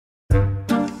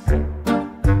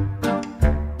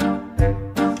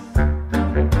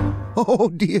Oh,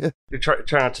 dear. Try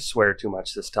not to swear too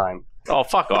much this time. Oh,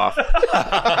 fuck off.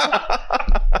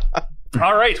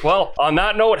 All right, well, on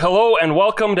that note, hello and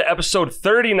welcome to episode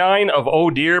 39 of Oh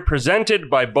Dear, presented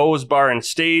by Bo's Bar and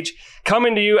Stage,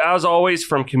 coming to you, as always,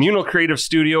 from Communal Creative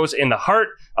Studios in the heart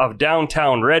of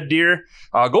downtown Red Deer.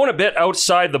 Going a bit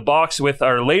outside the box with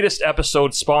our latest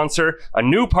episode sponsor, a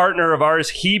new partner of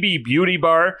ours, Hebe Beauty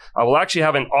Bar. We'll actually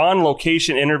have an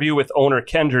on-location interview with owner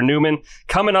Kendra Numan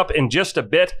coming up in just a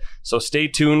bit, so stay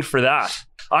tuned for that.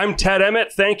 I'm Ted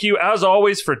Emmett. Thank you, as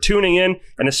always, for tuning in.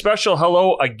 And a special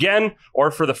hello again,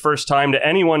 or for the first time, to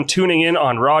anyone tuning in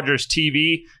on Rogers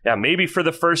TV. Yeah, maybe for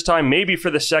the first time, maybe for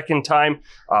the second time.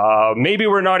 Maybe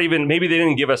they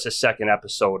didn't give us a second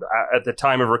episode at the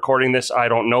time of recording this. I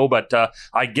don't know, but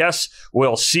I guess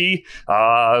we'll see.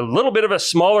 A little bit of a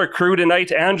smaller crew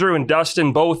tonight. Andrew and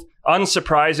Dustin both,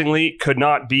 unsurprisingly, could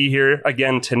not be here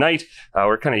again tonight.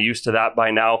 We're kind of used to that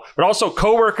by now. But also,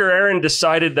 coworker Erin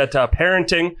decided that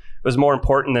parenting was more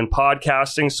important than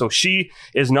podcasting, so she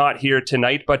is not here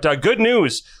tonight. But good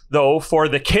news, though, for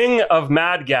the king of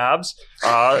Mad Gabs,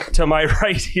 to my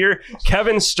right here,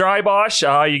 Kevin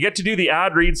Strybosh. You get to do the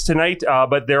ad reads tonight,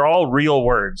 but they're all real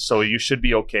words, so you should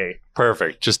be okay.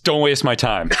 Perfect. Just don't waste my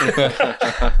time. You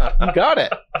got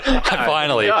it.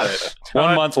 Finally. Got it.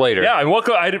 1 month later. Yeah, and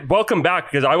welcome back,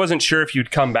 because I wasn't sure if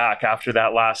you'd come back after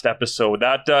that last episode.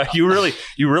 That you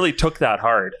really took that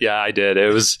hard. Yeah, I did.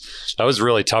 That was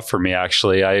really tough for me,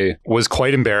 actually. I was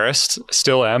quite embarrassed,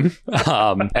 still am.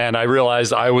 And I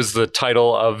realized I was the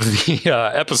title of the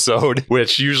episode,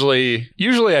 which usually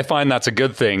I find that's a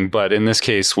good thing, but in this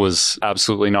case was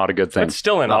absolutely not a good thing. It's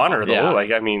still an honor, though. Yeah.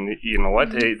 Like, I mean, you know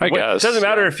what? It doesn't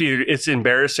matter if it's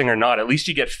embarrassing or not. At least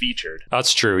you get featured.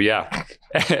 That's true, yeah.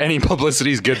 Any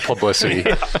publicity is good publicity.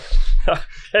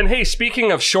 And hey,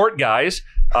 speaking of short guys,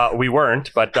 we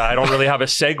weren't, but I don't really have a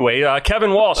segue.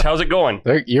 Kevin Walsh, how's it going?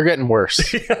 You're getting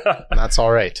worse. That's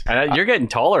all right. You're getting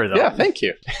taller, though. Yeah, thank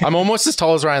you. I'm almost as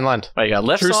tall as Ryan Lund. Oh, you got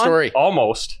lifts True on? story.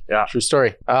 Almost, yeah. True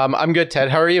story. I'm good, Ted.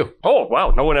 How are you? Oh,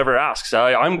 wow. No one ever asks.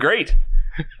 I'm great.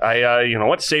 I, you know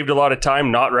what, saved a lot of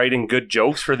time not writing good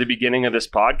jokes for the beginning of this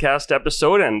podcast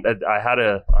episode, and I had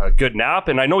a good nap,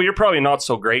 and I know you're probably not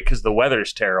so great because the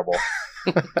weather's terrible.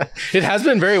 It has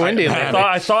been very windy.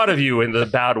 I thought of you in the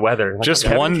bad weather. Like, Just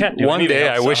one day,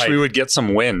 I wish we would get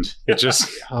some wind. It just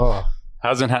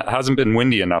hasn't been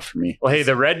windy enough for me. Well, hey,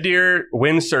 the Red Deer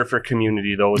windsurfer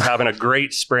community, though, is having a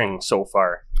great spring so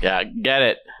far. Yeah, get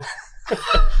it.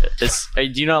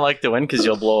 Do you not like the wind because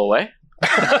you'll blow away?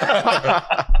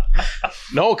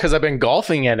 No, because I've been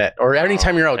golfing in it. Or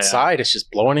anytime you're outside, it's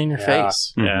just blowing in your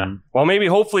face. Mm-hmm. Yeah. Well,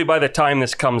 hopefully by the time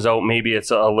this comes out, maybe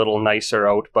it's a little nicer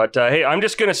out. But hey, I'm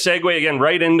just going to segue again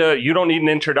right into, you don't need an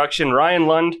introduction. Ryan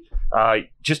Lund,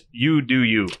 just you do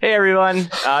you. Hey, everyone.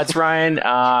 It's Ryan.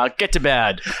 Get to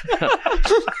bed.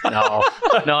 No.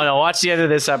 Watch the end of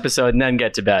this episode and then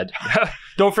get to bed.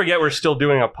 Don't forget, we're still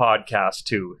doing a podcast,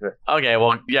 too. Okay,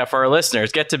 well, yeah, for our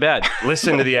listeners, get to bed.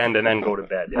 Listen to the end and then go to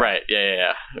bed. Yeah. Right,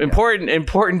 yeah.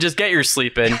 Important, just get your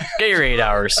sleep in. Get your 8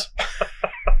 hours.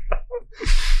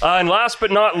 And last but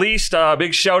not least,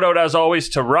 big shout out as always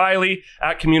to Riley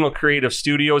at Communal Creative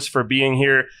Studios for being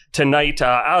here tonight.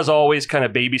 As always, kind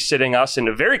of babysitting us,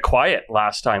 and very quiet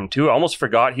last time too. I almost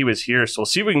forgot he was here. So we'll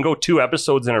see if we can go 2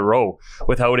 episodes in a row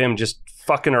without him just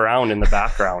fucking around in the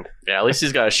background. Yeah, at least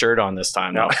he's got a shirt on this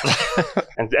time. No.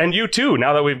 and you too,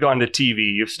 now that we've gone to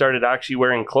TV, you've started actually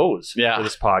wearing clothes for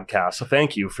this podcast. So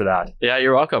thank you for that. Yeah,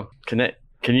 you're welcome. Can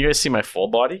you guys see my full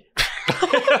body?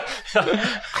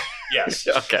 Yes.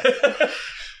 Okay.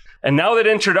 And now that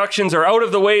introductions are out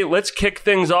of the way, let's kick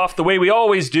things off the way we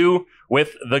always do,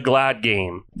 with the Glad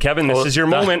Game. Kevin, this is your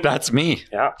moment. That's me.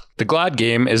 Yeah. The Glad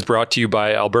Game is brought to you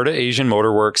by Alberta Asian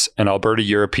Motorworks and Alberta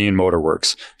European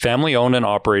Motorworks, family owned and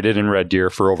operated in Red Deer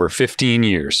for over 15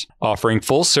 years. Offering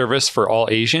full service for all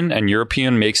Asian and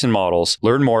European makes and models.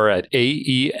 Learn more at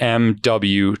aemw.com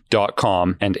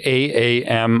and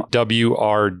aamwrd.com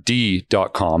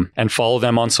and follow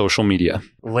them on social media.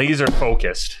 Laser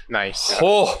focused. Nice.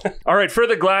 Oh. All right, for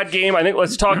the Glad Game, I think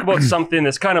let's talk about something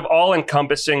that's kind of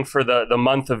all-encompassing for the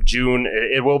month of June.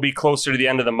 It will be closer to the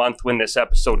end of the month when this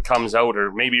episode comes out,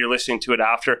 or maybe you're listening to it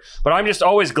after. But I'm just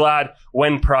always glad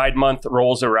when Pride Month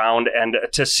rolls around, and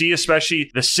to see especially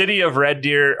the city of Red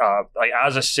Deer, like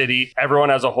as a city,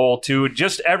 everyone as a whole too,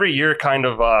 just every year kind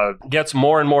of gets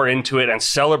more and more into it and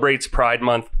celebrates Pride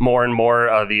Month more and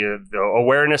more, the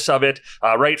awareness of it,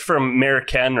 right from Mayor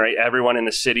Ken, right, everyone in the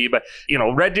the city. But,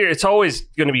 Red Deer, it's always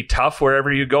going to be tough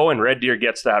wherever you go. And Red Deer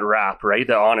gets that rap, right?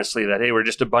 That honestly, hey, we're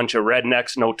just a bunch of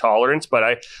rednecks, no tolerance.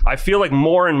 But I feel like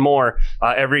more and more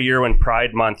every year when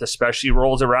Pride Month especially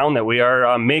rolls around that we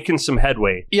are making some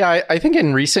headway. Yeah, I think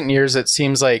in recent years, it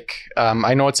seems like,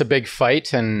 I know it's a big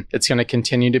fight and it's going to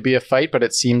continue to be a fight, but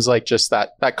it seems like just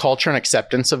that culture and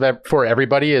acceptance of for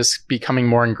everybody is becoming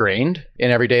more ingrained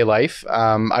in everyday life.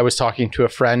 I was talking to a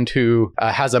friend who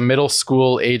has a middle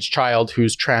school age child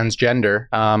who's transgender,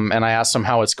 and I asked him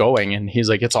how it's going, and he's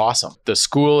like, it's awesome. The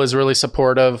school is really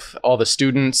supportive, all the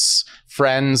students,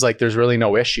 friends, like there's really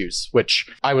no issues, which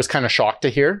I was kind of shocked to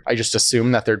hear. I just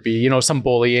assumed that there'd be, some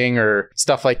bullying or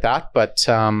stuff like that. But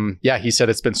yeah, he said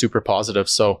it's been super positive.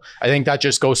 So I think that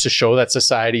just goes to show that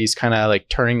society's kind of like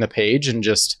turning the page and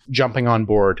just jumping on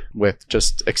board with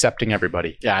just accepting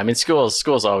everybody. Yeah, I mean,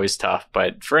 school's always tough,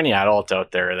 but for any adult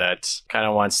out there that kind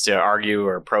of wants to argue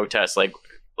or protest, like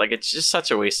it's just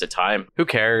such a waste of time. Who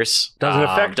cares?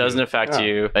 Doesn't affect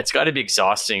you. It's got to be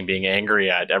exhausting being angry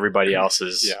at everybody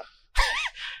else's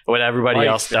what everybody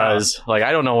else does. Like,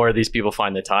 I don't know where these people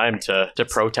find the time to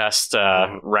protest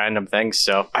random things.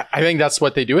 So I think that's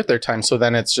what they do with their time. So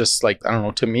then it's just like, I don't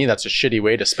know, to me, that's a shitty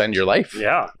way to spend your life.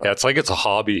 Yeah. Yeah, it's like it's a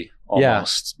hobby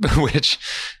almost, which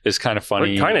is kind of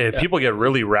funny. People get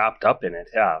really wrapped up in it,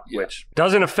 which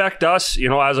doesn't affect us,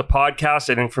 as a podcast.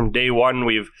 I think from day one,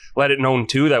 we've let it known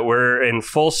too that we're in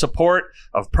full support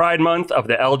of Pride Month, of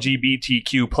the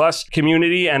LGBTQ plus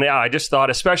community. And I just thought,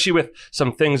 especially with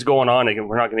some things going on, again,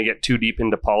 we're not going to get too deep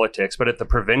into politics, but at the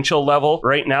provincial level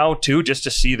right now too, just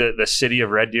to see the city of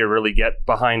Red Deer really get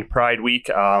behind Pride Week,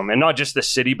 and not just the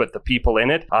city, but the people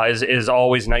in it, is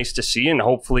always nice to see. And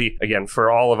hopefully, again, for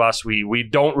all of us, we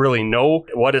don't really know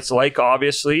what it's like,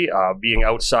 obviously, being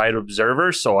outside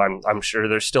observers. So I'm sure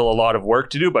there's still a lot of work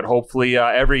to do, but hopefully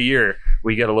every year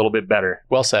we get a little bit better.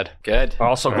 Well said. Good. I'm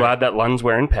also glad that Lund's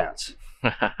wearing pants.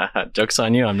 Joke's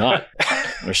on you. I'm not.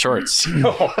 Or shorts.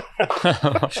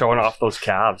 Showing off those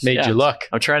calves. Made you look.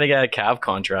 I'm trying to get a calf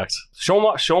contract. Show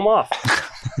them off.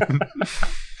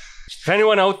 If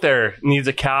anyone out there needs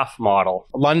a calf model.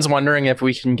 Lund's wondering if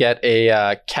we can get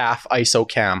a calf ISO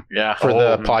cam for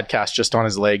the podcast just on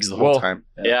his legs the whole time.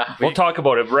 Yeah. We'll talk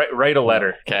about it. Write a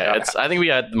letter. Okay. I think we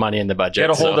got the money in the budget.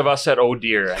 Get a hold of us at Oh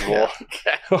Dear and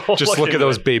we'll just look at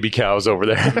those baby cows over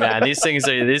there. Man, these things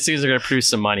are going to produce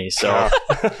some money. So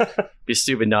be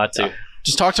stupid not to.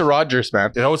 Just talk to Rogers,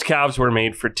 man. Those calves were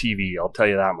made for TV. I'll tell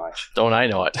you that much. Don't I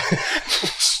know it?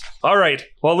 All right.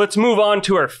 Well, let's move on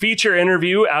to our feature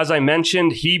interview. As I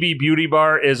mentioned, Hebe Beauty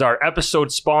Bar is our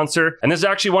episode sponsor. And this is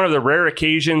actually one of the rare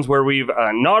occasions where we've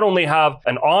not only have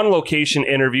an on-location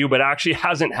interview, but actually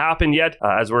hasn't happened yet,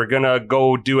 as we're going to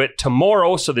go do it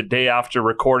tomorrow, so the day after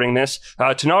recording this,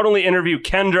 to not only interview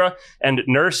Kendra and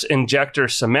nurse injector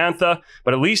Samantha,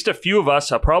 but at least a few of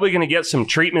us are probably going to get some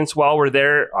treatments while we're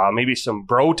there, maybe some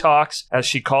Brotox, as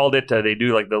she called it. They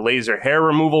do like the laser hair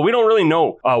removal. We don't really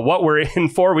know what we're in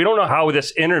for. We don't know how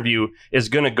this interview is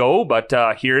going to go, but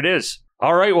here it is.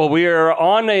 All right. Well, we are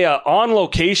on a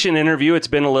on-location interview. It's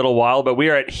been a little while, but we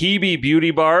are at Hebe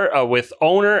Beauty Bar with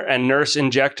owner and nurse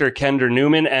injector Kendra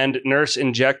Numan and nurse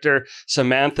injector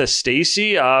Samantha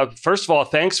Stacey. First of all,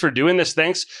 thanks for doing this.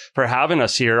 Thanks for having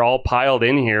us here, all piled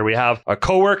in here. We have a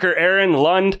coworker, Aaron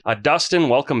Lund, Dustin.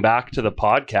 Welcome back to the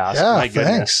podcast. Yeah, my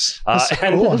goodness.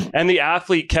 And the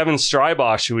athlete Kevin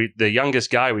Strybosh, who the youngest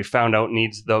guy we found out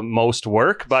needs the most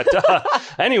work. But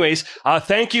anyways,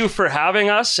 thank you for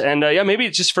having us. And maybe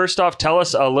just first off, tell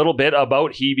us a little bit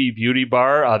about Hebe Beauty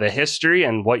Bar, the history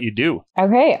and what you do.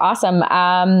 Okay, awesome.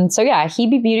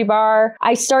 Hebe Beauty Bar.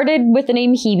 I started with the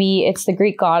name Hebe. It's the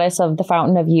Greek goddess of the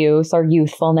fountain of youth or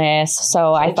youthfulness.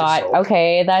 So I thought,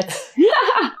 okay, that's,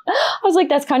 I was like,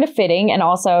 that's kind of fitting. And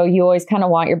also you always kind of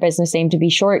want your business name to be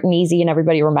short and easy and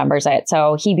everybody remembers it.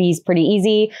 So Hebe's pretty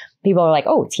easy. People are like,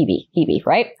 oh, it's Hebe,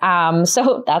 right?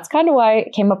 So that's kind of why I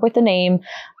came up with the name.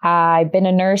 I've been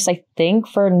a nurse, I think,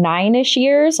 for 9-ish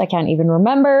years. I can't even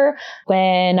remember.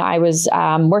 When I was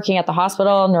working at the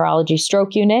hospital neurology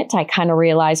stroke unit, I kind of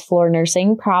realized floor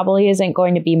nursing probably isn't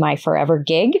going to be my forever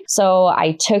gig. So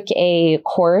I took a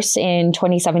course in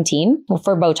 2017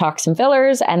 for Botox and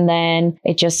fillers, and then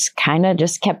it just kind of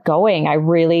just kept going. I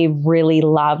really, really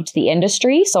loved the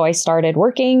industry. So I started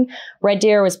working Red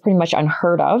Deer was pretty much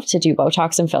unheard of to do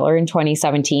Botox and filler in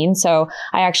 2017. So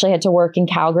I actually had to work in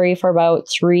Calgary for about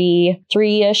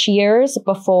three-ish years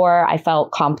before I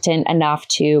felt competent enough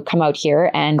to come out here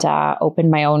and open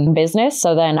my own business.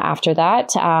 So then after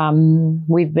that,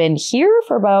 we've been here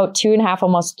for about 2.5,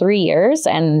 almost 3 years.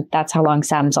 And that's how long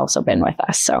Sam's also been with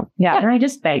us. So yeah. And I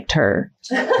just begged her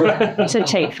to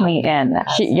take me in.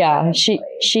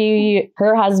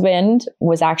 Her husband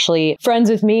was actually friends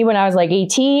with me when I was like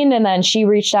 18. And then she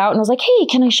reached out and was like, hey,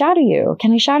 can I shadow you?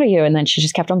 And then she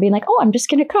just kept on being like, oh, I'm just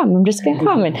going to come. And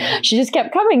she just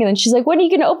kept coming. And then she's like, when are you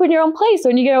going to open your own place?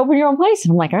 And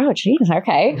I'm like, oh, geez,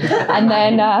 okay. And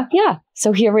then,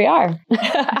 so here we are.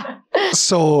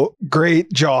 So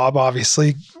great job,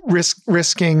 obviously.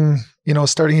 Risking,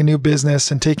 starting a new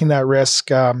business and taking that risk.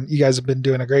 You guys have been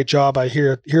doing a great job. I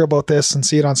hear about this and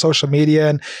see it on social media.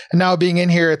 And now being in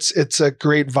here, it's a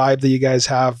great vibe that you guys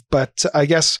have. But I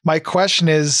guess my question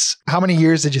is, how many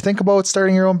years did you think about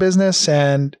starting your own business,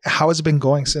 and how has it been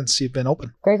going since you've been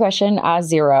open? Great question.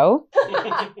 0.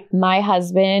 My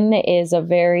husband is a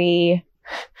very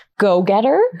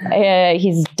go-getter.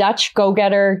 He's Dutch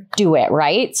go-getter, do it,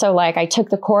 right? So like I took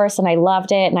the course and I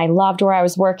loved it and I loved where I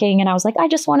was working and I was like, I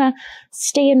just want to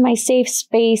stay in my safe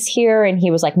space here. And he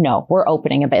was like, no, we're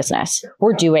opening a business.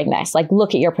 We're doing this. Like,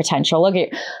 look at your potential.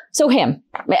 So him.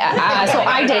 So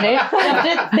I did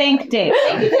it. Thank Dave.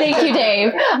 Thank you,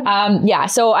 Dave.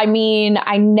 So I mean,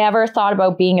 I never thought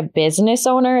about being a business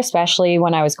owner, especially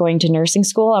when I was going to nursing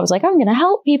school. I was like, I'm going to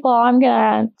help people. I'm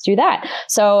going to do that.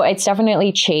 So it's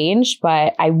definitely changed,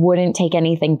 but I wouldn't take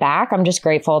anything back. I'm just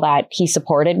grateful that he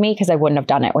supported me because I wouldn't have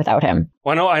done it without him.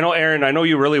 Well, I know, Aaron, I know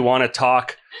you really want to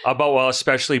talk about, well,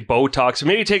 especially Botox.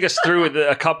 Maybe take us through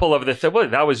a couple of the well,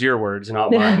 that was your words,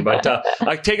 not mine. But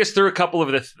take us through a couple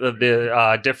of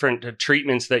the different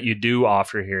treatments that you do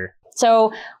offer here.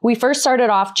 So we first started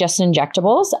off just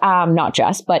injectables, not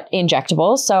just, but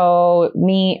injectables. So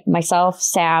me, myself,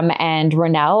 Sam, and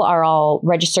Ronelle are all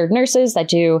registered nurses that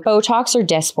do Botox or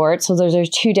Dysport. So those are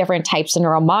 2 different types of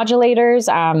neuromodulators.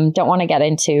 Don't want to get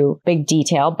into big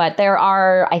detail, but there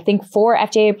are, I think, 4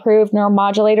 FDA approved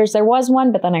neuromodulators. There was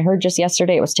one, but then I heard just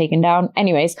yesterday it was taken down.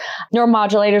 Anyways,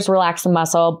 neuromodulators relax the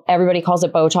muscle. Everybody calls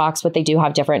it Botox, but they do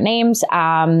have different names.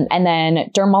 And then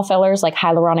dermal fillers like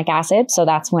hyaluronic acid. So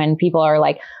that's when people are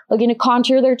like looking to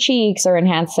contour their cheeks or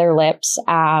enhance their lips.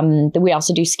 We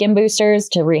also do skin boosters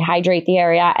to rehydrate the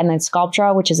area, and then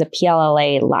Sculptra, which is a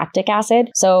PLLA lactic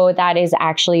acid. So that is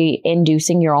actually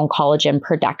inducing your own collagen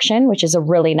production, which is a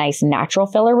really nice natural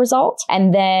filler result.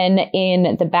 And then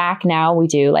in the back now, we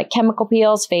do like chemical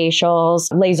peels, facials,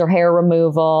 laser hair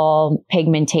removal,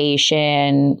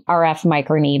 pigmentation, RF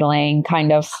microneedling,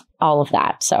 kind of all of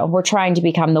that. So we're trying to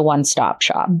become the one-stop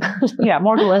shop. Yeah,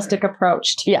 more holistic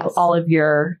approach to all of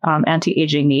your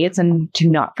anti-aging needs. And do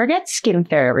not forget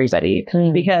skincare, everybody,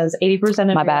 because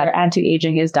 80% of your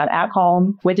anti-aging is done at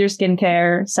home with your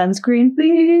skincare. Sunscreen,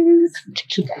 please.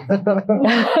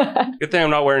 Good thing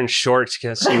I'm not wearing shorts. You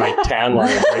can't see my tan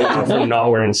line right now from not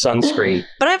wearing sunscreen.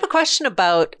 But I have a question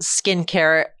about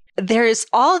skincare. There's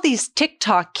all these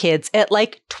TikTok kids at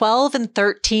like 12 and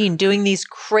 13 doing these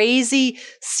crazy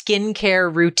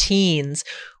skincare routines.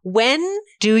 When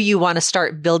do you want to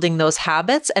start building those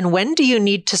habits? And when do you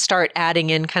need to start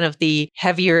adding in kind of the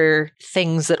heavier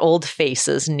things that old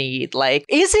faces need? Like,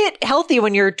 is it healthy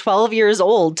when you're 12 years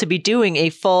old to be doing a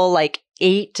full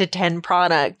 8 to 10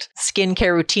 product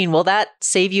skincare routine? Will that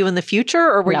save you in the future,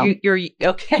 or you're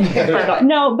okay?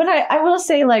 No, but I will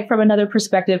say, from another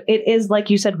perspective, it is,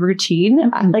 like you said,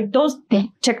 routine. Like those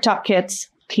TikTok kids,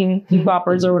 teen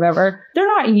boppers or whatever, they're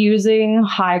not using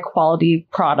high quality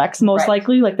products. Most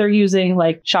likely, they're using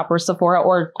Shopper Sephora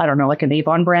or I don't know, an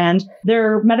Avon brand.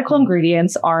 Their medical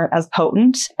ingredients aren't as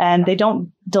potent and they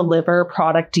don't deliver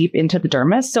product deep into the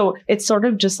dermis. So it's sort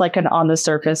of just an on the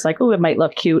surface, it might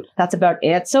look cute. That's about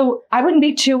it. So I wouldn't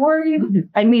be too worried.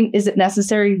 I mean, is it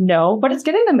necessary? No, but it's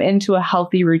getting them into a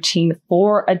healthy routine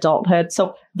for adulthood.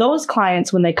 So those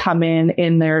clients, when they come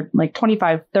in their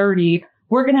 25, 30,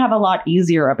 we're going to have a lot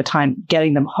easier of a time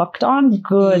getting them hooked on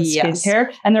good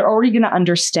skincare. And they're already going to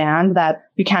understand that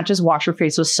you can't just wash your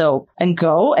face with soap and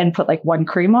go and put one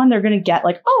cream on. They're going to get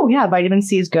oh yeah, vitamin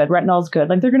C is good. Retinol is good.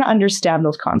 They're going to understand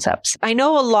those concepts. I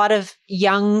know a lot of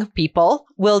young people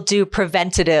will do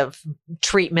preventative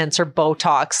treatments or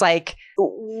Botox.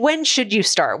 When should you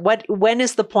start? When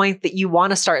is the point that you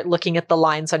want to start looking at the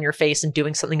lines on your face and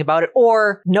doing something about it,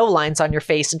 or no lines on your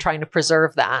face and trying to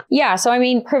preserve that? Yeah. So, I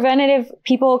mean, preventative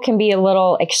people can be a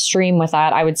little extreme with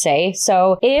that, I would say.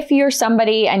 So if you're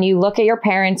somebody and you look at your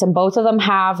parents and both of them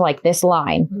have like this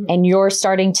line and you're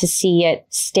starting to see it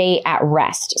stay at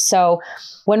rest. So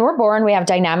when we're born, we have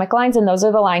dynamic lines, and those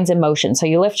are the lines in motion. So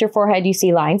you lift your forehead, you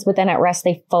see lines, but then at rest,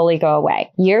 they fully go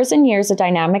away. Years and years of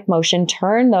dynamic motion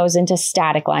turn those into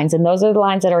static lines, and those are the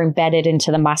lines that are embedded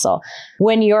into the muscle.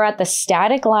 When you're at the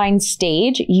static line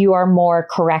stage, you are more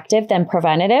corrective than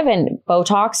preventative, and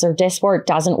Botox or Dysport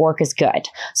doesn't work as good.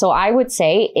 So I would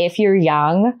say if you're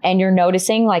young and you're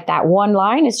noticing like that one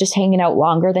line is just hanging out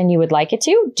longer than you would like it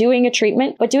to, doing a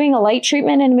treatment, but doing a light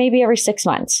treatment and maybe every 6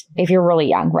 months if you're really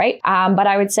young, right?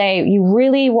 But I would say you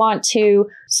really want to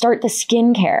start the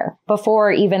skincare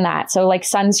before even that. So like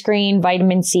sunscreen,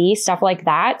 vitamin C, stuff like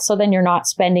that. So then you're not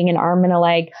spending an arm and a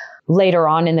leg later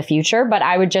on in the future. But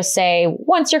I would just say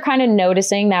once you're kind of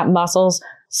noticing that muscles,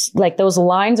 like those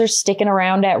lines are sticking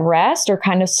around at rest or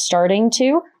kind of starting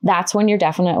to, that's when you're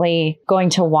definitely going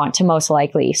to want to most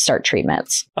likely start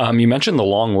treatments. You mentioned the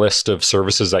long list of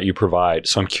services that you provide.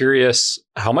 So I'm curious,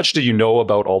 how much did you know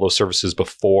about all those services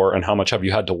before, and how much have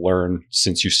you had to learn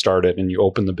since you started and you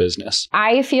opened the business?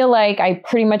 I feel like I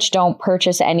pretty much don't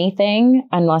purchase anything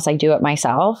unless I do it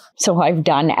myself. So I've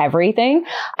done everything.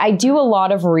 I do a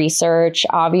lot of research.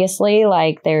 Obviously,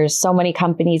 like there's so many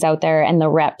companies out there and the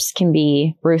reps can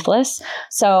be ruthless.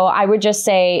 So I would just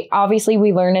say, obviously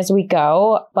we learn as we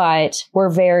go, but we're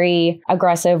very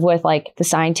aggressive with like the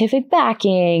scientific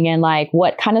backing and like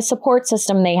what kind of support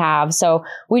system they have. So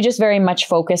we just very much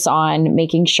focus on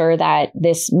making sure that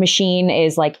this machine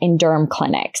is like in derm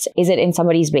clinics. Is it in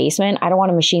somebody's basement? I don't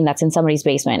want a machine that's in somebody's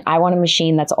basement. I want a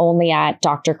machine that's only at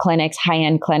doctor clinics,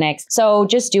 high-end clinics. So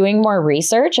just doing more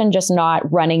research and just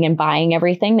not running and buying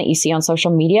everything that you see on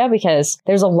social media, because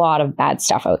there's a lot of bad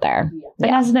stuff out there.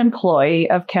 And as an employee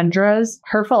of Kendra's,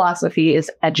 her philosophy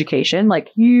is education, like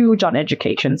huge on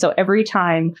education. So every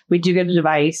time we do get a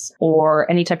device or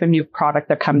any type of new product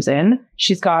that comes in,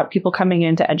 she's got people coming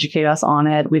in to educate us on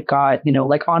it. We've got,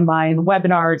 like online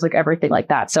webinars, like everything like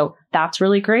that. So that's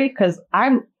really great because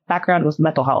background was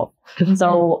mental health.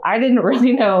 So I didn't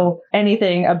really know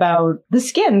anything about the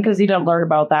skin because you don't learn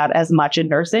about that as much in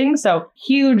nursing. So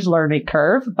huge learning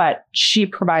curve, but she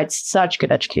provides such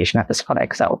good education at this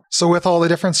clinic. So with all the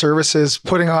different services,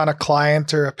 putting on a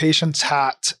client or a patient's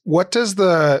hat, what does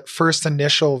the first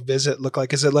initial visit look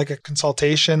like? Is it like a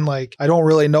consultation? Like, I don't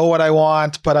really know what I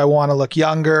want, but I want to look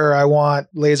younger. I want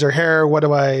laser hair. What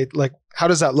do I like? How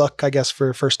does that look, I guess, for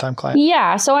a first-time client?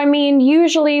 Yeah. So, I mean,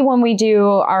 usually when we do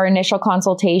our initial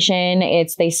consultation,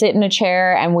 it's they sit in a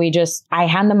chair and I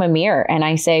hand them a mirror and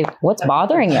I say, what's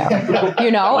bothering you?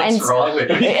 What's wrong with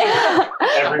you?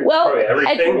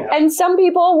 And some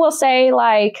people will say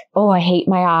like, oh, I hate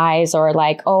my eyes, or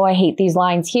like, oh, I hate these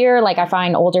lines here. Like I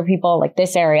find older people like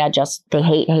this area, just they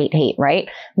hate, right?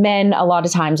 Men, a lot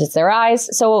of times it's their eyes.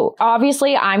 So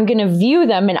obviously I'm going to view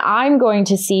them and I'm going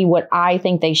to see what I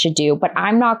think they should do. But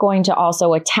I'm not going to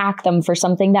also attack them for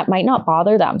something that might not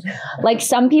bother them. Like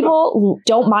some people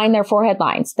don't mind their forehead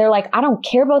lines. They're like, I don't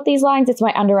care about these lines. It's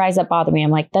my under eyes that bother me. I'm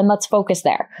like, then let's focus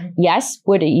there. Yes.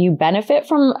 Would you benefit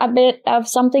from a bit of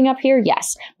something up here?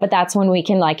 Yes. But that's when we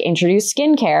can like introduce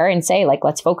skincare and say like,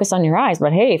 let's focus on your eyes.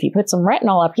 But hey, if you put some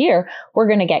retinol up here, we're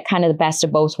going to get kind of the best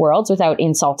of both worlds without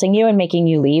insulting you and making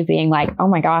you leave being like, oh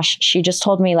my gosh, she just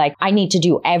told me like, I need to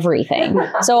do everything.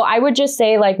 So I would just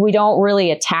say like, we don't really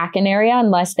attack an area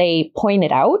unless they point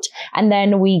it out. And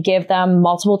then we give them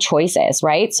multiple choices,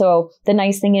 right? So the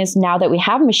nice thing is now that we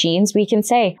have machines, we can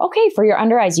say, okay, for your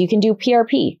under eyes, you can do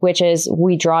PRP, which is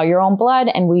we draw your own blood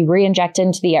and we re-inject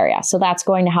into the area. So that's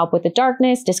going to help with the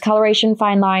darkness, discoloration,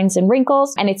 fine lines, and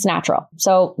wrinkles, and it's natural.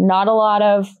 So not a lot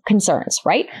of concerns,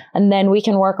 right? And then we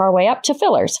can work our way up to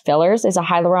fillers. Fillers is a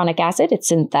hyaluronic acid. It's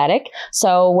synthetic.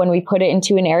 So when we put it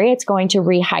into an area, it's going to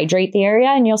rehydrate the area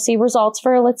and you'll see results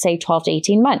for, let's say, 12 to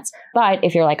 18 months. But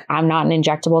if you're like, I'm not an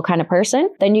injectable kind of person,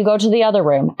 then you go to the other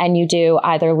room and you do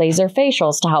either laser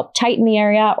facials to help tighten the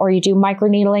area, or you do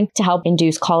microneedling to help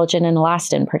induce collagen and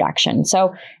elastin production.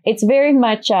 So it's very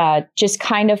much just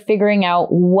kind of figuring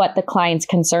out what the client's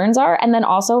concerns are. And then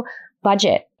also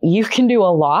budget. You can do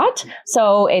a lot.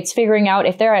 So it's figuring out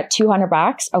if they're at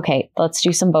 $200, okay, let's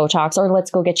do some Botox, or let's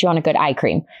go get you on a good eye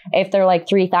cream. If they're like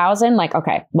 $3,000, like,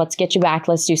 okay, let's get you back.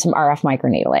 Let's do some RF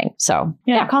microneedling. So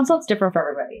yeah, consult's different for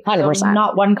everybody. 100%. So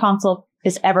not one consult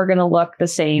is ever going to look the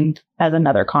same as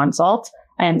another consult.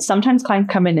 And sometimes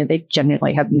clients come in and they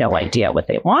genuinely have no idea what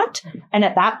they want. And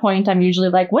at that point, I'm usually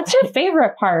like, what's your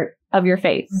favorite part of your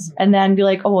face and then be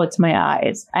like, oh, it's my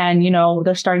eyes. And,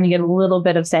 they're starting to get a little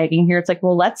bit of sagging here. It's like,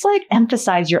 well, let's like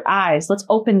emphasize your eyes. Let's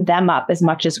open them up as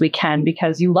much as we can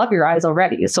because you love your eyes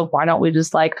already. So why don't we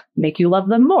just like make you love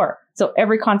them more? So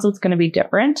every consult's going to be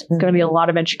different. It's going to be a lot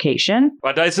of education.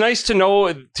 But it's nice to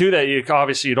know too that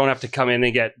you don't have to come in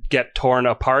and get torn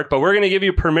apart, but we're going to give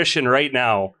you permission right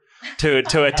now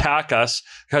to attack us,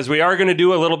 because we are going to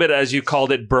do a little bit, as you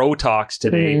called it, Brotox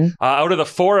today. Out of the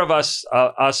four of us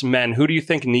men, who do you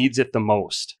think needs it the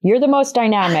most? You're the most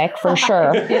dynamic for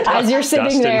sure. As you're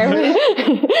sitting there.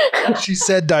 She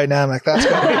said dynamic. That's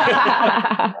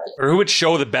good. Or who would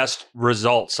show the best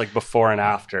results, like before and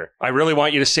after? I really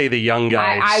want you to say the young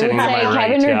guy I sitting would to say my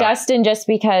right. Kevin or Dustin, just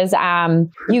because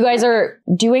you guys are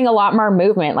doing a lot more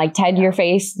movement. Like Ted, your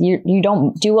face, you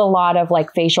don't do a lot of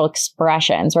like facial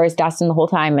expressions, whereas Dustin the whole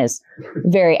time is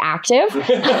very active.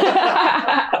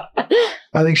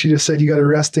 I think she just said you got a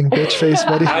resting bitch face,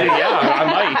 buddy. I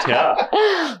might,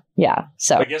 yeah. Yeah.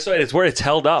 So I guess it's where it's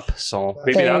held up. So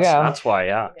maybe that's why,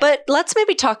 yeah. But let's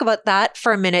maybe talk about that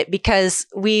for a minute, because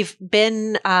we've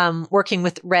been working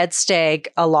with Red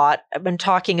Stag a lot. I've been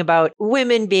talking about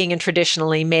women being in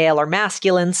traditionally male or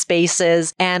masculine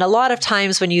spaces. And a lot of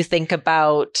times when you think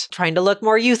about trying to look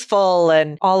more youthful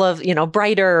and all of,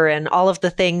 brighter and all of the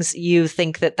things, you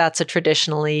think that that's a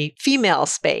traditionally female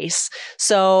space.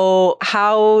 So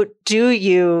how do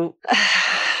you...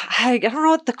 I don't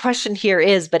know what the question here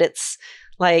is, but it's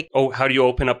like... Oh, how do you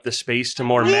open up the space to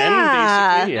more men,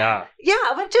 basically? Yeah. Yeah,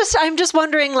 but I'm just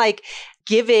wondering, like,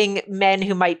 giving men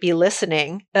who might be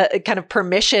listening kind of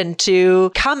permission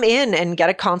to come in and get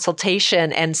a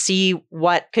consultation and see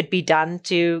what could be done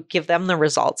to give them the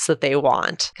results that they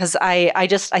want. Because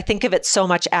I think of it so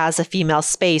much as a female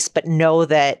space, but know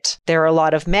that there are a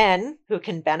lot of men who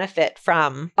can benefit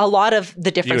from a lot of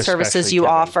the different services you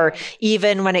offer,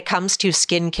 even when it comes to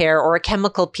skincare or a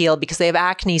chemical peel because they have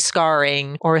acne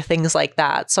scarring or things like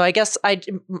that. So I guess I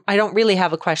don't really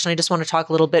have a question. I just want to talk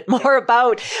a little bit more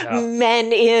about men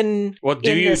in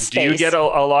do you get a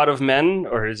lot of men,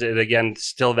 or is it again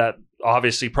still that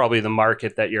obviously probably the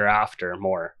market that you're after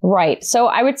more? Right. So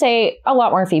I would say a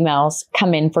lot more females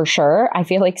come in for sure. I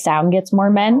feel like Sam gets more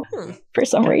men for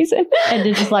some reason. And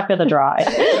it's just luck of the draw.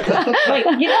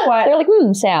 But you know what? They're like,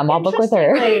 Sam, I'll book with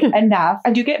her. Enough.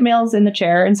 I do get males in the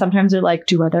chair and sometimes they're like,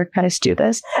 do other guys do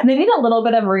this? And they need a little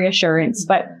bit of reassurance.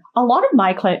 But a lot of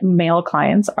my male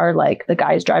clients are like the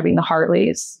guys driving the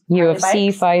Harleys, UFC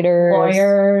bikes, fighters,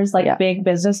 lawyers, big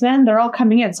businessmen. They're all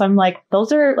coming in. So I'm like,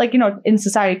 those are like, in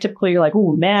society, typically you're like,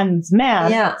 ooh, man's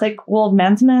man. Yeah. It's like, well,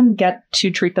 men's men get to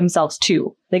treat themselves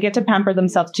too. They get to pamper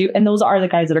themselves too. And those are the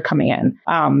guys that are coming in.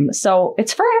 So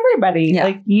it's for everybody. Yeah.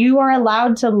 Like you are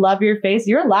allowed to love your face.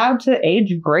 You're allowed to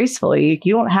age gracefully.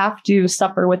 You don't have to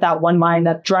suffer with that one line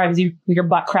that drives you your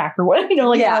butt crack or what,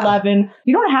 11.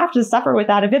 You don't have to suffer with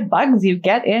that. If it bugs you,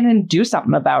 get in and do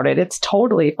something about it. It's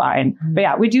totally fine. But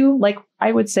yeah, we do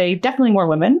I would say definitely more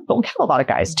women, but we have a lot of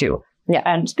guys too. Yeah.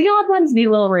 And the odd ones need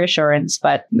a little reassurance,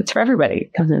 but it's for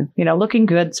everybody. Looking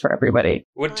good's for everybody.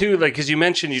 What too, because you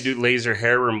mentioned you do laser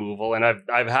hair removal, and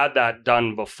I've had that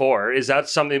done before. Is that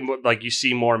something like you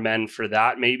see more men for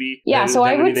that maybe? Yeah, so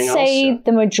I would say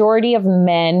the majority of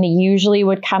men usually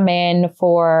would come in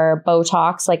for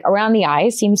Botox, like around the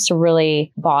eyes seems to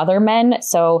really bother men.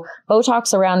 So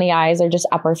Botox around the eyes are just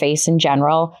upper face in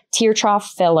general. Tear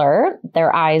trough filler,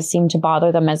 their eyes seem to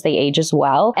bother them as they age as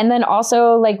well. And then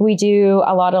also we do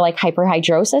a lot of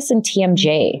hyperhidrosis and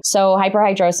TMJ. So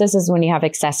hyperhidrosis is when you have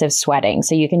excessive sweating.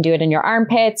 So you can do it in your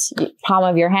armpits, palm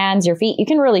of your hands, your feet. You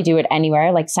can really do it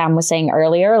anywhere. Like Sam was saying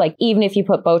earlier, even if you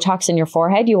put Botox in your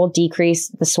forehead, you will decrease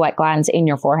the sweat glands in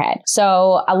your forehead.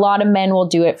 So a lot of men will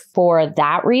do it for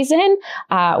that reason.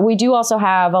 We do also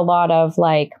have a lot of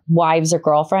wives or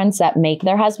girlfriends that make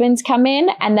their husbands come in.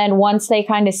 And then once they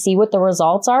kind of see what the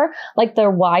results are,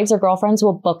 their wives or girlfriends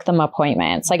will book them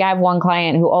appointments. I have one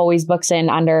client who always books in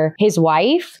under his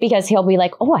wife because he'll be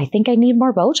like, oh, I think I need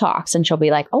more Botox. And she'll be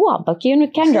like, oh, I'll book you in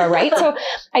with Kendra, right? So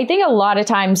I think a lot of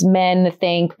times men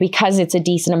think because it's a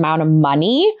decent amount of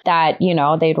money that,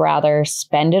 they'd rather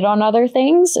spend it on other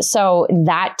things. So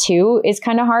that too is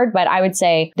kind of hard. But I would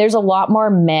say there's a lot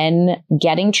more men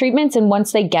getting treatments. And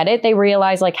once they get it, they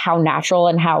realize how natural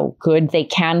and how good they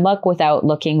can look without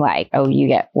looking like, oh, you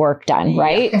get work done,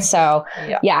 right? So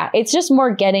yeah, it's just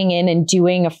more getting in and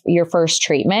doing your first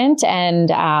treatment, and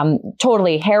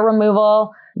totally hair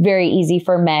removal. Very easy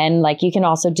for men. Like you can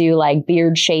also do like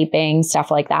beard shaping, stuff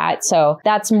like that. So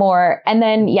that's more. And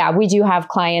then, yeah, we do have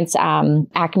clients,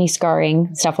 acne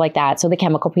scarring, stuff like that. So the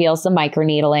chemical peels, the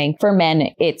microneedling. For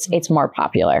men, it's more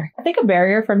popular. I think a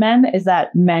barrier for men is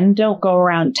that men don't go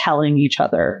around telling each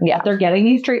other that they're getting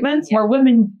these treatments, where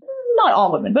women, not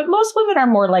all women, but most women are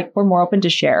more like, we're more open to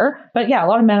share. But yeah, a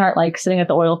lot of men aren't like sitting at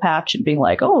the oil patch and being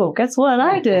like, oh, guess what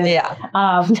I did? Yeah.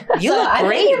 You look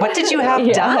great. What did you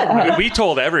have done? We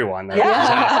told everyone that.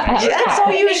 Yeah.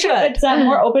 So you should. It's a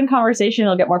more open conversation.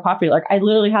 It'll get more popular. Like I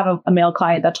literally have a male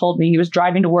client that told me he was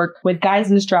driving to work with guys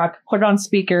in his truck, put it on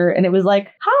speaker, and it was like,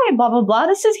 hi, blah, blah, blah.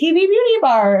 This is Hebe Beauty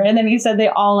Bar. And then he said they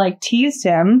all like teased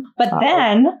him. But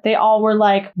then they all were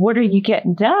like, what are you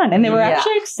getting done? And they were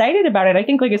actually excited about it. I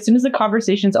think like as soon as the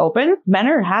conversation's open, men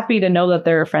are happy to know that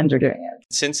their friends are doing it.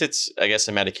 Since it's, I guess,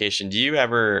 a medication, do you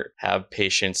ever have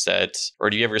patients that, or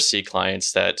do you ever see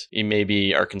clients that you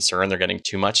maybe are concerned they're getting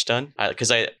too much done?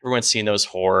 Because everyone's seen those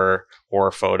horror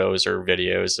photos or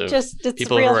videos of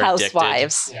people Real who are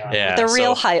Housewives. The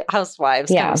Real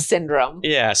Housewives kind of syndrome.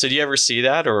 Yeah. So do you ever see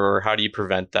that, or how do you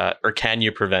prevent that, or can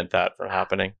you prevent that from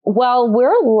happening? Well,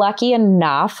 we're lucky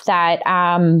enough that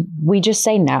we just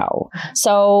say no.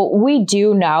 So we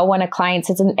do know when a client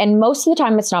sits in, and most of the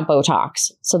time it's not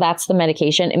Botox. So that's the medication.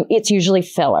 It's usually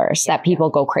fillers that people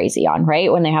go crazy on,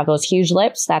 right? When they have those huge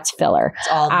lips, that's filler. It's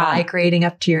all migrating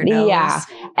up to your nose. Yeah.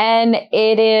 And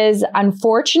it is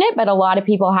unfortunate, but a lot of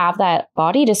people have that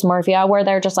body dysmorphia where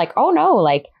they're just like, oh no,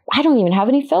 like I don't even have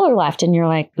any filler left. And you're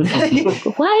like,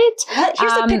 what?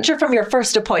 Here's a picture from your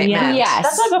first appointment. Yes.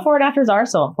 That's why before and afters are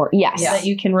so important. Yes. That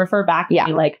you can refer back and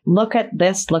be like, look at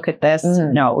this.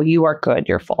 Mm-hmm. No, you are good.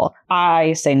 You're full.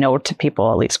 I say no to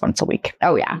people at least once a week.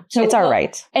 Oh yeah. So it's all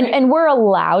right. And we're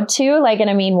allowed to, like, and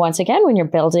I mean, once again, when you're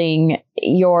building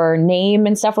your name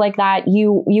and stuff like that,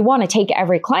 you want to take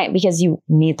every client because you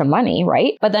need the money,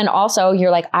 right? But then also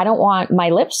you're like, I don't want my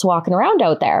lips walking around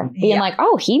out there being like,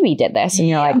 oh, Hebe did this. And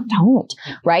you're like, don't,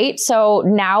 right? So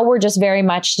now we're just very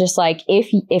much just like,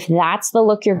 if that's the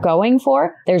look you're going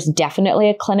for, there's definitely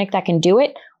a clinic that can do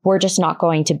it. We're just not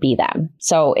going to be them.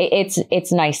 So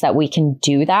it's nice that we can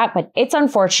do that, but it's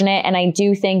unfortunate. And I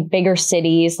do think bigger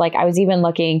cities, like I was even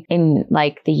looking in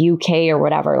like the UK or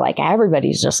whatever, like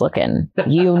everybody's just looking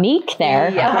unique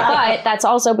there. But that's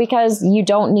also because you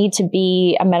don't need to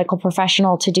be a medical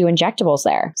professional to do injectables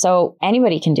there. So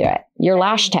anybody can do it. Your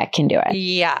lash tech can do it.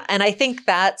 Yeah. And I think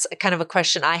that's kind of a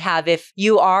question I have. If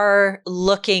you are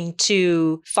looking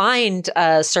to find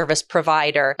a service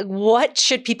provider, what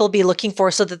should people be looking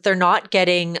for so that they're not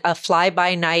getting a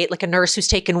fly-by-night, like a nurse who's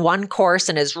taken one course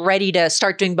and is ready to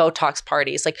start doing Botox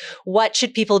parties? Like, what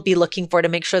should people be looking for to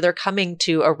make sure they're coming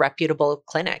to a reputable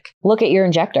clinic? Look at your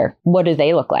injector. What do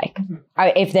they look like?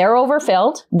 If they're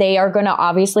overfilled, they are going to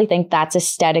obviously think that's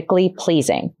aesthetically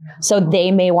pleasing. So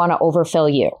they may want to overfill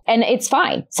you. And it's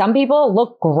fine. Some people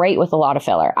look great with a lot of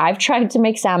filler. I've tried to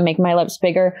make Sam make my lips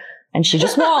bigger and she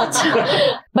just won't.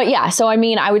 But yeah, so I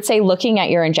mean, I would say looking at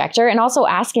your injector and also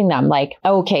asking them like,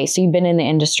 okay, so you've been in the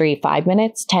industry 5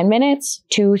 minutes, 10 minutes,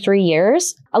 2-3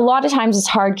 years. A lot of times it's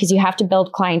hard because you have to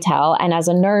build clientele. And as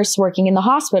a nurse working in the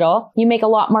hospital, you make a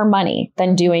lot more money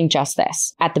than doing just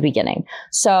this at the beginning.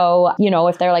 So, you know,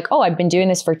 if they're like, oh, I've been doing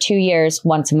this for 2 years,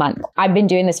 once a month. I've been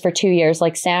doing this for 2 years.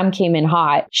 Like Sam came in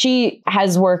hot. She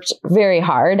has worked very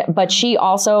hard, but she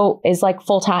also is like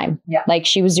full time. Yeah. Like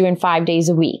she was doing 5 days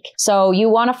a week. So you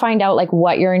want to find out like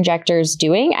what your injector is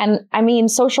doing. And I mean,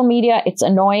 social media, it's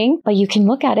annoying, but you can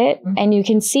look at it and you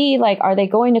can see like, are they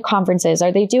going to conferences?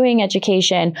 Are they doing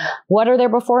education? What are their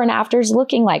before and afters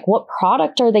looking like? What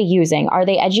product are they using? Are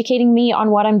they educating me on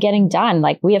what I'm getting done?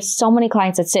 Like we have so many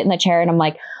clients that sit in the chair and I'm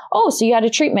like, oh, so you had a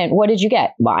treatment. What did you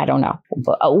get? Well, I don't know.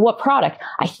 What product?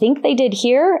 I think they did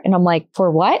here. And I'm like,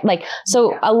 for what? Like,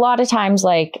 so a lot of times,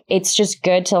 like, it's just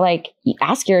good to like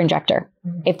ask your injector.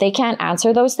 If they can't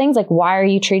answer those things, like, why are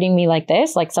you treating me like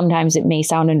this? Like, sometimes it may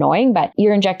sound annoying, but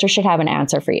your injector should have an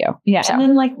answer for you. Yeah. So. And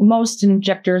then like most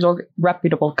injectors or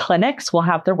reputable clinics will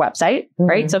have their website,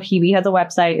 right? So Hebe has a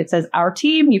website. It says our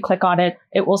team. You click on it.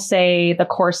 It will say the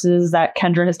courses that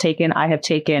Kendra has taken, I have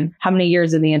taken, how many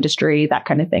years in the industry, that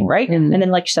kind of thing, right? And then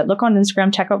like you said, look on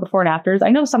Instagram, check out before and afters. I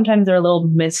know sometimes they're a little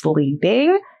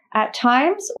misleading. At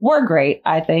times, we're great,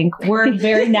 I think. We're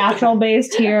very natural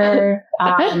based here.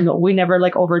 We never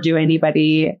like overdo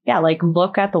anybody. Yeah, like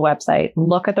look at the website,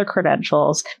 look at their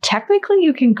credentials. Technically,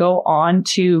 you can go on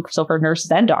to, so for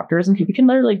nurses and doctors, and you can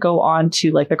literally go on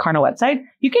to like the Karna website.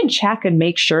 You can check and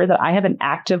make sure that I have an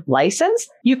active license.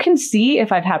 You can see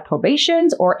if I've had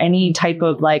probations or any type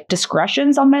of like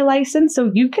discretions on my license.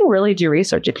 So you can really do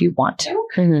research if you want to.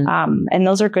 And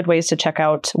those are good ways to check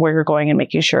out where you're going and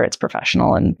making sure it's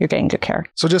professional and you're getting good care.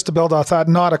 So just to build off that,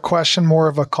 not a question, more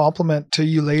of a compliment to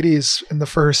you ladies in the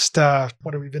first,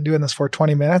 what have we been doing this for,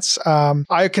 20 minutes?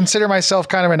 I consider myself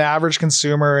kind of an average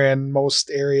consumer in most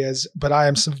areas, but I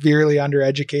am severely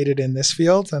undereducated in this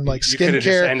field and like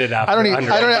skincare.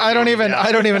 I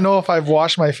don't even know if I've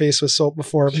washed my face with soap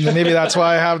before. Maybe that's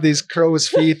why I have these crow's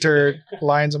feet or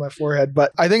lines on my forehead.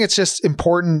 But I think it's just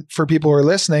important for people who are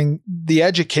listening, the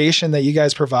education that you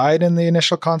guys provide in the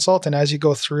initial consult and as you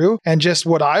go through, and just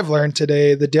what I've learned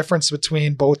today, the difference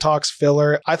between Botox,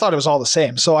 filler, I thought it was all the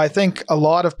same. So I think a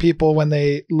lot of people, when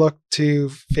they look to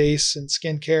face and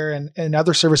skincare and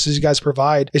other services you guys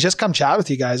provide, is just come chat with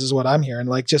you guys is what I'm hearing.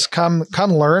 Like just come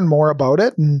learn more about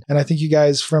it. And I think you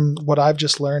guys, from what I've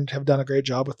just learned, have done a great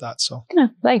job with that. So yeah,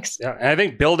 thanks. Yeah, and I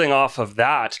think building off of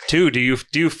that too, do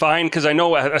you find, because I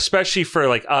know especially for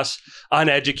like us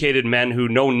uneducated men who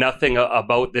know nothing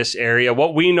about this area,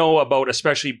 what we know about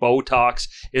especially Botox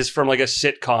is from like a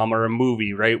sitcom or a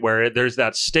movie, right? Where there's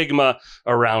that stigma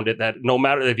around it that no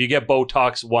matter if you get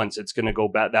Botox once, it's going to go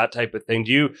bad, that type of thing.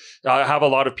 Do you have a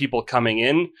lot of people coming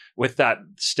in with that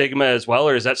stigma as well,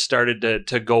 or has that started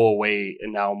to go away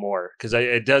now more? Because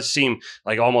it does seem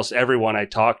like almost everyone I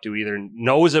talk to either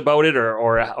knows about it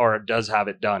or does have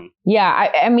it done. Yeah,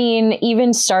 I mean,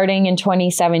 even starting in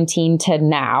 2017 to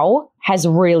now has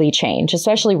really changed,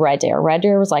 especially Red Deer. Red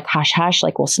Deer was like, hush, hush,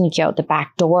 like we'll sneak you out the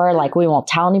back door. Like we won't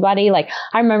tell anybody. Like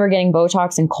I remember getting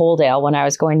Botox in Coaldale when I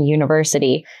was going to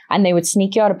university and they would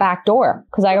sneak you out a back door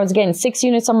because I was getting 6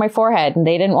 units on my forehead and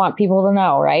they didn't want people to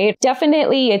know, right?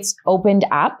 Definitely it's opened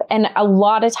up. And a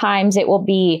lot of times it will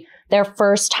be their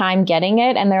first time getting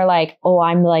it and they're like, oh,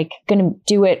 I'm like going to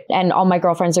do it and all my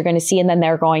girlfriends are going to see and then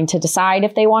they're going to decide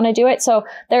if they want to do it. So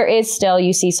there is still,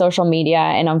 you see social media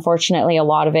and unfortunately a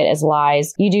lot of it is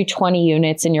lies. You do 20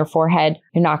 units in your forehead,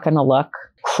 you're not going to look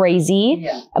crazy.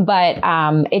 But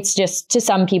it's just, to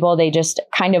some people, they just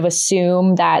kind of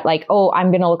assume that like, oh,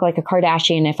 I'm going to look like a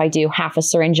Kardashian if I do half a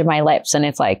syringe in my lips. And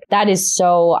it's like, that is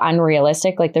so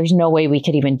unrealistic. Like there's no way we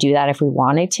could even do that if we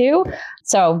wanted to.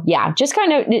 So yeah, just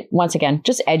kind of, once again,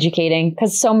 just educating,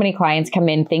 because so many clients come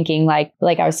in thinking like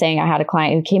I was saying, I had a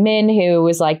client who came in who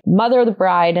was like mother of the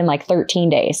bride in like 13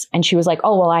 days. And she was like,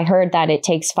 oh, well, I heard that it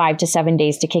takes 5 to 7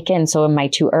 days to kick in. So am I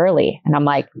too early? And I'm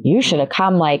like, you should have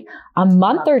come like a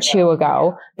month or two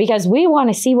ago because we want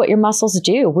to see what your muscles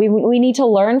do. We need to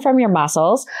learn from your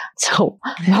muscles. So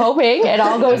I'm hoping it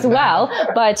all goes well.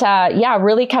 But yeah,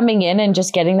 really coming in and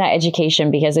just getting that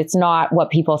education because it's not what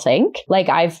people think. Like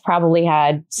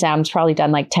Sam's probably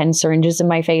done like 10 syringes in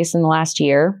my face in the last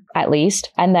year, at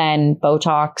least. And then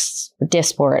Botox,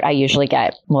 Dysport, I usually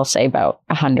get, we'll say about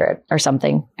 100 or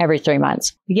something every 3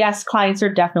 months. Yes, clients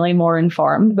are definitely more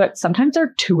informed, but sometimes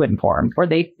they're too informed or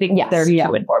they think they're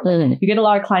too informed. Mm-hmm. You get a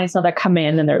lot of clients now that come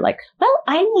in and they're like, well,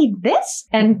 I need this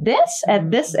and this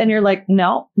and this. And you're like,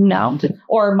 no.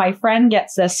 Or my friend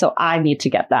gets this, so I need to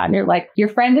get that. And you're like, your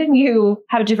friend and you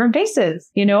have different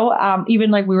faces. You know, even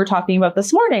like we were talking about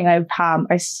this morning, I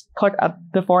put a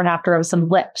before and after of some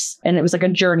lips and it was like a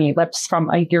journey, lips from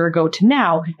a year ago to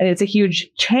now. And it's a huge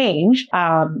change.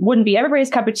 Wouldn't be everybody's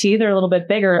cup of tea. They're a little bit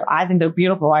bigger. I think they're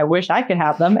beautiful. I wish I could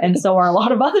have them. And so are a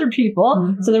lot of other people.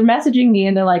 Mm-hmm. So they're messaging me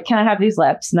and they're like, can I have these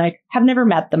lips? And I have never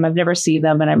met them. I've never seen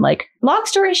them. And I'm like, long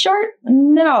story short,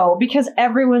 no, because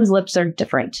everyone's lips are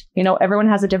different. You know, everyone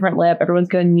has a different lip. Everyone's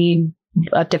going to need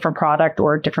a different product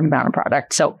or a different amount of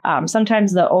product. So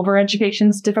sometimes the over-education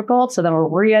is difficult. So then we're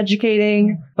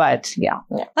re-educating. But yeah.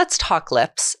 Let's talk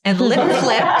lips and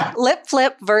lip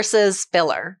flip versus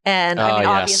filler. And I mean,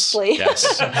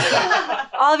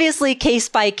 obviously case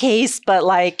by case, but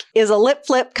like, is a lip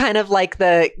flip kind of like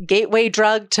the gateway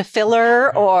drug to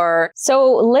filler or?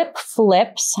 So lip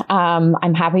flips,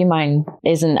 I'm happy mine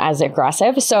isn't as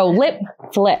aggressive. So lip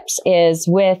flips is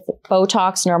with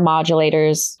Botox,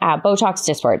 neuromodulators, Botox,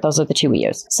 Dysport. Those are the two we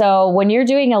use. So when you're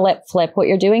doing a lip flip, what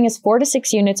you're doing is 4 to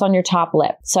 6 units on your top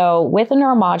lip. So with a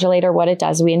neuromodulator, what it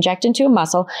does, we inject into a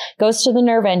muscle, goes to the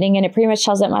nerve ending, and it pretty much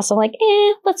tells that muscle like,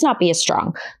 let's not be as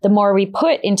strong. The more we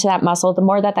put into that muscle, the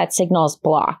more that signal is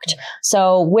blocked.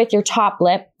 So with your top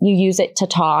lip, you use it to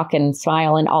talk and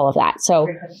smile and all of that. So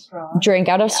drink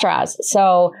out of straws.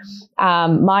 So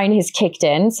mine has kicked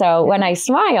in. So when I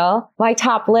smile, my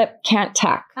top lip can't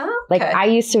tuck. Oh, okay. Like I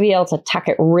used to be able to tuck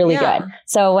it really good.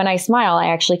 So when I smile, I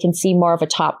actually can see more of a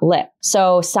top lip.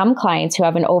 So some clients who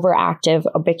have an overactive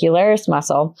orbicularis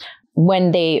muscle,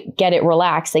 when they get it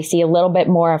relaxed, they see a little bit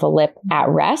more of a lip at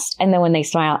rest. And then when they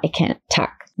smile, it can't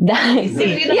tuck. Yes.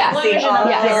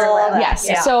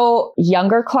 Yeah. So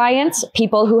younger clients,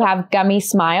 people who have gummy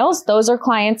smiles, those are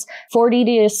clients $40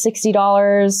 to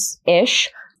 $60 ish.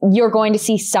 You're going to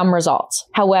see some results.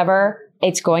 However,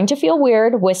 it's going to feel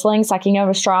weird. Whistling, sucking out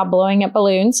a straw, blowing at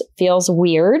balloons feels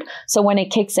weird. So when it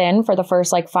kicks in for the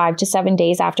first 5 to 7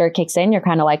 days after it kicks in, you're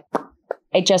kind of like,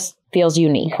 it just feels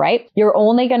unique, right? You're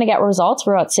only going to get results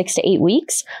for about 6 to 8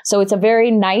 weeks. So it's a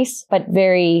very nice, but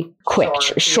very quick,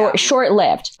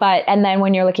 short-lived. And then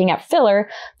when you're looking at filler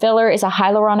is a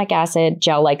hyaluronic acid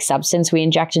gel-like substance we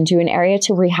inject into an area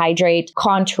to rehydrate,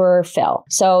 contour, fill.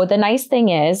 So the nice thing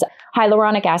is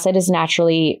hyaluronic acid is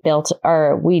naturally built,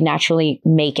 or we naturally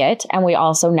make it, and we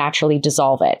also naturally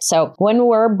dissolve it. So when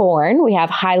we're born, we have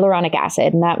hyaluronic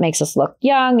acid, and that makes us look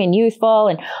young and youthful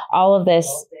and all of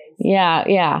this.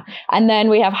 Yeah. And then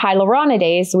we have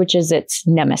hyaluronidase, which is its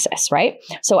nemesis, right?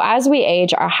 So as we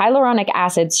age, our hyaluronic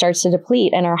acid starts to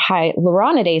deplete and our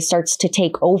hyaluronidase starts to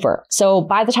take over. So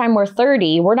by the time we're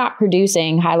 30, we're not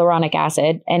producing hyaluronic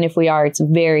acid. And if we are, it's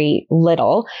very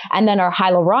little. And then our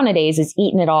hyaluronidase is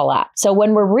eating it all up. So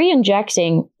when we're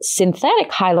re-injecting synthetic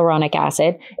hyaluronic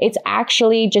acid, it's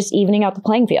actually just evening out the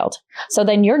playing field. So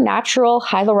then your natural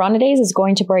hyaluronidase is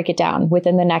going to break it down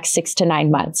within the next 6 to 9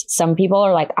 months. Some people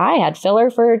are like, I had filler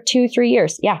for 2-3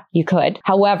 years. Yeah, you could.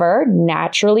 However,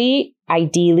 naturally,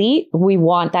 ideally, we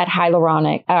want that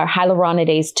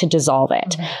hyaluronidase to dissolve it.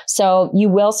 Mm-hmm. So you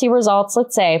will see results,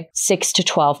 let's say 6 to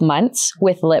 12 months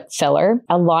with lip filler.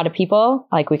 A lot of people,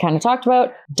 like we kind of talked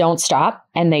about, don't stop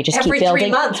and they just keep building. Every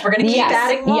 3 months, we're going to keep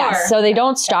adding more. Yes, so they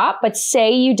don't stop. But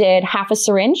say you did half a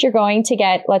syringe, you're going to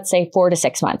get, let's say 4 to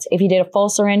 6 months. If you did a full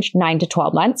syringe, 9 to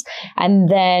 12 months. And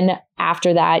then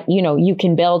after that, you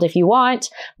can build if you want,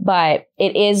 but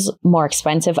it is more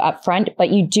expensive upfront, but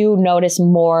you do notice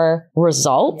more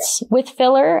results with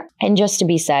filler. And just to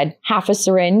be said, half a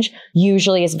syringe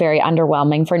usually is very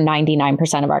underwhelming for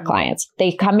 99% of our clients.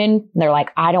 They come in, they're like,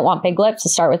 I don't want big lips, to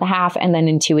start with a half. And then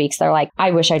in 2 weeks, they're like,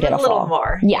 I wish I did a full. Little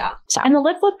more. Yeah. So. And the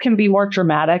lip flip can be more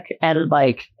dramatic and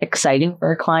exciting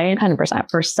for a client.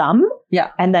 100%. For some. Yeah.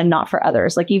 And then not for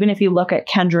others. Even if you look at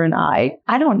Kendra and I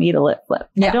don't need a lip flip.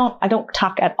 Yeah. I don't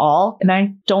tuck at all. And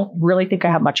I don't really think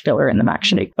I have much filler in them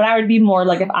actually. But I would be more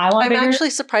if I want I'm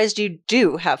actually surprised you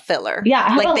do have filler. Yeah.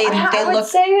 I would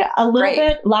say a little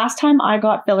bit. Last time I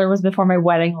got filler was before my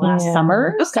wedding last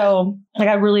summer. Okay. So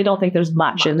I really don't think there's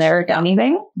much in there,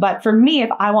 anything. But for me, if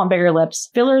I want bigger lips,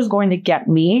 filler is going to get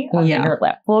me a bigger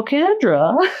lip. Well,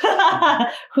 Kendra,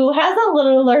 who has a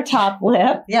littler top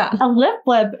lip, a lip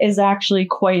flip is actually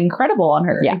quite incredible on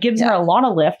her. Yeah. It gives her a lot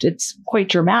of lift. It's quite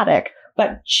dramatic.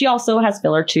 But she also has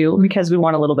filler too, because we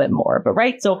want a little bit more. But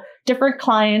so different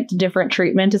client, different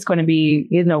treatment is going to be,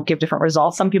 give different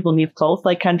results. Some people need both,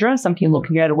 like Kendra. Some people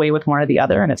can get away with one or the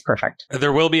other, and it's perfect.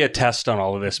 There will be a test on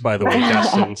all of this, by the way,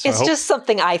 Destin. So it's just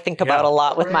something I think about a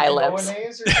lot with my lips.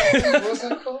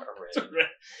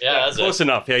 Yeah, that's close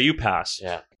enough. Yeah, you pass.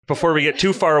 Yeah. Before we get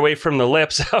too far away from the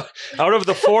lips, out of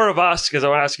the 4 of us, because I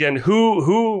want to ask again,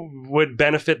 who would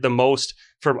benefit the most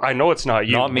from? I know it's not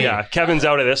you. Not me. Yeah, Kevin's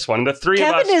out of this one. The 3 of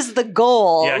us. Kevin is the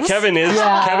goal. Yeah,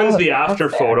 Kevin's the after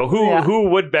photo. Who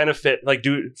would benefit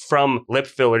from lip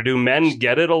filler? Do men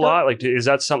get it a lot? Is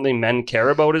that something men care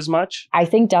about as much? I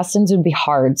think Dustin's would be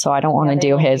hard, so I don't want to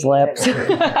do his lips.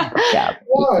 Yeah.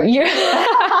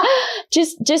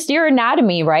 Just your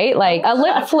anatomy, right? A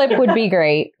lip flip would be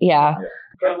great. Yeah.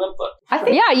 I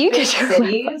think you could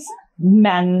cities.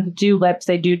 Men do lips,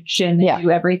 they do chin, they do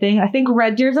everything. I think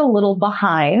Red Deer's a little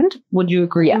behind. Would you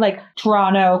agree? Yeah.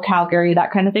 Toronto, Calgary,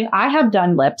 that kind of thing. I have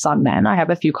done lips on men. I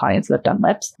have a few clients that have done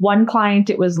lips. One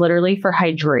client, it was literally for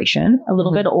hydration. A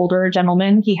little bit older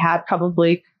gentleman. He had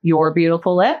probably your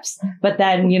beautiful lips. But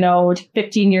then,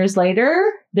 15 years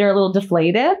later, they're a little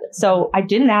deflated. So I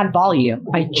didn't add volume.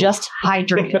 I just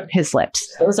hydrated his lips.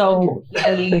 So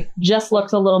he just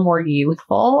looks a little more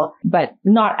youthful, but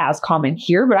not as common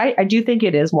here. But I do think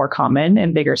it is more common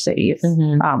in bigger cities.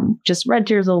 Just red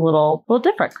tear's a little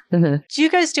different. Do you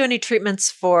guys do any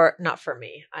treatments for, not for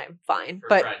me, I'm fine,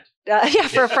 but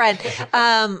for a friend,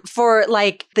 for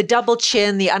like the double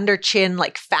chin, the under chin,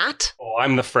 like fat? Oh,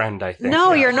 I'm the friend, I think.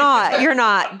 No, you're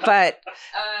not, but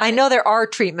I know there are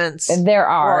treatments. There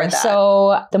are.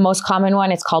 So the most common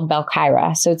one, it's called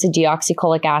Belkyra. So it's a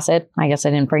deoxycholic acid. I guess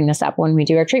I didn't bring this up when we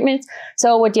do our treatments.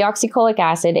 So what deoxycholic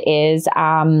acid is,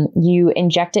 you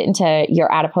inject it into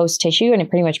your adipose tissue and it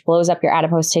pretty much blows up your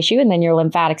adipose tissue and then your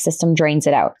lymphatic system drains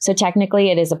it out. So technically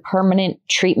it is a permanent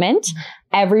treatment.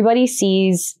 Everybody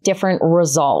sees different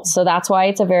results. So that's why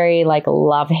it's a very like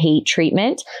love-hate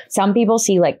treatment. Some people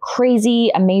see like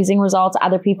crazy, amazing results.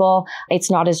 Other people, it's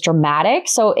not as dramatic.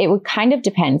 So it would kind of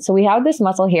depend. So we have this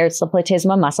muscle here. It's the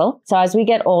platysma muscle. So as we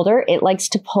get older, it likes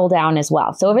to pull down as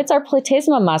well. So if it's our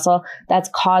platysma muscle that's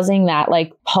causing that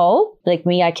like pull, like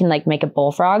me, I can like make a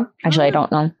bullfrog. Actually, I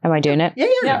don't know. Am I doing it?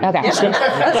 Yeah. Okay. That's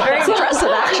very impressive,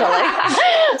 actually.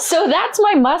 So that's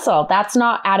my muscle. That's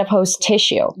not adipose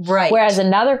tissue. Right. Whereas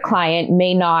another client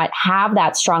may not have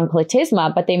that strong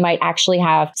platysma, but they might actually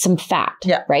have some fat.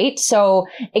 Yeah. Right. So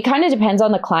it kind of depends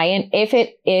on the client. If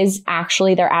it is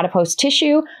actually their adipose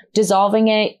tissue, dissolving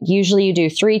it, usually you do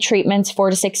 3 treatments,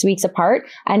 4 to 6 weeks apart,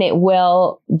 and it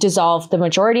will dissolve the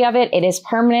majority of it. It is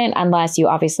permanent unless you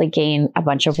obviously gain a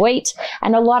bunch of weight.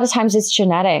 And a lot of times it's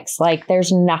genetics. Like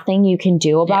there's nothing you can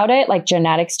do about it. Like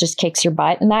genetics just kicks your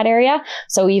butt in that area.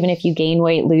 So even if you gain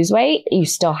weight, lose weight, you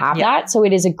still have that. So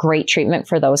it is a great treatment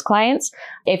for those clients.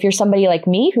 If you're somebody like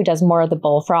me who does more of the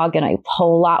bullfrog and I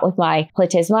pull a lot with my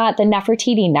platysma, the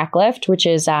Nefertiti neck lift, which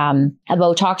is a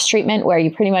Botox treatment where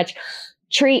you pretty much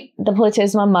treat the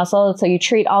platysma muscle. So you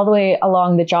treat all the way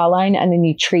along the jawline and then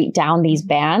you treat down these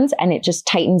bands and it just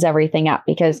tightens everything up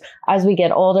because as we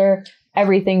get older,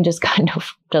 everything just kind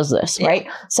of does this, right?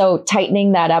 So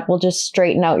tightening that up will just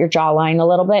straighten out your jawline a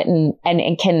little bit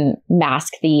and can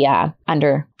mask the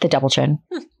under the double chin.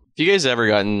 Have you guys ever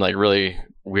gotten like really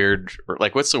weird, or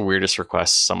like what's the weirdest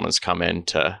request someone's come in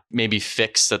to maybe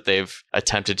fix that they've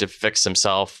attempted to fix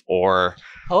themselves or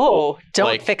don't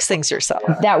like, fix things yourself.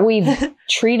 That we've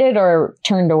treated or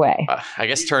turned away. I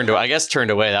guess turned away.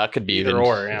 That could be Either even.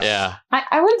 or, yeah.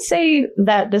 I would say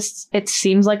that it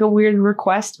seems like a weird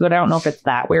request, but I don't know if it's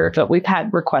that weird. But we've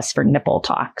had requests for nipple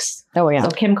talks. Oh, yeah. So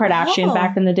Kim Kardashian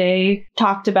back in the day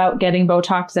talked about getting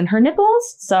Botox in her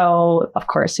nipples. So of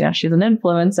course, she's an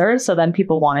influencer. So then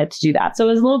people wanted to do that. So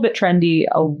it was a little bit trendy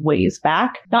a ways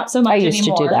back. Not so much anymore. I used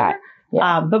to do that.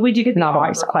 Yeah. But we do get not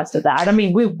always requested that. I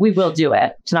mean, we will do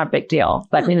it. It's not a big deal,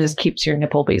 but it just keeps your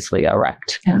nipple basically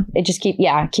erect. Yeah. It just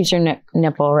keeps your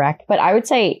nipple erect. But I would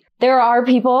say there are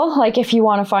people, like if you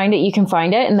want to find it, you can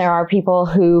find it. And there are people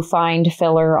who find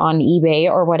filler on eBay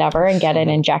or whatever and get it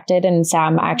injected. And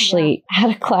Sam actually had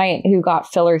a client who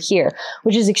got filler here,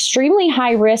 which is extremely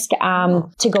high risk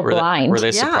to go blind. Were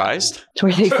they surprised?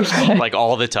 Like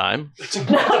all the time?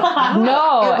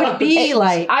 No. It would be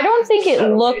I don't think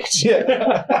it looked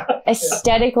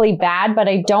aesthetically bad, but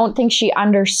I don't think she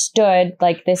understood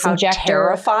like this how injector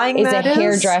terrifying is a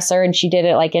hairdresser and she did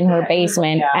it like in her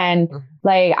basement. And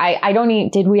like, I don't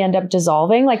need, did we end up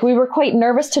dissolving? Like we were quite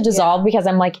nervous to dissolve because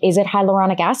I'm like, is it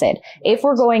hyaluronic acid? If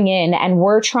we're going in and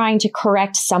we're trying to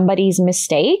correct somebody's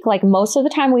mistake, like most of the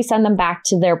time we send them back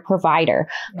to their provider.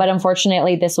 But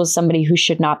unfortunately, this was somebody who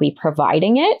should not be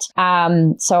providing it.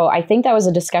 So I think that was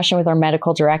a discussion with our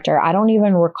medical director. I don't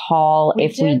even recall we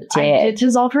did. I did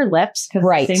dissolve her lips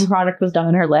because the same product was done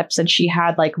in her lips and she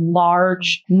had like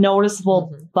large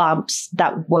noticeable bumps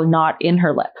that were not in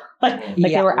her lip. Like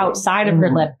they were outside of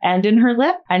her lip and in her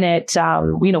lip. And it,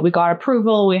 we got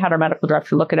approval. We had our medical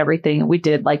director look at everything. We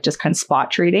did like just kind of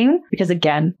spot treating because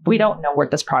again, we don't know where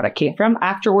this product came from.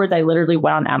 Afterwards, I literally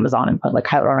went on Amazon and put like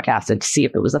hyaluronic acid to see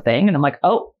if it was a thing. And I'm like,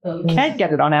 you can't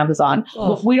get it on Amazon.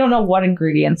 We don't know what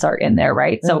ingredients are in there,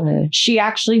 right? So she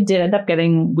actually did end up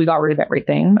we got rid of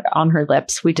everything on her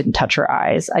lips. We didn't touch her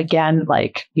eyes. Again,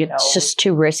 like, it's just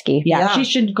too risky. Yeah. She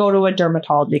should go to a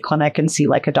dermatology clinic and see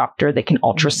like a doctor. They can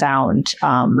ultrasound.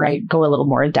 Go a little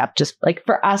more in depth. Just like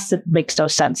for us, it makes no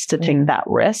sense to take that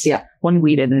risk when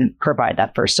we didn't provide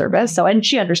that first service. So, and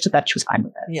she understood that, she was fine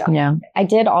with it. Yeah. I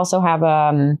did also have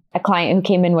a client who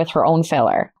came in with her own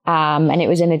filler. And it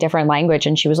was in a different language.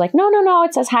 And she was like, no,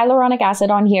 it says hyaluronic acid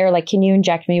on here. Like, can you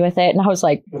inject me with it? And I was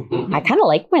like, I kind of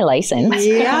like my license.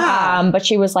 Yeah. But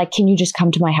she was like, can you just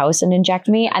come to my house and inject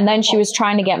me? And then she was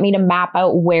trying to get me to map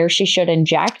out where she should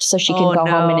inject so she can go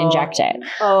home and inject it.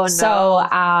 Oh, no. So,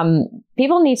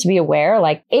 people need to be aware,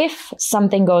 like if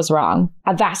something goes wrong,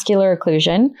 a vascular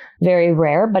occlusion, very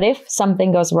rare, but if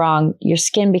something goes wrong, your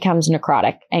skin becomes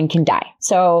necrotic and can die.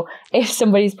 So if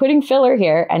somebody's putting filler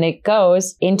here and it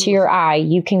goes into your eye,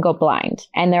 you can go blind.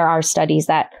 And there are studies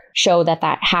that show that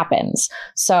that happens.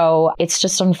 So it's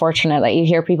just unfortunate that you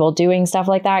hear people doing stuff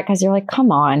like that because you're like,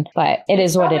 come on, but it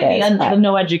is what it is. And the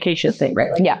no education thing,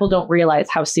 right? Like people don't realize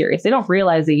how serious. They don't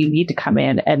realize that you need to come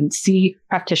in and see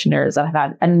practitioners that have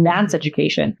had advanced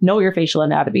education, know your facial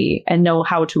anatomy, and know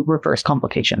how to reverse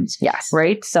complications. Yes.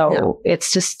 Right? So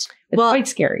it's just... It's quite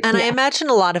scary. And I imagine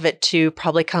a lot of it too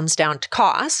probably comes down to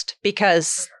cost,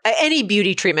 because any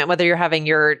beauty treatment, whether you're having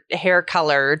your hair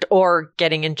colored or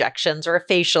getting injections or a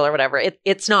facial or whatever,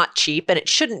 it's not cheap, and it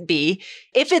shouldn't be.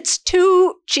 If it's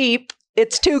too cheap,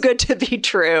 it's too good to be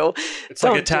true. It's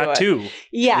like a tattoo.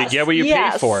 Yes. You get what you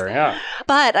pay for. Yeah.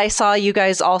 But I saw you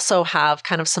guys also have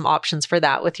kind of some options for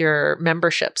that with your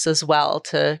memberships as well,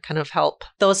 to kind of help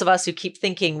those of us who keep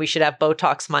thinking we should have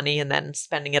Botox money and then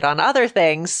spending it on other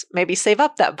things, maybe save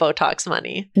up that Botox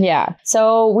money. Yeah.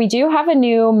 So we do have a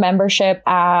new membership.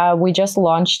 We just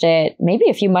launched it maybe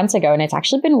a few months ago, and it's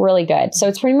actually been really good. So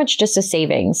it's pretty much just a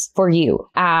savings for you.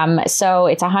 So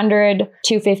it's $100,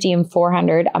 $250, and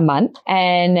 $400 a month.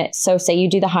 And so say you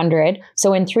do the 100.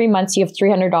 So in 3 months, you have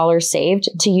 $300 saved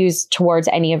to use towards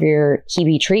any of your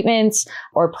Hebe treatments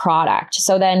or product.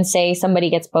 So then say somebody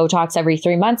gets Botox every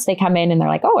 3 months, they come in and they're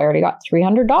like, oh, I already got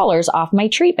 $300 off my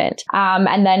treatment.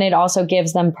 And then it also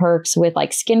gives them perks with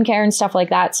like skincare and stuff like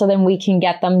that. So then we can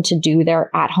get them to do their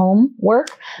at-home work,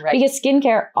 because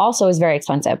skincare also is very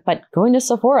expensive, but going to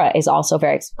Sephora is also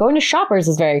going to Shoppers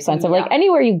is very expensive. Like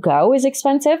anywhere you go is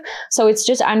expensive. So it's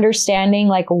just understanding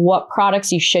like what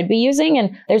products you should be using.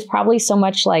 And there's probably so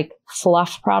much like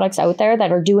fluff products out there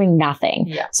that are doing nothing.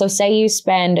 Yeah. So say you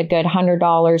spend a good $100,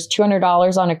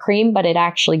 $200 on a cream, but it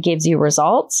actually gives you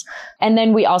results. And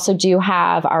then we also do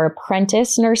have our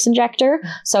apprentice nurse injector.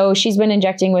 So she's been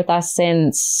injecting with us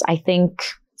since I think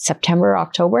September,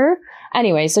 October.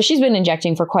 Anyway, so she's been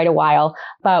injecting for quite a while,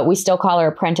 but we still call her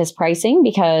apprentice pricing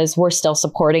because we're still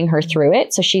supporting her through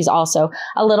it. So she's also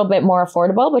a little bit more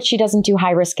affordable, but she doesn't do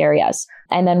high risk areas.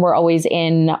 And then we're always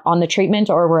in on the treatment,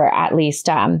 or we're at least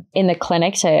in the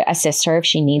clinic to assist her if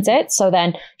she needs it. So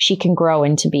then she can grow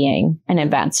into being an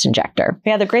advanced injector.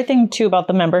 Yeah, the great thing too about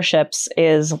the memberships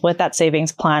is with that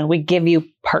savings plan, we give you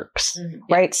perks,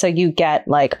 right? So you get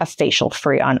like a facial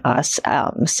free on us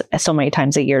so many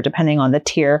times a year, depending on the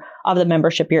tier of the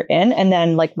membership you're in. And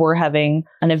then like we're having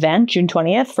an event June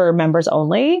 20th for members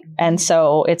only. And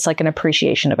so it's like an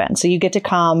appreciation event. So you get to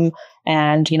come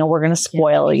and, you know, we're going to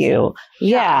spoil you.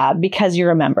 Yeah, because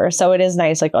you're a member. So it is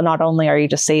nice. Like not only are you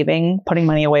just saving, putting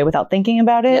money away without thinking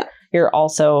about it, you're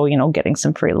also, you know, getting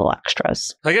some free little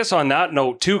extras. I guess on that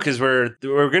note too, because we're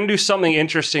going to do something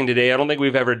interesting today. I don't think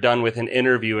we've ever done with an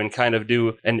interview and kind of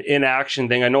do an in-action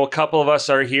thing. I know a couple of us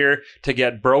are here to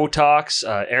get Brotox.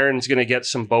 Aaron's going to get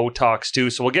some Botox too.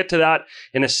 So we'll get to that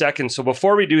in a second. So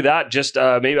before we do that, just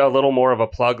maybe a little more of a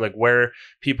plug, like where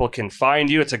people can find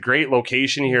you. It's a great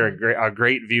location here, a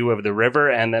great view of the river.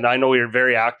 And then I know you're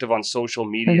very active on social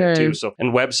media too. So,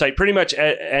 and website, pretty much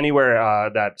anywhere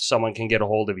that someone can get a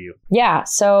hold of you. Yeah.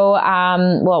 So,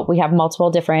 well, we have multiple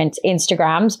different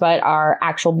Instagrams, but our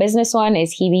actual business one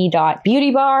is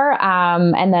hebe.beautybar.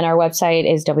 And then our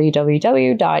website is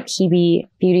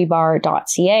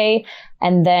www.hebebeautybar.ca.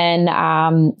 And then,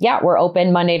 we're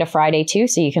open Monday to Friday too.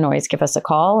 So you can always give us a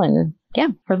call. And yeah,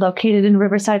 we're located in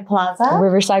Riverside Plaza.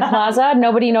 Riverside Plaza.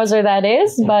 Nobody knows where that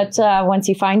is, but once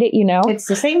you find it, you know. It's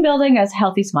the same building as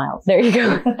Healthy Smiles. There you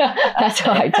go. That's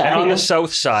how I tell you. And on the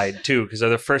south side too, because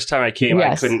the first time I came,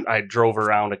 I drove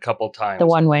around a couple times. The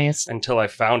one ways. Until I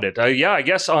found it. I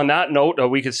guess on that note,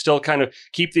 we could still kind of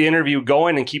keep the interview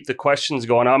going and keep the questions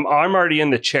going. I'm already in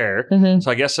the chair, so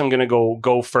I guess I'm going to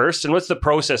go first. And what's the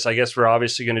process? I guess we're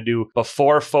obviously going to do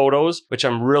before photos, which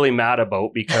I'm really mad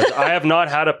about because I have not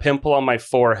had a pimple on my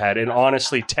forehead in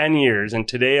honestly 10 years. And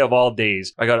today of all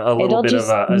days, I got a little bit of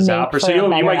a zapper. So you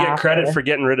might get credit for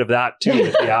getting rid of that too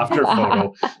with the after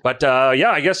photo. But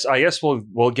I guess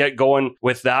we'll get going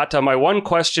with that. My one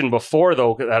question before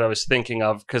though that I was thinking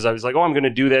of, because I was like, I'm going to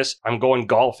do this. I'm going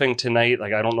golfing tonight.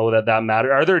 Like, I don't know that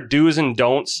matters. Are there do's and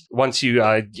don'ts once you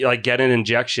get an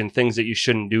injection, things that you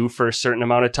shouldn't do for a certain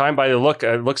amount of time? By the look,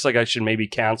 it looks like I should maybe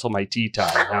cancel my tea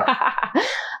time.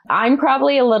 I'm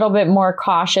probably a little bit more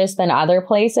cautious than other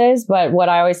places, but what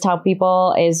I always tell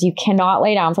people is you cannot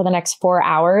lay down for the next 4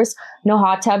 hours no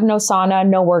hot tub, no sauna,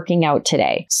 no working out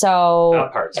today. So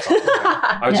that part's fine.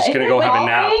 I was just going to go have a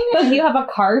nap. But if you have a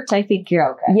cart, I think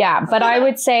you're okay. Yeah, but I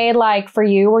would say like for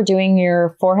you, we're doing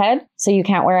your forehead, so you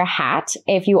can't wear a hat.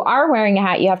 If you are wearing a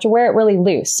hat, you have to wear it really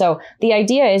loose. So the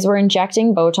idea is we're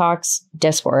injecting Botox,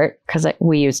 Dysport, because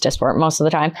we use Dysport most of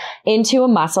the time, into a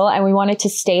muscle, and we want it to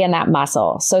stay in that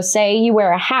muscle. So say you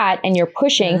wear a hat and you're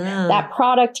pushing, that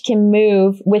product can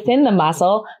move within the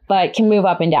muscle, but can move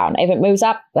up and down. If it moves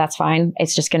up, that's fine.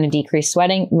 It's just going to decrease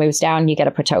sweating. Moves down, you get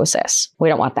a ptosis. We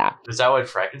don't want that. Is that what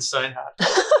Frankenstein had?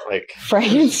 Like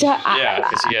Frankenstein? Yeah,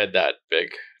 because he had that big.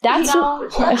 That's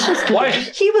Why?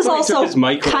 He was also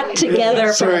cut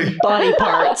together from body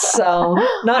parts, so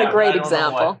not a great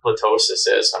example. Ptosis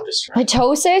is. I'm just trying.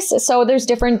 Ptosis. So there's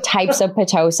different types of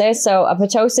ptosis. So a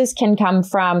ptosis can come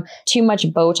from too much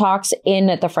Botox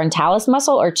in the frontalis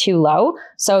muscle or too low.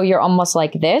 So you're almost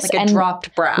like this. Like a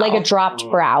dropped brow. Like a dropped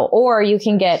brow. Or you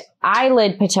can get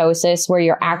eyelid ptosis where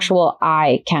your actual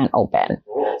eye can't open.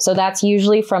 So that's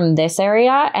usually from this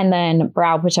area. And then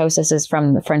brow ptosis is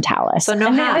from the frontalis. So no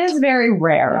And hat. it is very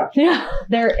rare. Yeah.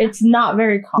 It's not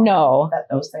very common that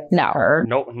those things occur.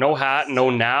 No hat, no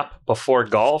nap before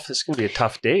golf. This is going to be a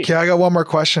tough day. Okay, I got one more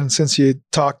question since you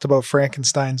talked about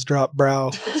Frankenstein's dropped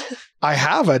brow. I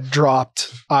have a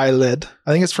dropped eyelid.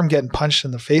 I think it's from getting punched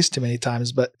in the face too many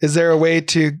times, but is there a way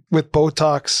to, with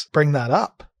Botox, bring that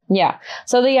up? Yeah.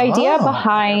 So the idea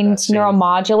behind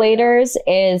neuromodulators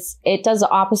is it does the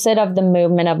opposite of the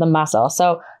movement of the muscle.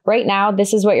 So right now,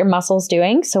 this is what your muscle's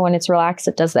doing. So when it's relaxed,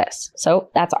 it does this. So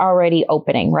that's already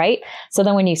opening, right? So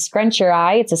then when you scrunch your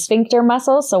eye, it's a sphincter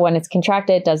muscle. So when it's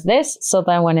contracted, it does this. So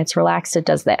then when it's relaxed, it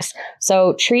does this.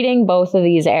 So treating both of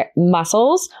these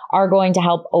muscles are going to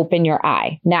help open your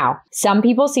eye. Now, some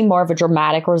people see more of a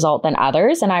dramatic result than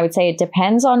others. And I would say it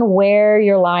depends on where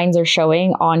your lines are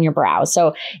showing on your brow.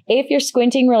 So if you're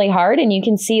squinting really hard and you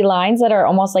can see lines that are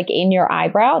almost like in your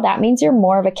eyebrow, that means you're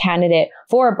more of a candidate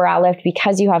for a brow lift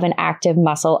because you have an active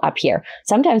muscle up here.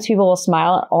 Sometimes people will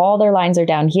smile and all their lines are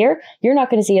down here. You're not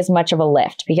going to see as much of a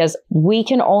lift because we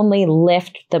can only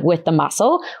lift with the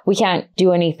muscle. We can't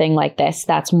do anything like this.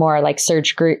 That's more like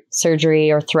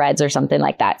surgery or threads or something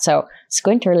like that. So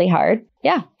squint really hard.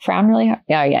 Yeah. Frown really hard.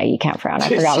 Yeah, you can't frown. I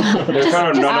forgot.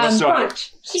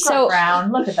 So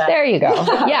frown. Look at that. There you go.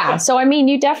 Yeah. So, I mean,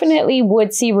 you definitely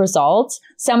would see results.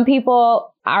 Some people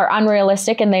are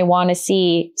unrealistic and they want to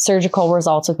see surgical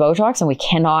results with Botox, and we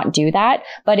cannot do that.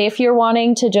 But if you're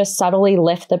wanting to just subtly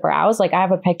lift the brows, like I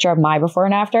have a picture of my before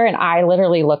and after, and I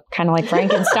literally look kind of like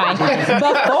Frankenstein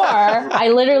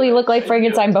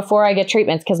before I get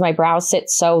treatments because my brows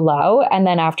sit so low. And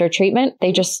then after treatment,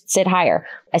 they just sit higher.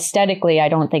 Aesthetically, I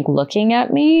don't think looking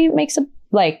at me makes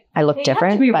I look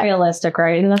different. Have to be realistic,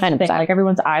 right? And that's the thing. Like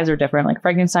everyone's eyes are different. Like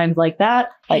Frankenstein's like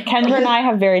that. Like Kendra and I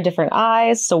have very different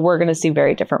eyes, so we're going to see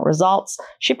very different results.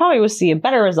 She probably would see a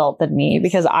better result than me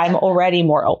because I'm already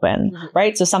more open,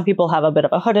 right? So some people have a bit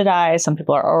of a hooded eye. Some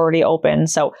people are already open.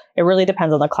 So it really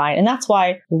depends on the client. And that's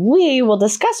why we will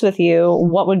discuss with you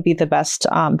what would be the best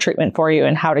treatment for you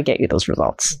and how to get you those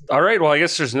results. All right. Well, I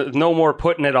guess there's no more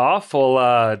putting it off.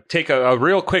 We'll take a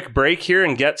real quick break here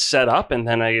and get set up. And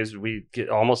then I guess we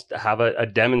almost have a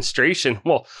demonstration.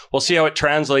 We'll see how it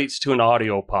translates to an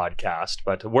audio podcast.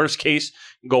 But worst case,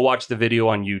 go watch the video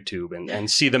on YouTube and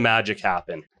see the magic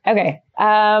happen. Okay.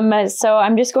 So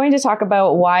I'm just going to talk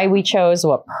about why we chose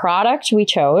what product we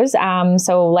chose.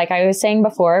 So like I was saying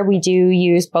before, we do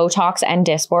use Botox and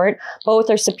Dysport.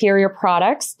 Both are superior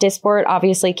products. Dysport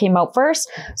obviously came out first.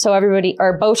 So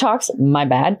Botox, my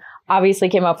bad, obviously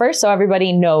came out first. So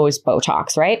everybody knows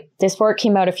Botox, right? Dysport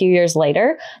came out a few years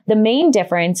later. The main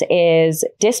difference is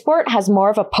Dysport has more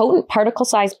of a potent particle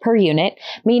size per unit,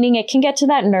 meaning it can get to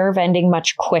that nerve ending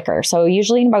much quicker. So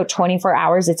usually in about 24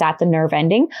 hours, it's at the nerve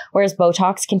ending, whereas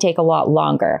Botox can take a lot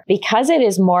longer. Because it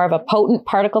is more of a potent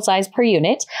particle size per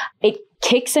unit, it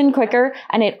kicks in quicker,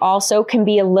 and it also can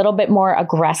be a little bit more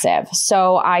aggressive.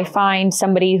 So I find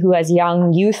somebody who has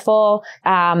young, youthful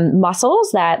muscles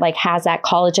that has that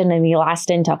collagen and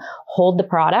elastin to hold the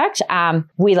product.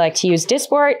 We like to use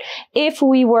Dysport. If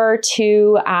we were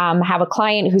to have a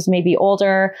client who's maybe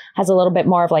older, has a little bit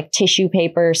more of tissue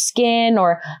paper skin,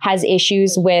 or has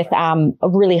issues with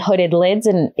really hooded lids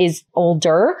and is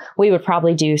older, we would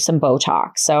probably do some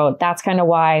Botox. So that's kind of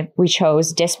why we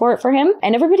chose Dysport for him.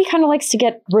 And everybody kind of likes to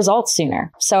get results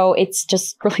sooner. So it's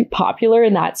just really popular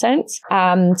in that sense.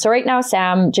 So right now,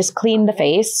 Sam just cleaned the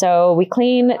face. So we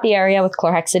clean the area with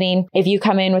chlorhexidine. If you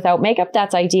come in without makeup,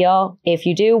 that's ideal. well. If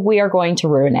you do, we are going to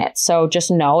ruin it. So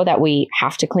just know that we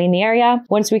have to clean the area.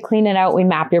 Once we clean it out, we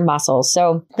map your muscles.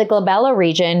 So the glabella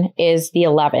region is the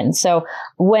 11. So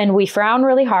when we frown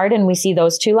really hard and we see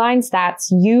those two lines,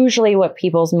 that's usually what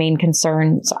people's main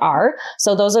concerns are.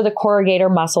 So those are the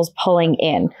corrugator muscles pulling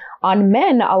in. On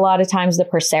men, a lot of times the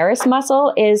procerus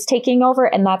muscle is taking over,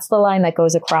 and that's the line that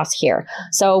goes across here.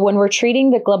 So when we're treating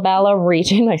the glabella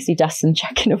region, I see Dustin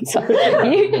checking himself.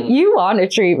 You want a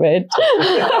treatment.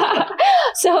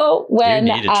 So when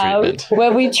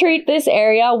we treat this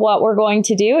area, what we're going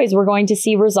to do is we're going to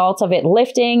see results of it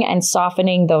lifting and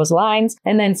softening those lines.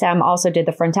 And then Sam also did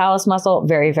the frontalis muscle,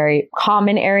 very, very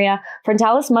common area.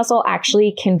 Frontalis muscle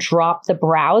actually can drop the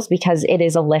brows because it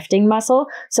is a lifting muscle.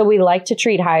 So we like to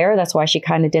treat higher. That's why she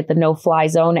kind of did the no-fly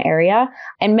zone area.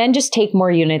 And men just take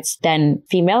more units than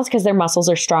females because their muscles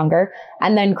are stronger.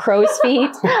 And then crow's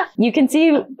feet, you can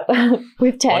see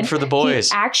with Ted. One for the boys.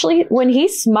 Actually, when he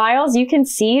smiles, you can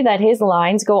see that his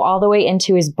lines go all the way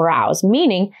into his brows,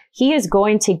 meaning he is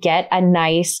going to get a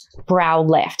nice brow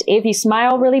lift. If you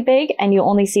smile really big and you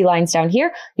only see lines down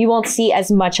here, you won't see as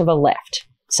much of a lift.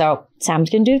 So Sam's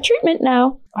going to do the treatment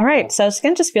now. All right. So it's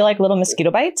going to just feel like little mosquito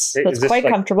bites. So it's quite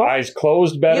comfortable. Eyes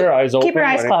closed better, eyes open? Keep your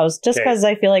eyes closed just because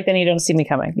I feel like then you don't see me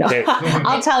coming. No.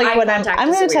 I'll tell you when I'm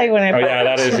going to tell you when I'm. Oh, yeah,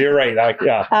 that is. You're right.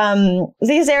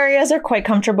 These areas are quite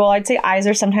comfortable. I'd say eyes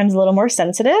are sometimes a little more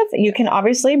sensitive. You can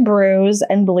obviously bruise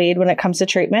and bleed when it comes to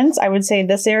treatments. I would say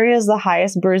this area is the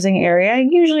highest bruising area.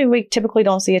 Usually we typically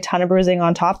don't see a ton of bruising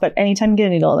on top, but anytime you get a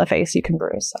needle in the face, you can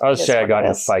bruise. I was say I got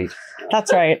in a fight.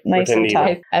 That's right. Nice and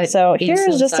tough. So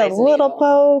here's just a little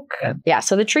poke. Yeah.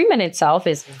 So the treatment itself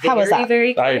is How was that?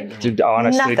 very I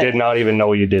honestly did not even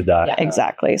know you did that. Yeah,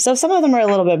 exactly. So some of them are a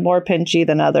little bit more pinchy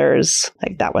than others.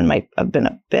 Like that one might have been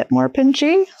a bit more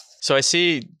pinchy. So I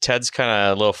see Ted's kind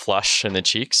of a little flush in the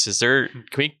cheeks. Can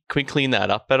we clean that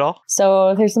up at all?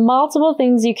 So there's multiple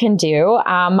things you can do.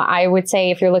 I would say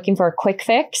if you're looking for a quick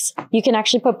fix, you can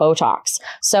actually put Botox.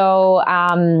 So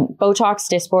Botox,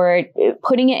 Dysport,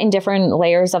 putting it in different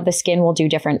layers of the skin will do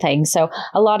different things. So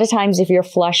a lot of times if you're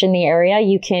flush in the area,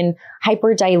 you can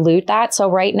hyper dilute that. So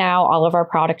right now, all of our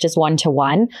product is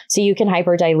 1-to-1. So you can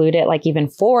hyper dilute it like even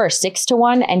 4 or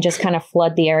 6-to-1 and just kind of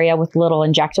flood the area with little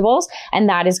injectables. And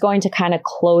that is going to kind of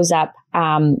close up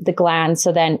the gland.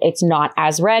 So then it's not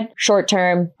as red. Short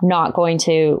term, not going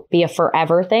to be a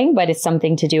forever thing, but it's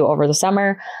something to do over the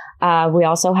summer. We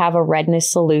also have a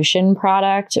redness solution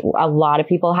product. A lot of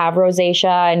people have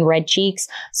rosacea and red cheeks.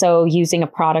 So using a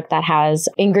product that has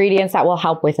ingredients that will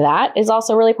help with that is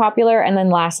also really popular. And then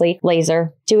lastly,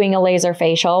 laser. Doing a laser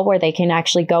facial where they can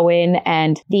actually go in,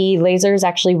 and the laser is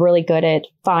actually really good at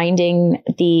finding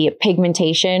the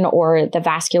pigmentation or the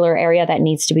vascular area that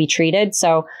needs to be treated.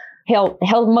 So he'll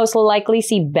most likely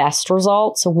see best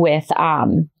results with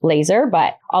laser,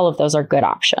 but all of those are good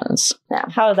options. Yeah.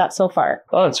 How is that so far?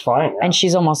 Oh, it's fine. And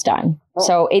she's almost done.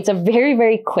 So it's a very,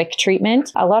 very quick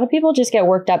treatment. A lot of people just get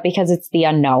worked up because it's the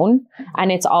unknown.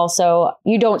 And it's also,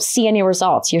 you don't see any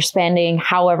results. You're spending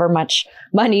however much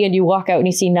money and you walk out and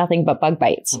you see nothing but bug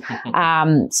bites.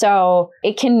 So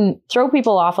it can throw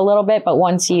people off a little bit. But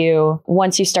once you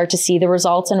start to see the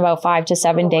results in about 5 to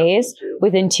 7 days,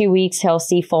 within 2 weeks, he'll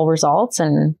see full results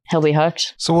and he'll be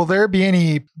hooked. So will there be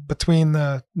any, between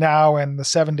the now and the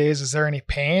 7 days, is there any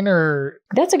pain or?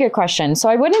 That's a good question. So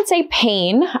I wouldn't say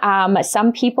pain.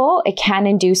 Some people, it can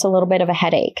induce a little bit of a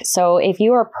headache. So if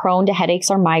you are prone to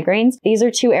headaches or migraines, these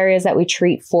are 2 areas that we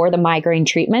treat for the migraine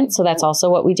treatment. So that's also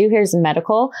what we do here is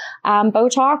medical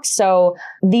Botox. So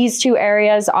these 2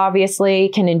 areas obviously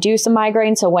can induce a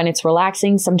migraine. So when it's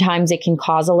relaxing, sometimes it can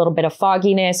cause a little bit of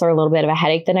fogginess or a little bit of a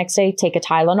headache the next day. Take a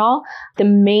Tylenol. The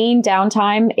main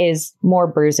downtime is more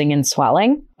bruising and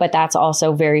swelling, but that's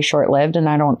also very short-lived. And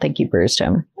I don't think you bruised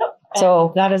him.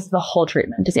 So that is the whole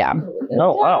treatment. Yeah.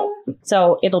 Oh, wow.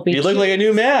 So it'll be. You look like a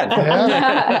new man.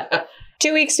 Yeah.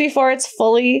 2 weeks before it's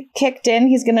fully kicked in,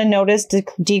 he's going to notice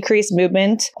decreased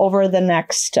movement over the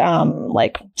next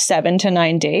 7 to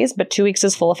 9 days, but 2 weeks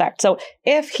is full effect. So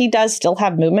if he does still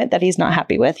have movement that he's not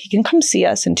happy with, he can come see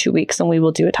us in 2 weeks and we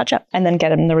will do a touch up and then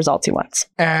get him the results he wants.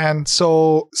 And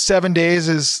so 7 days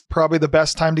is probably the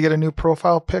best time to get a new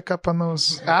profile pickup on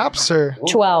those apps, or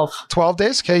 12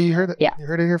 days. Okay. You heard it. Yeah. You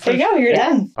heard it here first. There you go. You're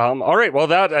done. All right. Well,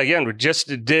 that again, we just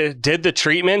did the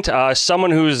treatment. Someone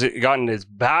who's gotten his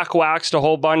back waxed a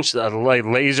whole bunch, like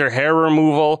laser hair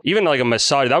removal, even like a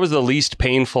massage. That was the least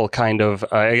painful kind of,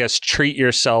 I guess, treat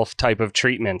yourself type of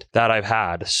treatment that I've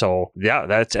had. So yeah,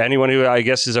 that's anyone who I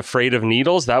guess is afraid of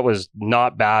needles. That was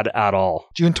not bad at all.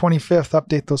 June 25th.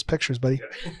 Update those pictures, buddy.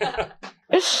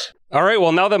 All right.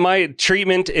 Well, now that my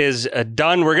treatment is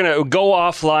done, we're going to go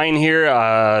offline here.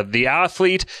 The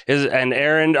athlete and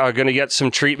Aaron are going to get some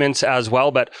treatments as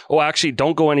well. But, actually,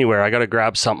 don't go anywhere. I got to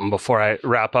grab something before I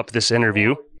wrap up this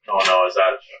interview. Oh, no. Is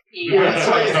that?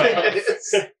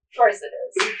 Yes. Of course it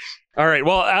is. All right.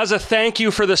 Well, as a thank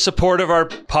you for the support of our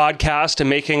podcast and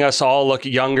making us all look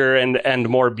younger and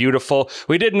more beautiful,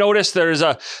 we did notice there's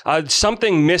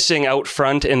something missing out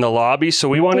front in the lobby. So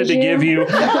we wanted to give you...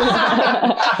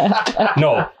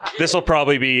 No, this will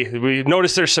probably be... We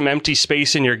noticed there's some empty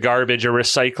space in your garbage or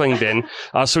recycling bin.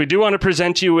 So we do want to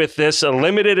present you with this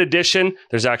limited edition.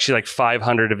 There's actually like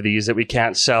 500 of these that we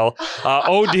can't sell.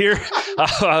 Oh dear,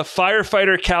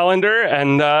 firefighter calendar.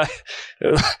 And I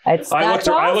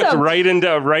looked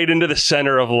right into the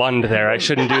center of Lund there. I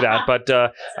shouldn't do that, but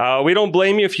we don't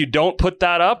blame you if you don't put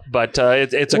that up. But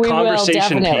it's a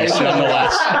conversation piece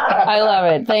nonetheless. I love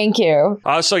it. Thank you.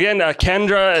 So again,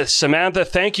 Kendra, Samantha,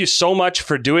 thank you so much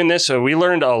for doing this. We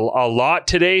learned a lot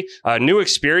today. New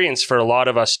experience for a lot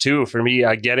of us too. For me,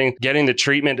 getting the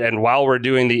treatment and while we're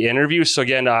doing the interview. So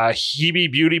again,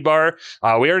 Hebe Beauty Bar.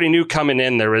 We already knew coming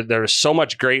in there was so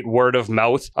much great word of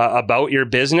mouth about your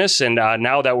business, and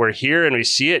now that we're here and we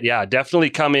see it, definitely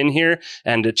come in here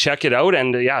and check it out.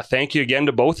 And thank you again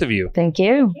to both of you. Thank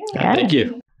you. Yeah. Thank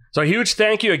you. So a huge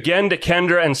thank you again to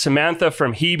Kendra and Samantha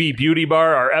from Hebe Beauty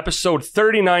Bar, our episode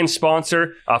 39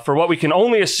 sponsor, for what we can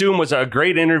only assume was a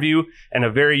great interview and a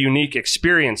very unique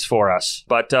experience for us.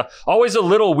 But always a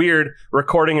little weird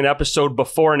recording an episode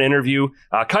before an interview.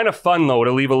 Kind of fun, though,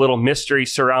 to leave a little mystery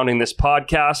surrounding this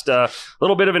podcast. A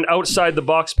little bit of an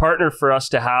outside-the-box partner for us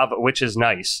to have, which is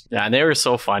nice. Yeah, and they were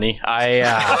so funny.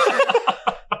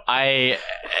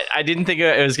 I didn't think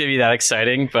it was going to be that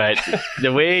exciting, but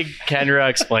the way Kendra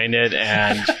explained it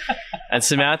and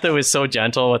Samantha was so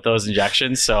gentle with those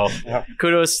injections. So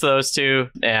kudos to those two.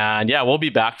 And we'll be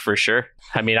back for sure.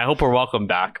 I mean, I hope we're welcome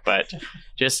back, but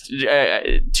just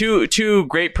two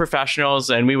great professionals,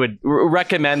 and we would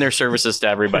recommend their services to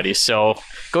everybody. So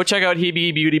go check out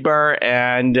Hebe Beauty Bar.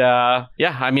 And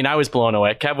I mean, I was blown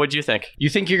away. Kev, what'd you think? You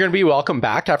think you're going to be welcome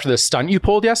back after the stunt you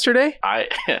pulled yesterday?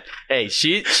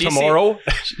 She tomorrow.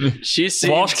 She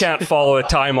Walsh can't follow the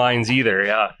timelines either.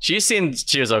 Yeah, she seemed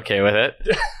she was okay with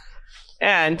it,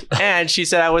 and she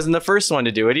said I wasn't the first one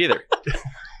to do it either.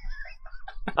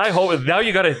 I hope now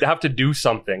you have to do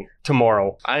something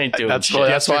tomorrow. I ain't doing that's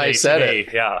why I said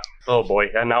it. Yeah. Oh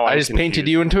boy. And now I just painted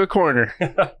you into a corner.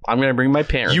 I'm gonna bring my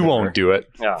parents. You won't do it.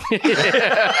 Yeah.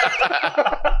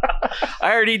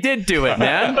 I already did do it,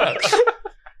 man.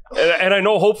 And I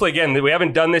know, hopefully, again, we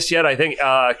haven't done this yet. I think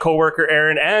coworker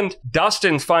Aaron and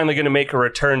Dustin's finally going to make a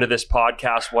return to this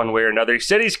podcast one way or another. He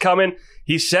said he's coming.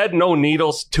 He said no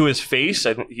needles to his face.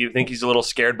 I think he's a little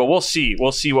scared, but we'll see.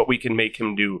 We'll see what we can make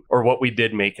him do, or what we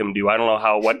did make him do. I don't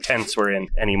know what tense we're in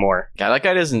anymore. Yeah, that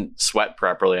guy doesn't sweat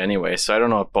properly anyway, so I don't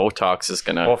know if Botox is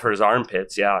going to... Well, for his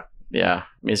armpits, yeah. Yeah, I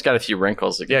mean, he's got a few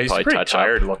wrinkles that he's probably pretty touch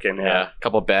tired up. looking. Yeah, a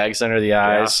couple bags under the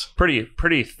eyes. Yeah.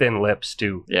 Pretty thin lips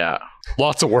too. Yeah,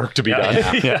 lots of work to be done.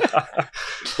 Yeah.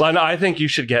 Well, no, I think you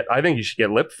should get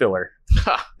lip filler.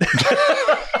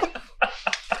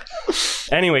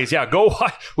 Anyways, go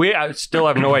watch. We still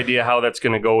have no idea how that's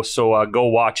going to go, so go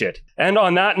watch it. And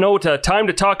on that note, time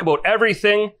to talk about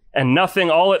everything and nothing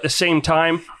all at the same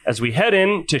time as we head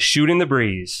in to Shooting the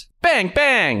Breeze. Bang,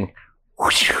 bang.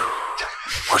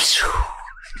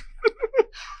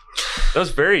 That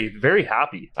was very, very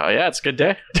happy. Oh yeah, it's a good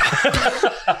day.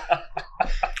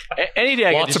 Any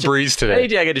day, lots of breeze today. Any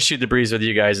day I get to shoot the breeze with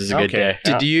you guys is a good day.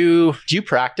 Do you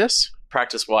practice?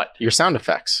 Practice what? Your sound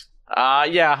effects.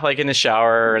 Like in the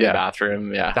shower, in the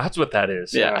bathroom. Yeah, that's what that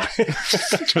is. Yeah,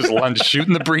 just lunch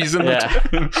shooting the breeze in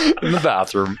the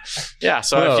bathroom. Yeah,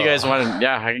 so if you guys want to,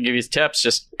 I can give you tips.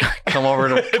 Just come over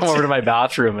to my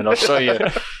bathroom, and I'll show you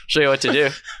what to do.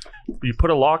 You put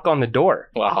a lock on the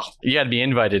door. Well, you got to be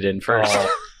invited in first.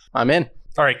 I'm in.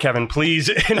 All right, Kevin, please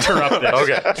interrupt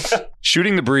this. Okay.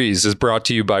 Shooting the Breeze is brought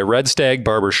to you by Red Stag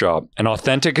Barbershop, an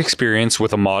authentic experience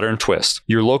with a modern twist.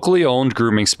 Your locally owned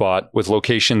grooming spot with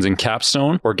locations in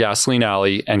Capstone or Gasoline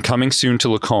Alley and coming soon to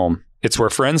Lacombe. It's where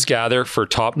friends gather for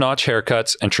top-notch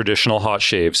haircuts and traditional hot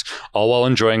shaves, all while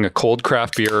enjoying a cold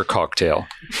craft beer or cocktail.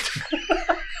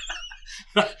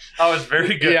 That was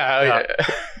very good. Yeah.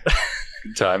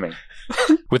 Good timing.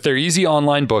 With their easy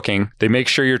online booking, they make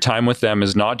sure your time with them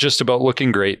is not just about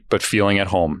looking great, but feeling at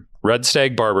home. Red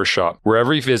Stag Barbershop, where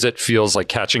every visit feels like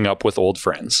catching up with old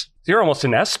friends. You're almost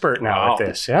an expert now at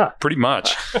this, yeah. Pretty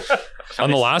much. On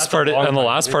the last part,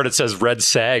 it says Red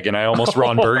Sag, and I almost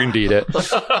Ron Burgundy'd it.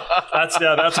 That's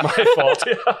my fault.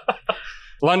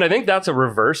 Lund, I think that's a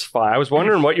reverse fine. I was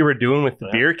wondering what you were doing with the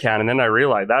beer can, and then I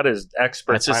realized that is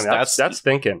expert time. That's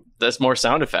thinking. That's more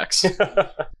sound effects.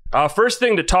 First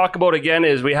thing to talk about again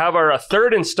is we have our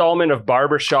third installment of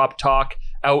Barbershop Talk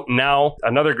out now.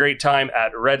 Another great time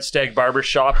at Red Stag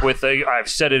Barbershop with I've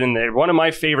said it in there, one of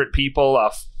my favorite people,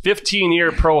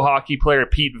 15-year pro hockey player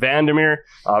Pete Vandermeer,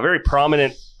 a very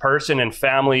prominent person and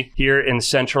family here in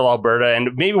central Alberta,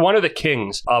 and maybe one of the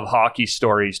kings of hockey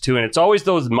stories too. And it's always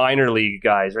those minor league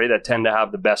guys, right, that tend to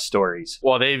have the best stories.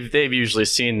 Well, they've usually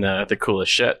seen the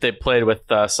coolest shit. They've played with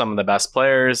some of the best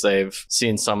players. They've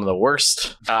seen some of the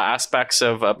worst aspects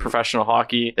of professional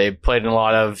hockey. They've played in a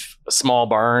lot of small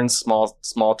barns,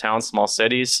 small towns, small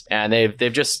cities, and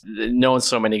they've just known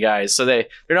so many guys. So they're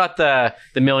not the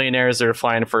millionaires that are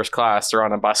flying first class. They're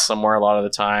on a bus somewhere a lot of the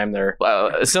time. They're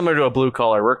similar to a blue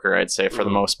collar worker, I'd say, for the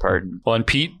most part. Well, and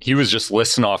Pete, he was just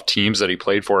listing off teams that he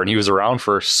played for, and he was around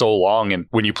for so long. And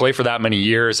when you play for that many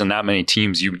years and that many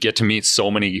teams, you get to meet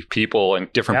so many people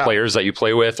and different players that you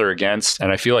play with or against.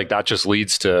 And I feel like that just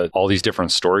leads to all these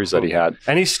different stories that he had.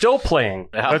 And he's still playing.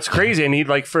 Yeah. That's crazy. And he,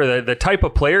 like, for the type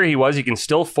of player he was, he can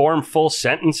still form full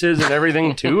sentences and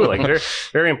everything too. Like, very,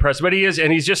 very impressive. But he is,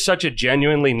 and he's just such a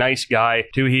genuinely nice guy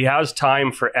too. He has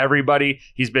time for everybody.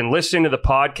 He's been listening to the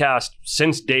podcast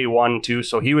since day one too.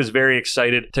 So he was very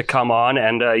excited to come on.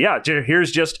 And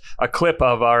here's just a clip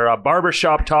of our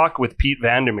barbershop talk with Pete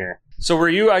Vandermeer. So were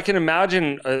you, I can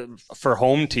imagine for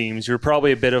home teams, you're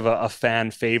probably a bit of a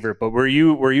fan favorite, but were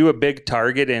you a big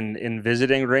target in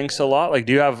visiting rinks a lot? Like,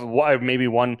 do you have maybe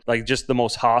one, like just the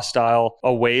most hostile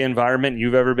away environment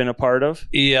you've ever been a part of?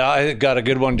 Yeah, I got a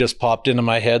good one just popped into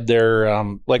my head there.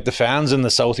 Like the fans in the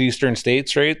southeastern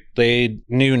states, right? They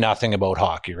knew nothing about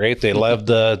hockey, right? They loved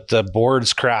the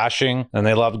boards crashing, and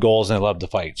they loved goals, and they loved the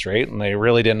fights, right? And they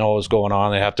really didn't know what was going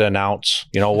on. They have to announce,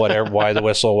 whatever, why the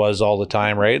whistle was all the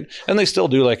time, right? And they still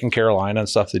do, like in Carolina and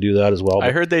stuff, they do that as well.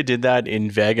 I heard they did that in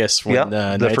Vegas when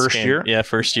the first year. Yeah,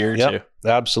 first year too.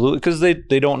 Absolutely, because they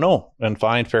don't know, and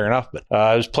fine, fair enough. But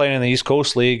I was playing in the East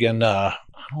Coast League, and I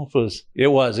don't know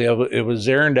if it was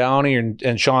Aaron Downey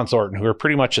and Sean Thornton, who are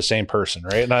pretty much the same person,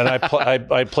 right? And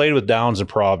I played with Downs and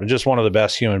Prov, and just one of the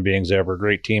best human beings ever,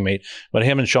 great teammate. But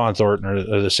him and Sean Thornton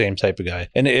are the same type of guy.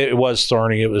 And it was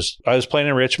thorny. I was playing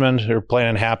in Richmond, or playing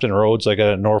in Hampton Roads, like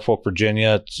a Norfolk,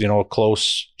 Virginia. It's, a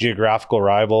close geographical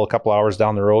rival, a couple hours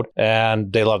down the road,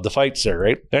 and they love the fights there,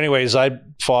 right? Anyways, I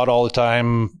fought all the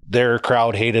time. Their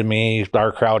crowd hated me.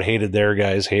 Our crowd hated their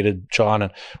guys, hated Sean.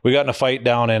 And we got in a fight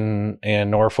down in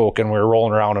Norfolk, and we were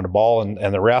rolling around in a ball,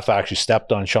 and the ref actually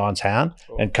stepped on Sean's hand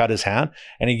and cut his hand.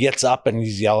 And he gets up and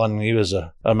he's yelling. He was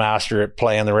a master at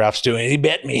playing the refs doing, he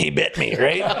bit me,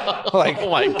 right? Like,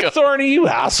 oh my God. Thorny, you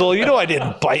asshole. I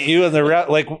didn't bite you. And the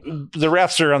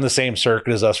refs are on the same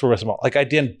circuit as us. We're with them. Like, I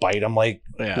didn't bite him. Like,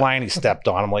 Liney stepped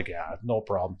on him. Like, yeah, no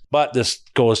problem. But this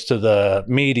goes to the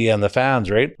media and the fans,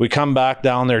 right? We come back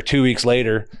down there 2 weeks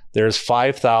later. There's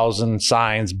 5,000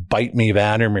 signs, "Bite me,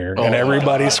 Vandermeer," and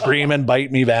everybody's screaming, "Bite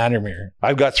me, Vandermeer."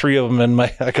 I've got 3 of them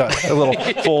I got a little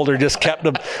folder, just kept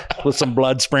them with some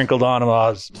blood sprinkled on them.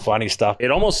 Oh, it's funny stuff.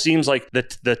 It almost seems like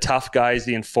the tough guys,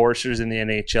 the enforcers in the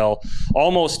NHL,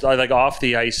 almost like off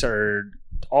the ice are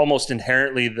almost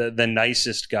inherently the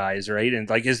nicest guys, right? And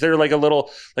like, is there like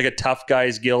a tough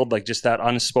guys guild, like just that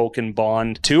unspoken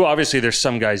bond too? Obviously there's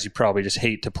some guys you probably just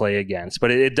hate to play against, but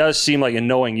it does seem like, in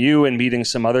knowing you and meeting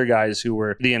some other guys who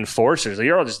were the enforcers, like,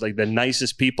 you're all just like the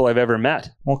nicest people I've ever met.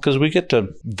 Well, because we get to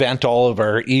vent all of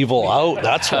our evil out.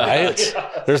 That's why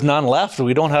there's none left.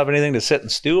 We don't have anything to sit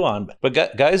and stew on. But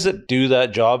guys that do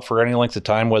that job for any length of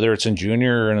time, whether it's in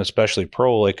junior and especially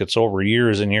pro, like it's over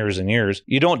years and years and years,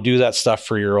 you don't do that stuff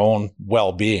for your own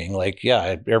well-being. Like,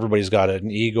 yeah, everybody's got an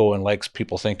ego and likes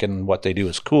people thinking what they do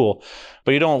is cool,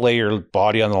 but you don't lay your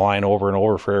body on the line over and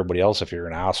over for everybody else if you're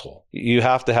an asshole. You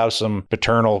have to have some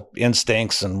paternal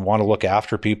instincts and want to look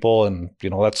after people, and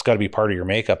that's got to be part of your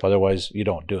makeup. Otherwise, you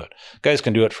don't do it. Guys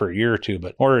can do it for a year or two, but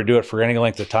in order to do it for any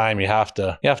length of time, you have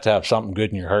to have something good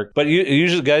in your heart. But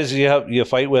usually, guys you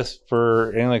fight with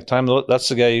for any length of time, that's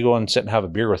the guy you go and sit and have a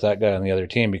beer with, that guy on the other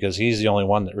team, because he's the only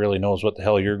one that really knows what the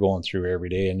hell you're going through every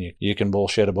day, and you can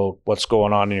bullshit about what's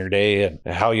going on in your day and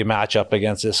how you match up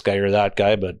against this guy or that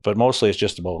guy, but mostly it's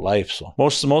just about life. So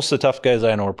most of the tough guys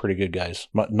I know are pretty good guys.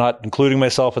 Not including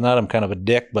myself in that. I'm kind of a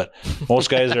dick, but most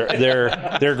guys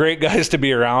they're great guys to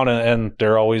be around, and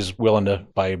they're always willing to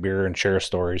buy a beer and share a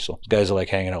story. So guys I like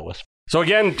hanging out with. So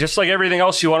again, just like everything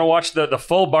else, you want to watch the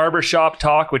full barbershop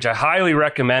talk, which I highly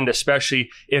recommend,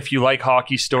 especially if you like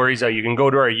hockey stories. You can go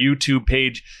to our YouTube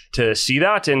page to see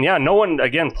that. And yeah, no one,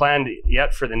 again, planned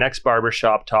yet for the next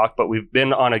barbershop talk, but we've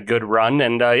been on a good run.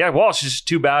 And Walsh, it's just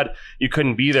too bad you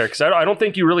couldn't be there, because I don't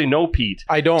think you really know Pete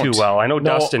too well. I know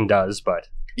Dustin does, but...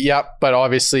 Yep, but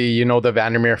obviously, you know, the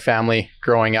Vandermeer family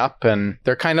growing up, and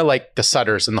they're kind of like the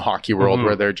Sutters in the hockey world,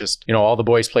 where they're just, you know, all the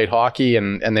boys played hockey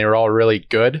and they were all really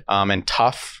good and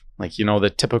tough. Like, you know, the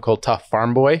typical tough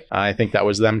farm boy. I think that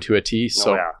was them to a T.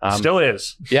 So still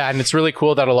is. Yeah. And it's really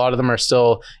cool that a lot of them are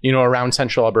still, you know, around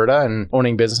central Alberta and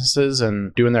owning businesses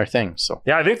and doing their thing. So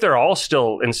yeah, I think they're all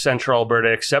still in central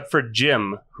Alberta, except for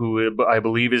Jim, who I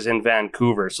believe is in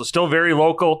Vancouver. So still very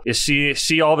local. You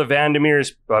see all the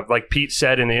Vandermeers, like Pete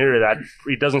said in the interview, that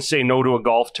he doesn't say no to a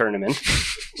golf tournament.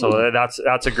 So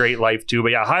that's a great life too.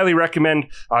 But yeah, highly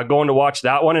recommend going to watch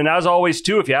that one. And as always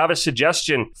too, if you have a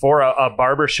suggestion for a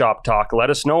barbershop talk, let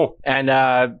us know.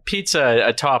 And Pete's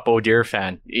a top Oh Dear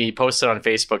fan. He posted on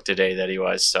Facebook today that he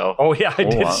was. So I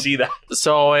did see that.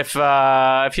 So if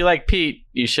you like Pete,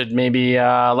 you should maybe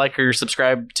like or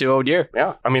subscribe to Oh Dear.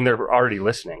 Yeah, I mean, they're already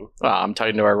listening. Well, I'm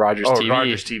talking to our Rogers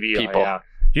TV people. Yeah.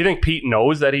 Do you think Pete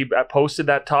knows that he posted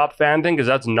that top fan thing? Because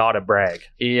that's not a brag.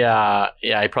 Yeah,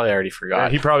 he probably already forgot. Yeah,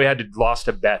 he probably had to lost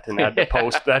a bet and had to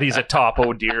post that he's a top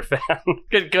Oh Dear fan.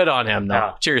 Good on him, though.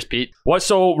 Yeah. Cheers, Pete.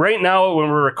 So right now, when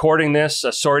we're recording this,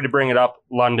 sorry to bring it up,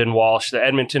 London Walsh, the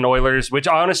Edmonton Oilers, which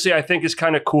honestly I think is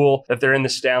kind of cool that they're in the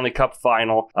Stanley Cup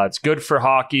final. It's good for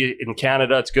hockey in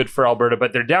Canada. It's good for Alberta,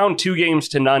 but they're down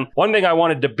 2-0. One thing I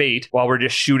want to debate while we're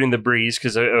just shooting the breeze,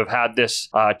 because I've had this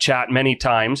chat many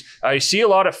times. I see a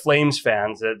lot of Flames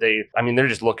fans that they're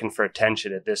just looking for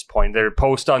attention at this point. They're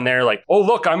post on there like, oh,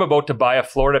 look, I'm about to buy a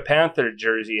Florida Panther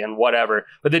jersey and whatever.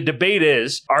 But the debate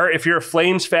is, if you're a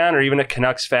Flames fan or even a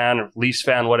Canucks fan or Leafs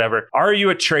fan, whatever, are you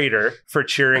a traitor for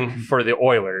cheering for the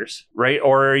Oilers, right?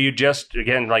 Or are you just,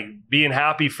 again, like being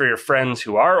happy for your friends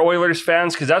who are Oilers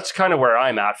fans? Because that's kind of where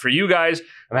I'm at. For you guys,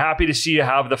 I'm happy to see you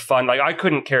have the fun. Like, I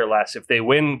couldn't care less. If they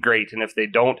win, great. And if they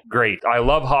don't, great. I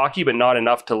love hockey, but not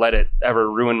enough to let it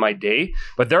ever ruin my day.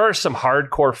 But there are some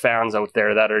hardcore fans out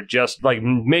there that are just like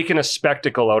making a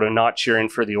spectacle out of not cheering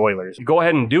for the Oilers. Go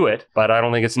ahead and do it, but I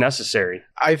don't think it's necessary.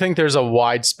 I think there's a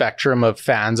wide spectrum of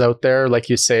fans out there, like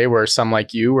you say, where some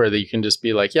like you, where you can just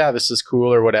be like, yeah, this is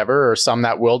cool or whatever, or some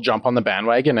that will jump on the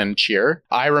bandwagon and cheer.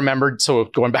 I remembered, so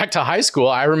going back to high school,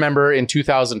 I remember in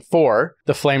 2004,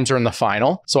 the Flames were in the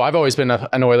final. So I've always been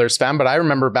an Oilers fan, but I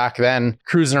remember back then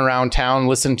cruising around town,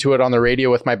 listening to it on the radio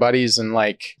with my buddies and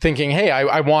like thinking, hey,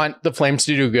 I want the Flames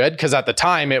to do good. Cause at the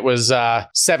time it was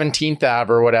 17th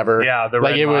Ave or whatever. Yeah, the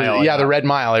Red Mile. The Red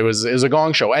Mile. It was a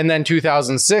gong show. And then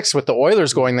 2006 with the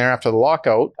Oilers going there after the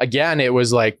lockout, again, it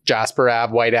was like Jasper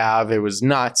Ave, White Ave. It was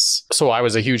nuts. So I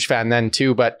was a huge fan then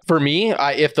too. But for me,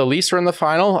 if the Leafs were in the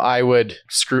final, I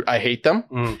hate them.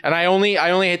 And I only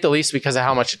hate the Leafs because of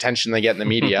how much attention they get in the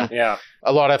media. Yeah.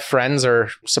 A lot of friends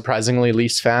are surprisingly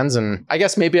Leafs fans, and I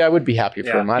guess maybe I would be happy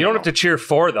for them. You don't have to cheer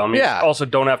for them. You also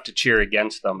don't have to cheer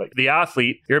against them. But the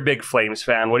athlete, you're a big Flames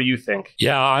fan. What do you think?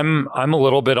 Yeah, I'm a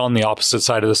little bit on the opposite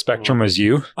side of the spectrum as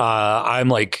you. I'm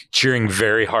like cheering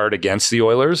very hard against the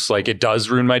Oilers. Like, it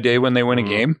does ruin my day when they win a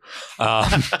game.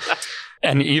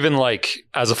 And even like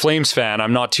as a Flames fan,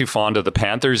 I'm not too fond of the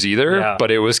Panthers either, but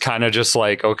it was kind of just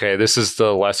like, okay, this is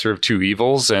the lesser of two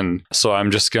evils. And so I'm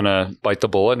just going to bite the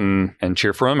bullet and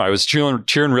cheer for them. I was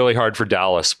cheering really hard for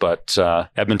Dallas, but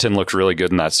Edmonton looked really good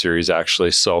in that series,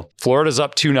 actually. So Florida's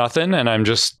up 2-0, and I'm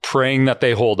just praying that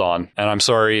they hold on. And I'm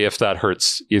sorry if that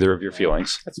hurts either of your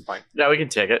feelings. That's fine. Yeah, we can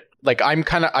take it. Like, I'm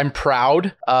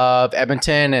proud of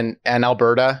Edmonton and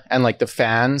Alberta and like the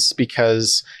fans,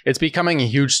 because it's becoming a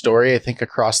huge story, I think,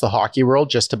 across the hockey world,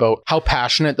 just about how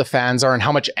passionate the fans are and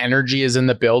how much energy is in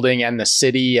the building and the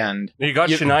city. And you got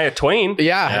Shania Twain.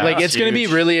 Yeah, like it's going to be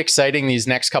really exciting these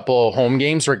next couple home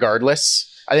games regardless.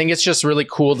 I think it's just really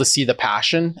cool to see the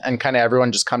passion and kind of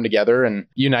everyone just come together and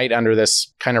unite under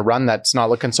this kind of run that's not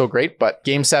looking so great. But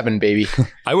Game 7, baby.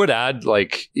 I would add,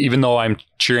 like, even though I'm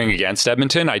cheering against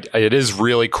Edmonton, it is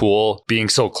really cool being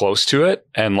so close to it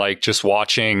and like just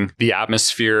watching the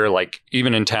atmosphere, like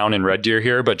even in town in Red Deer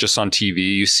here, but just on TV,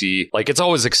 you see, like, it's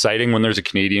always exciting when there's a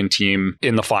Canadian team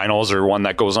in the finals or one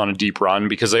that goes on a deep run,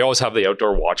 because they always have the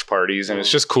outdoor watch parties and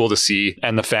it's just cool to see.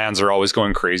 And the fans are always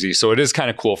going crazy. So it is kind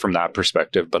of cool from that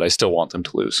perspective, but I still want them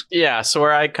to lose. Yeah. So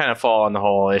where I kind of fall on the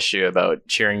whole issue about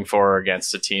cheering for or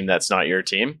against a team that's not your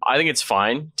team, I think it's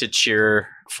fine to cheer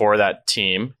for that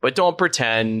team, but don't be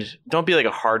like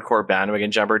a hardcore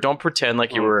bandwagon jumper. Don't pretend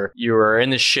like you were in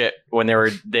the shit when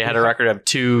they had a record of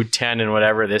 2-10 and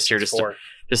whatever this year, just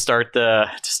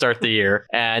to start the year,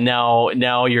 and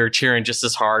now you're cheering just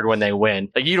as hard when they win.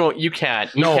 Like you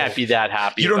can't be that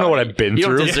happy. You don't know what I've been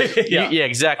through. Yeah,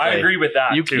 exactly. I agree with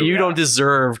that. You don't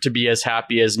deserve to be as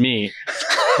happy as me,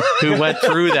 who went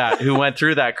through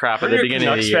that crap at the beginning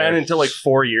of the year. Fan until like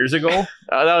 4 years ago.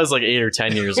 That was like 8 or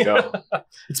 10 years ago.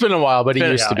 It's been a while, but he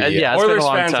used to be. Yeah, it's Oilers been a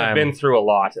long fans time. have been through a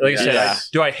lot. Like I said, Yeah.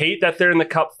 do I hate that they're in the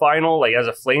Cup final? Like as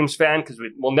a Flames fan, because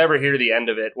we'll never hear the end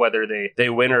of it, whether they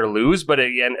win or lose. But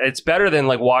again, it's better than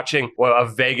like watching a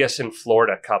Vegas and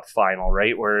Florida Cup final,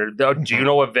 right? Where do you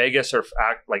know a Vegas or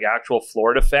actual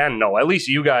Florida fan? No, at least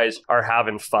you guys are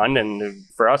having fun, and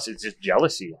for us, it's just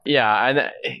jealousy. Yeah,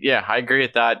 and I agree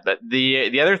with that. But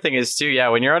the other thing is too,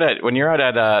 when you're out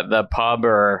at the pub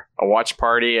or a watch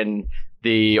party and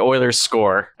the Oilers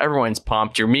score, everyone's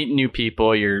pumped. You're meeting new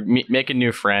people. You're making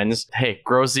new friends. Hey,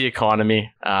 grows the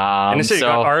economy. And you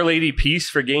got Our Lady Peace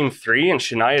for Game 3 and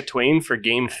Shania Twain for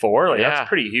Game 4. That's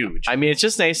pretty huge. I mean, it's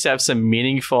just nice to have some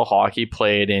meaningful hockey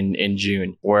played in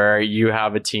June, where you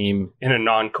have a team in a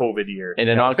non-COVID year. In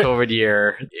a non-COVID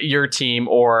year, your team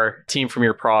or team from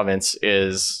your province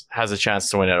has a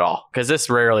chance to win it all, because this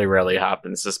rarely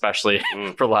happens, especially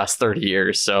for the last 30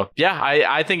 years. So yeah,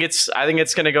 I think it's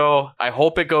going to go. I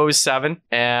hope it goes 7,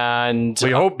 and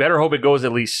we better hope it goes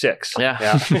at least 6.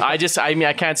 Yeah.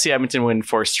 I can't see Edmonton win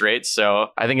 4 straight, so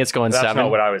I think it's going 7. That's not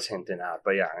what I was hinting at,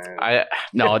 but yeah.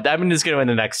 Edmonton's going to win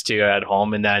the next 2 at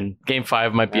home, and then Game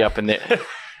 5 might be up in the.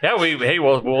 Yeah,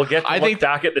 we'll get to look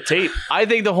back at the tape. I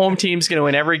think the home team's going to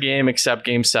win every game except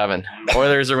Game 7.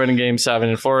 Oilers are winning Game 7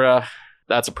 in Florida.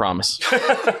 That's a promise.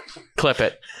 Clip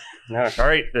it. No, all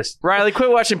right, Riley,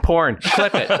 quit watching porn.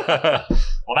 Clip it. Well,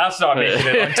 that's not making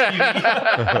it on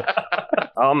TV.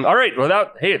 All right.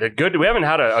 Well, we haven't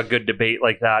had a good debate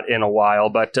like that in a while,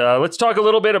 but let's talk a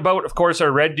little bit about, of course,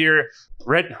 our Red Deer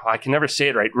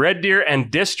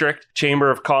and District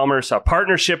Chamber of Commerce, a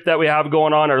partnership that we have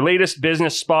going on. Our latest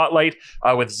business spotlight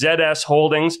with ZS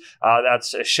Holdings,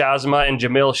 that's Shazma and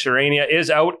Jamil Sharania, is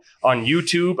out on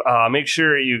YouTube. Make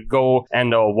sure you go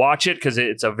and watch it, because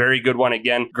it's a very good one.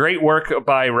 Again, great work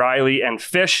by Riley and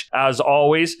Fish as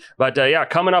always. But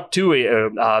coming up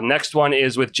too, next one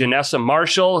is with Janessa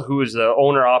Marshall, who is the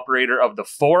owner operator of the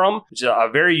Forum, which is a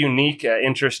very unique,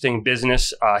 interesting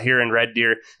business here in Red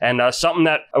Deer, and something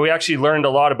that we actually learned a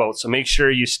lot about. So make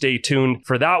sure you stay tuned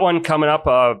for that one coming up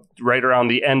right around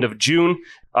the end of June.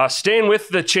 Staying with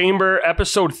the Chamber,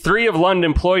 episode 3 of Lund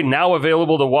Employed, now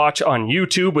available to watch on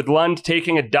YouTube, with Lund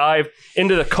taking a dive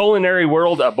into the culinary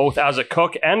world, both as a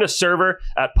cook and a server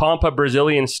at Pampa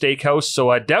Brazilian Steakhouse.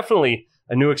 So definitely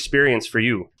a new experience for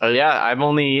you. I've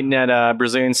only eaten at a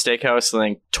Brazilian steakhouse, I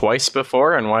think, twice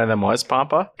before, and one of them was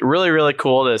Pampa. Really, really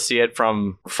cool to see it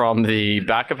from the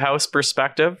back of house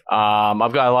perspective.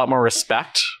 I've got a lot more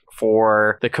respect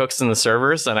for the cooks and the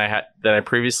servers than I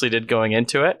previously did going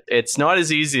into it. It's not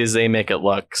as easy as they make it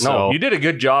look. No, you did a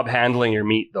good job handling your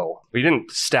meat, though. You didn't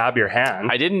stab your hand.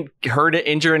 I didn't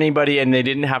injure anybody, and they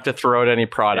didn't have to throw out any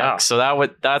products. Yeah. So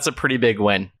that's a pretty big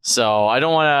win. So I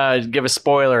don't want to give a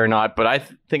spoiler or not, but I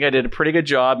think I did a pretty good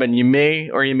job, and you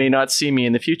may or you may not see me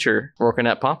in the future working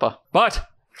at Pampa. But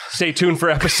stay tuned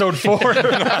for episode 4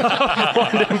 of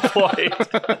Lund Employed.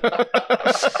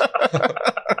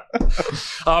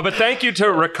 But thank you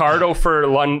to Ricardo for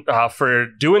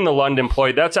doing the Lund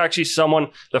Employed. That's actually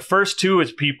the first 2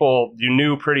 is people you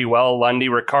knew pretty well, Lundy.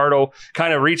 Ricardo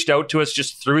kind of reached out to us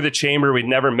just through the chamber. We'd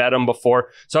never met him before.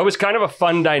 So it was kind of a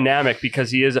fun dynamic,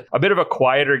 because he is a bit of a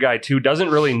quieter guy too, doesn't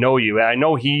really know you. I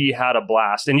know he had a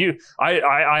blast. And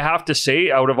I have to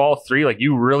say, out of all 3, like,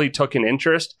 you really took an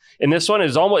interest in this one.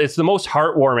 It's the most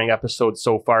heartwarming episode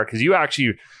so far, because you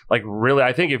actually, like, really,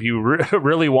 I think if you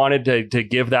really wanted to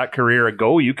give that career a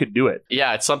go, you could do it.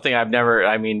 Yeah, it's something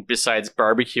besides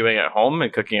barbecuing at home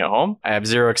and cooking at home, I have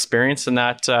zero experience in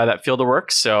that field of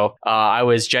work. So I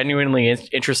was genuinely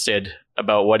interested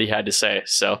about what he had to say.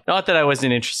 So not that I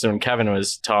wasn't interested when Kevin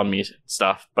was telling me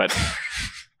stuff, but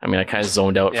I kind of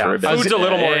zoned out for a bit. Food's a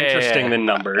little more interesting than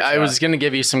numbers. I was going to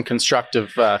give you some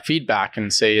constructive feedback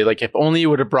and say, like, if only you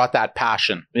would have brought that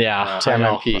passion to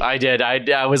MMP. I did.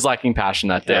 I was lacking passion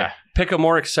that day. Yeah. Pick a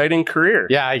more exciting career.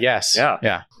 Yeah, I guess.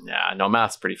 Yeah. No,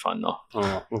 math's pretty fun, though.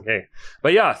 Oh, okay.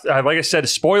 But like I said,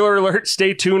 spoiler alert,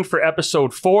 stay tuned for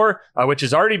episode 4, which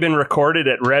has already been recorded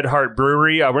at Red Heart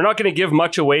Brewery. We're not going to give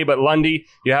much away, but Lundy,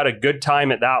 you had a good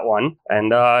time at that one.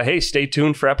 And hey, stay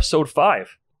tuned for episode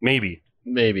 5. Maybe.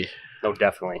 No,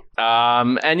 definitely.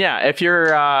 If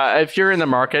you're in the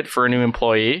market for a new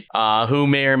employee who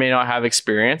may or may not have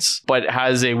experience but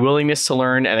has a willingness to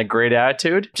learn and a great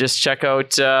attitude, just check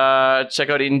out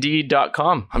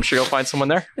Indeed.com. I'm sure you'll find someone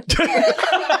there.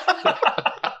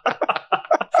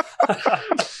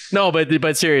 No,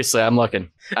 but seriously, I'm looking.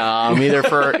 Either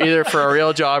for a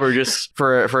real job or just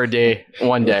for a day,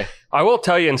 one day. I will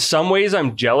tell you, in some ways,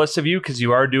 I'm jealous of you because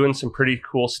you are doing some pretty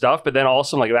cool stuff. But then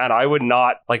also, I'm like, man, I would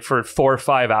not, like, for 4 or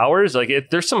 5 hours. Like,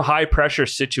 there's some high pressure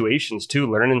situations too,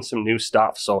 learning some new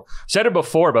stuff. So, said it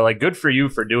before, but like, good for you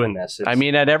for doing this. I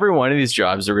mean, at every one of these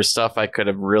jobs, there was stuff I could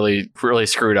have really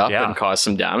screwed up and caused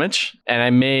some damage.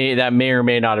 And that may or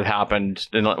may not have happened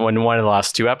in one of the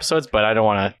last 2 episodes, but I don't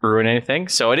want to ruin anything.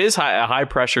 So it is a high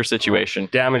pressure situation.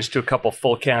 Damage to a couple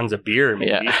full cans of beer,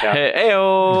 maybe. Yeah.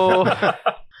 Hey-oh.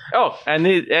 Oh, and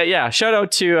shout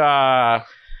out to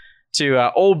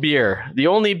Old Beer, the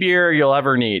only beer you'll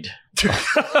ever need.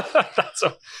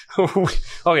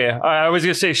 Okay, I was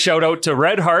gonna say shout out to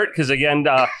Red Heart because again,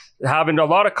 having a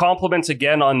lot of compliments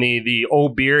again on the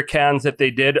Old Beer cans that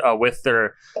they did with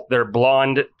their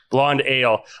blonde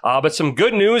ale, but some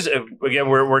good news. Again,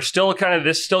 we're still kind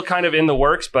of in the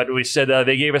works, but we said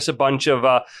they gave us a bunch of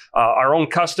our own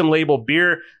custom label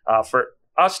beer for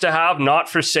us to have, not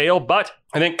for sale, but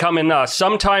I think coming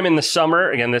sometime in the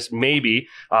summer, again, this maybe,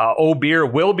 beer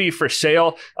will be for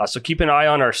sale. So keep an eye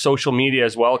on our social media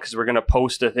as well, because we're going to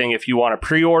post a thing if you want to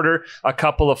pre-order a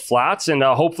couple of flats, and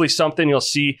hopefully something you'll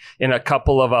see in a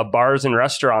couple of bars and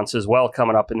restaurants as well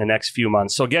coming up in the next few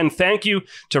months. So again, thank you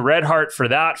to Red Heart for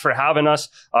that, for having us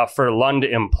for Lund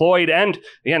Employed. And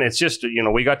again, it's just,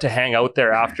 we got to hang out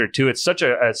there after too. It's such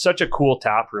a cool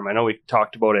tap room. I know we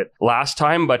talked about it last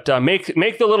time, but make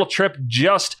the little trip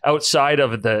just outside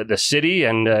of the city,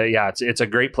 and it's a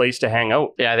great place to hang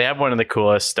out. Yeah, they have one of the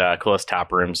coolest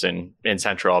tap rooms in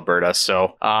central Alberta.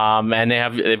 So and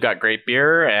they've got great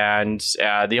beer, and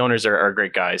the owners are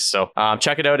great guys. So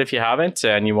check it out if you haven't,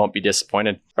 and you won't be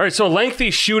disappointed. All right, so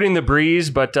lengthy shooting the breeze,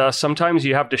 but sometimes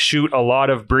you have to shoot a lot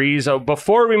of breeze.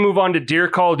 Before we move on to Deer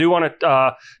Call, I do want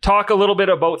to talk a little bit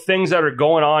about things that are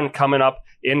going on coming up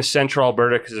in central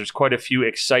Alberta, because there's quite a few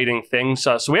exciting things.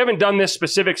 So we haven't done this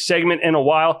specific segment in a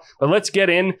while, but let's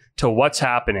get into what's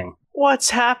happening.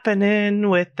 What's happening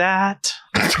with that?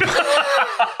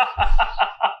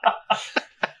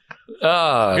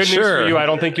 Good news for you. I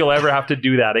don't think you'll ever have to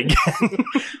do that again.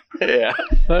 Yeah.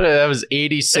 That was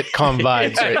 80s sitcom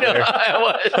vibes right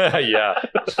there.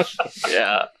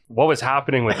 Yeah. What was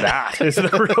happening with that is the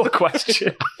real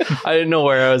question. I didn't know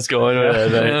where I was going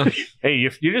with it. Hey, you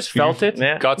just felt it?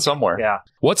 Yeah. Got somewhere. Yeah.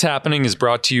 What's Happening is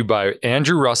brought to you by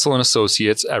Andrew Russell and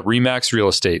Associates at Remax Real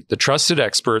Estate, the trusted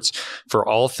experts for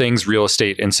all things real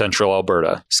estate in central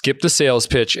Alberta. Skip the sales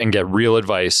pitch and get real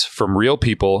advice from real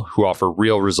people who offer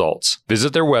real results.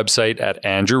 Visit their website at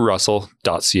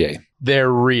andrewrussell.ca.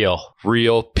 They're real.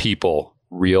 Real people.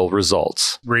 Real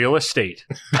results. Real estate.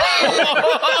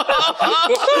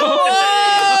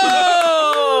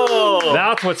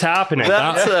 That's what's happening.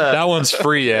 That one's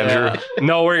free, Andrew. Yeah.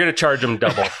 No, we're going to charge him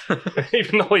double,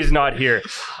 even though he's not here.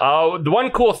 The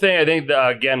one cool thing, I think,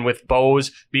 again, with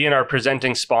Bose being our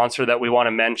presenting sponsor that we want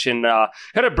to mention,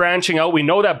 kind of branching out. We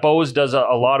know that Bose does a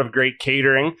lot of great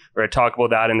catering. We're going to talk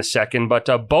about that in a second. But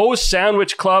Bose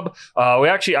Sandwich Club,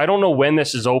 I don't know when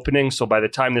this is opening. So by the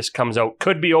time this comes out,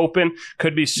 could be open,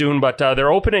 could be soon. But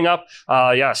they're opening up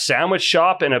a sandwich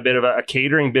shop and a bit of a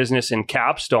catering business in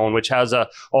Capstone, which has a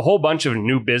whole bunch of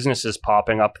new businesses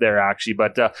popping up there, actually.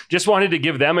 But just wanted to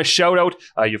give them a shout out.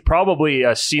 You've probably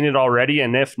seen it already,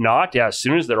 and if not, as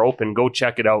soon as they're open, go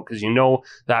check it out, because you know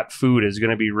that food is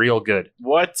going to be real good.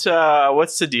 What's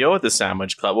the deal with the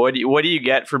Sandwich Club? What do you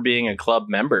get for being a club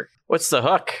member? What's the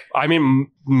hook? I mean,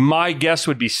 my guess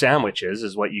would be sandwiches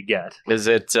is what you get. Is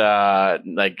it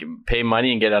like pay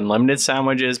money and get unlimited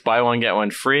sandwiches, buy one, get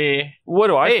one free? What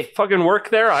do I fucking work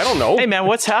there? I don't know. Hey man,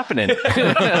 what's happening?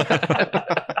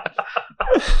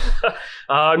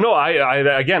 No,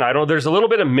 I don't. There's a little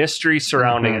bit of mystery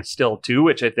surrounding it still too,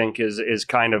 which I think is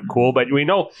kind of cool. But we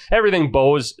know everything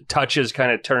Bose touches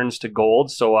kind of turns to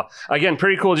gold. So again,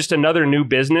 pretty cool. Just another new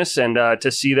business, and to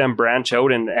see them branch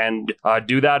out and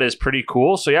do that is pretty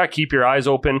cool. So yeah, keep your eyes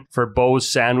open for Bose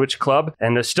Sandwich Club.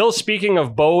 And still speaking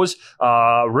of Bose,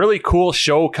 really cool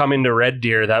show coming to Red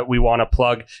Deer that we want to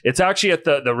plug. It's actually at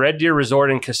the Red Deer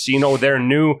Resort and Casino, their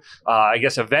new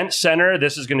event center.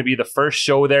 This is going to be the first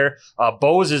show there.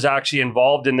 Bose is actually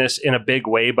involved in this in a big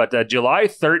way, but July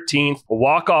 13th,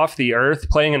 Walk Off the Earth,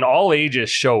 playing an all ages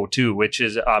show too, which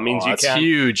is means you can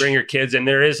huge. Bring your kids, and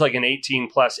there is like an 18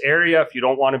 plus area if you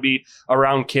don't want to be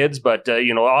around kids. But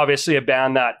obviously a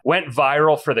band that went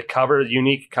viral for the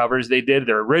unique covers they did.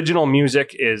 Their original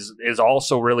music is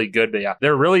also really good. But yeah,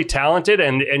 they're really talented,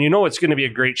 and it's going to be a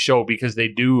great show because they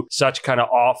do such kind of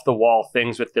off the wall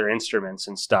things with their instruments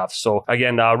and stuff. So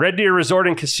again, Red Deer Resort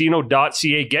and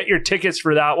Casino.ca. Get your tickets tickets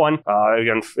for that one.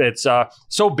 Again, it's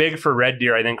so big for Red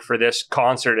Deer, I think, for this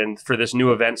concert and for this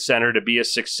new event center to be a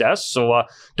success. So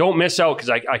don't miss out, because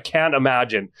I can't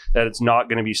imagine that it's not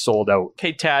going to be sold out.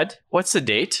 Okay, Tad, what's the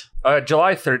date?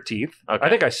 July 13th. Okay. I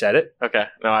think I said it. Okay.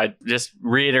 No, I just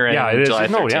reiterated. Yeah, it is. July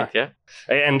 13th. Yeah.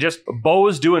 And just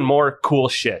Bo's doing more cool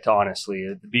shit,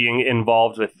 honestly, being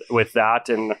involved with that.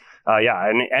 And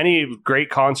and any great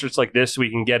concerts like this we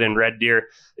can get in Red Deer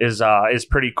is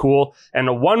pretty cool.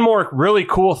 And one more really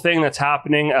cool thing that's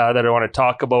happening that I want to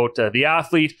talk about. The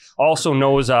athlete also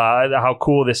knows how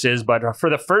cool this is, but for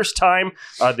the first time,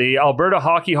 the Alberta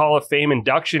Hockey Hall of Fame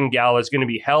induction gala is going to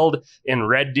be held in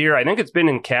Red Deer. I think it's been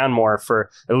in Canmore for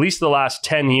at least the last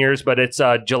 10 years, but it's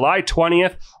July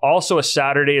 20th, also a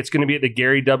Saturday. It's going to be at the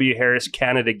Gary W. Harris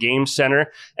Canada Games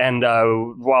Center. And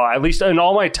at least in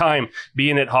all my time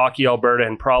being at Hockey Alberta,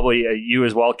 and probably you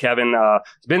as well, Kevin,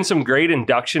 there's been some great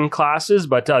induction classes,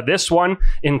 but this one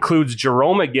includes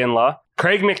Jerome McGinley,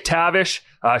 Craig McTavish,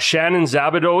 Shannon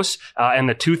Zabados, and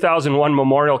the 2001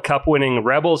 Memorial Cup winning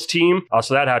Rebels team.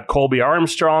 So that had Colby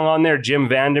Armstrong on there, Jim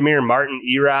Vandermeer, Martin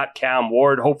Erat, Cam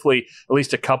Ward. Hopefully at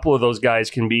least a couple of those guys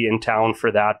can be in town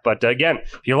for that. But again,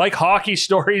 if you like hockey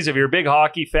stories, if you're a big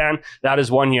hockey fan, that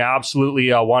is one you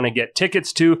absolutely want to get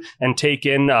tickets to and take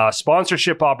in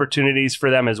sponsorship opportunities for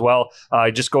them as well.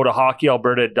 Just go to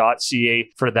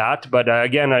hockeyalberta.ca for that. But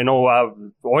again, I know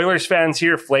Oilers fans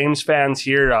here, Flames fans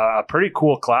here, a pretty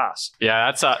cool class.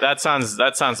 Yeah, that sounds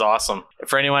awesome.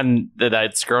 For anyone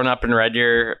that's grown up in Red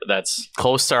Deer, that's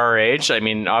close to our age. I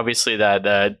mean, obviously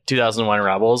the 2001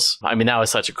 Rebels. I mean, that was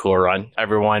such a cool run.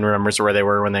 Everyone remembers where they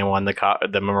were when they won the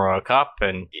Memorial Cup,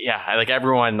 and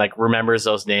everyone remembers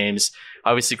those names.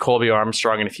 Obviously, Colby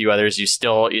Armstrong and a few others. You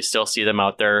still see them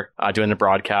out there doing the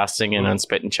broadcasting and on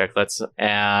Spit and Chicklets.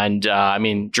 And I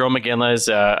mean, Jerome McGinley is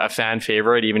a fan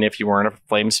favorite, even if you weren't a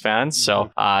Flames fan.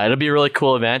 So it'll be a really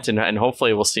cool event, and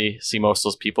hopefully we'll see most of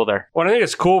those people there. Well, I think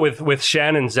it's cool with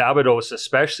Shannon Zabados,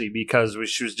 especially because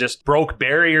she was just broke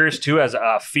barriers too as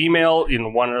a female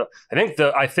in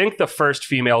I think the first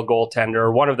female goaltender,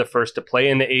 or one of the first to play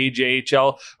in the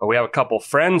AJHL. We have a couple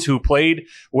friends who played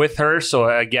with her,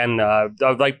 so again,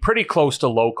 pretty close to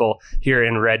local here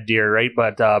in Red Deer, right?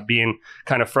 But being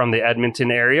kind of from the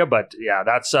Edmonton area, but yeah,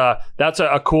 that's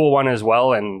a cool one as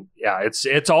well. And yeah,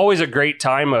 it's always a great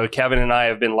time. Kevin and I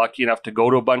have been lucky enough to go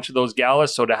to a bunch of those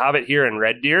galas, so to have it here in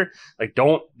Red Deer,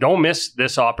 don't miss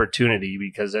this opportunity,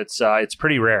 because it's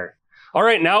pretty rare. All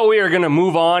right, now we are going to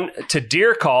move on to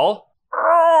Deer Call.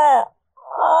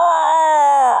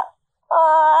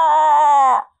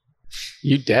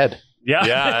 You dead?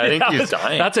 Yeah, I think he's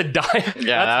dying. That's a dying.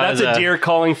 Yeah, that's a deer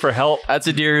calling for help. That's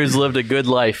a deer who's lived a good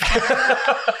life.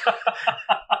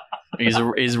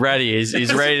 He's ready.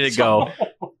 He's ready to go.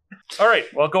 All right,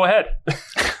 well, go ahead.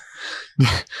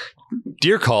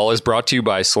 Deer Call is brought to you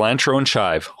by Cilantro and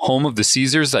Chive, home of the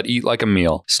Caesars that eat like a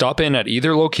meal. Stop in at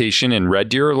either location in Red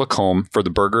Deer or Lacombe for the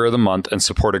Burger of the Month and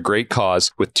support a great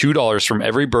cause, with $2 from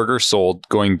every burger sold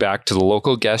going back to the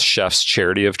local guest chef's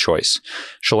charity of choice.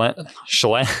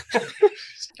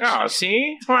 Oh,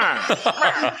 see?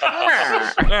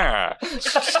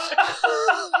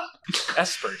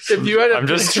 Experts. If you had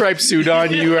a striped suit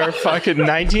on, you are fucking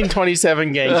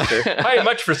 1927 gangster. Hi,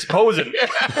 much for supposing.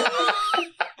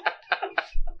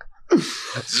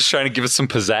 Just trying to give us some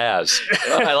pizzazz.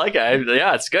 Oh, I like it.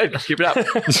 Yeah, it's good. Keep it up.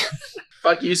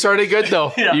 Fuck, you started good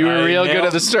though. Yeah, you were real good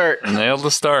at the start. Nailed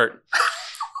the start.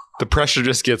 The pressure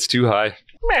just gets too high.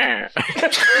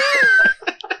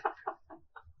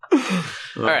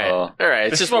 All right.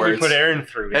 It's this just is what words. We put Aaron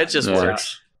through. It just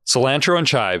works. Cilantro and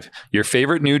Chive, your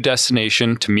favorite new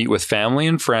destination to meet with family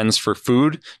and friends for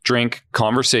food, drink,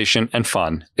 conversation, and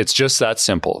fun. It's just that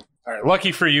simple. All right.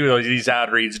 Lucky for you, though, these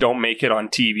ad reads don't make it on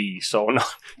TV, so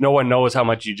no one knows how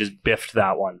much you just biffed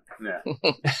that one. Yeah.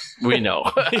 We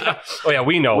know. Yeah. Oh yeah,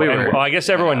 we know. Well, I guess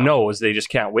everyone knows. They just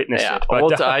can't witness it. But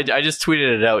well, I just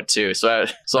tweeted it out too, so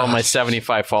all my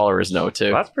 75 followers know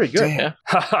too. That's pretty good. Yeah.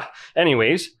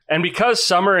 Anyways, and because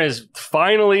summer is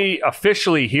finally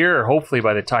officially here, hopefully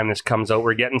by the time this comes out,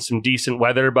 we're getting some decent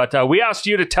weather. But we asked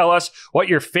you to tell us what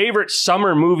your favorite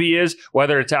summer movie is,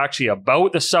 whether it's actually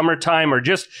about the summertime or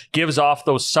just gives off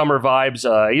those summer vibes.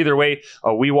 Either way,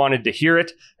 we wanted to hear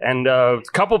it. And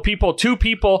two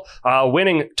people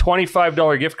winning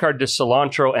 $25 gift card to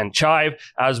Cilantro and Chive,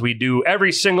 as we do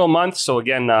every single month. So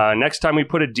again, next time we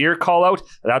put a deer call out,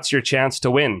 that's your chance to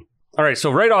win. All right,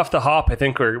 so right off the hop, I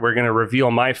think we're going to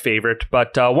reveal my favorite.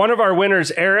 But one of our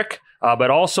winners, Eric, but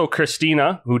also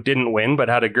Christina, who didn't win but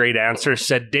had a great answer,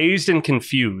 said Dazed and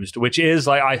Confused, which is,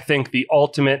 I think, the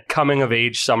ultimate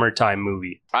coming-of-age summertime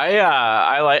movie.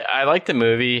 I like the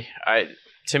movie.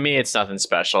 To me, it's nothing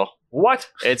special. What?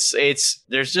 It's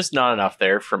there's just not enough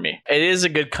there for me. It is a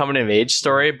good coming of age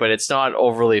story, but it's not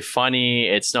overly funny.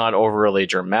 It's not overly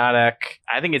dramatic.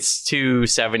 I think it's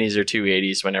 270s or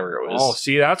 280s whenever it was. Oh,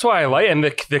 see, that's why I like it. And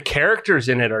the characters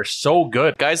in it are so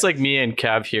good. Guys like me and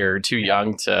Kev here are too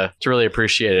young to really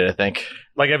appreciate it, I think.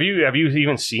 Like, have you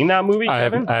even seen that movie,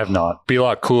 Kevin? I have not. Be a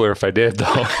lot cooler if I did, though.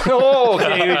 Oh,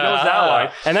 okay, he knows that line.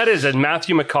 And that is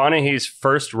Matthew McConaughey's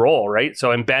first role, right?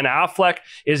 So, and Ben Affleck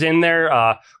is in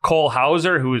there. Cole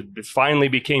Hauser, who finally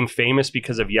became famous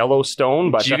because of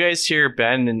Yellowstone. But did you guys hear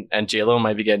Ben and J-Lo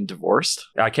might be getting divorced?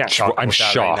 I can't talk about I'm that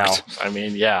shocked. right now. I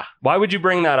mean, yeah. Why would you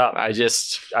bring that up? I was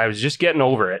just getting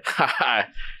over it.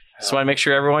 Just want to make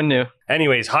sure everyone knew.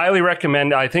 Anyways, highly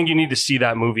recommend. I think you need to see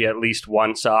that movie at least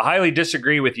once. Highly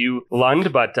disagree with you,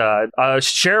 Lund, but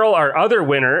Cheryl, our other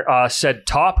winner, said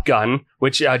Top Gun,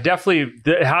 which definitely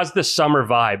has the summer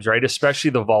vibes, right? Especially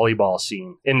the volleyball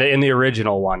scene in the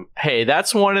original one. Hey,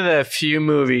 that's one of the few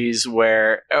movies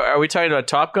where are we talking about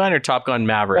Top Gun or Top Gun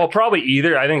Maverick? Well, probably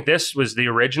either. I think this was the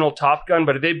original Top Gun,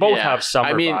 but they both have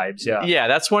summer vibes. Yeah,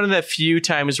 that's one of the few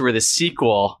times where the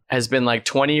sequel has been like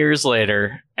 20 years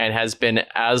later and has been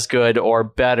as good or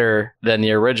better than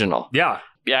the original. Yeah.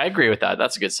 Yeah, I agree with that.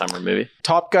 That's a good summer movie.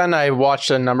 Top Gun, I watched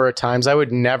a number of times. I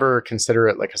would never consider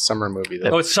it like a summer movie,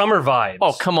 though. Oh, it's summer vibes.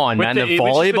 Oh, come on, With man. the The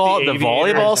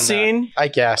volleyball scene. I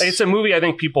guess. It's a movie I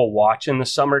think people watch in the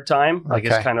summertime. Like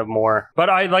it's kind of more, but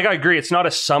I agree. It's not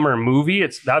a summer movie.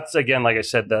 That's again, like I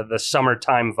said, the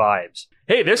summertime vibes.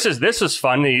 Hey, this is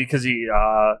fun because he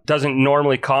doesn't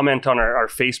normally comment on our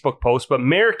Facebook post, but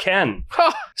Mayor Ken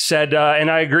said,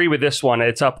 and I agree with this one.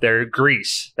 It's up there.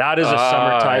 Grease. That is a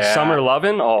summertime summer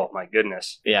lovin'. Oh my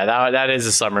goodness. Yeah, that is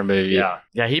a summer movie.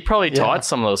 Yeah. He probably taught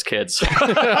some of those kids.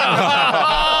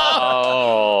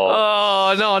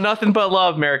 Oh no, nothing but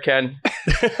love, Mayor Ken.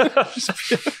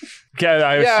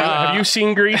 Have you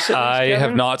seen Grease? I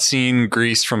have not seen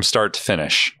Grease from start to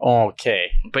finish.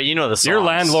 Okay. But you know the songs. Your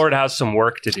landlord has some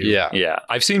work to do. Yeah.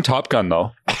 I've seen Top Gun,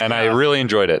 though, and I really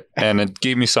enjoyed it, and it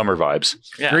gave me summer vibes.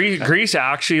 Yeah. Grease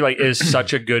actually is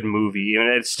such a good movie. And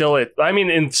it's still,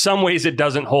 in some ways it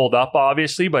doesn't hold up,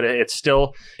 obviously, but it's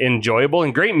still enjoyable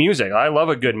and great music. I love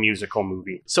a good musical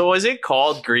movie. So was it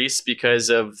called Grease because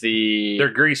of the... They're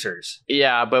greasers.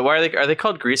 Yeah, but why are they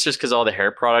called greasers because all the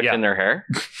hair product in their hair?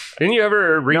 Didn't you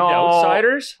ever read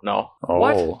Outsiders? No.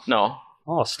 What? No.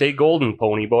 Oh, stay golden,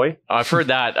 pony boy. I've heard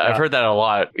that. I've heard that a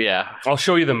lot. Yeah. I'll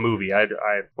show you the movie.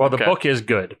 The book is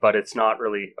good, but it's not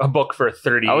really a book for a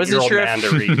 30-year-old man to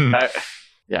read.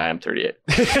 Yeah, I am 38.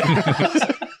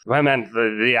 My man,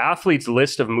 the athlete's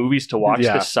list of movies to watch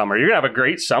this summer. You're going to have a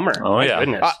great summer. Oh, My yeah.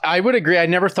 goodness. I would agree. I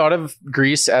never thought of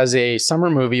Grease as a summer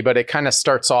movie, but it kind of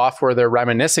starts off where they're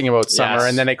reminiscing about summer,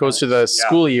 and then it goes to the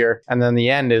school year, and then the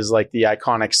end is like the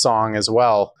iconic song as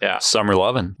well. Yeah. Summer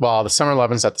Lovin'. Well, the Summer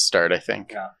Lovin's at the start, I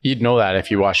think. Yeah. You'd know that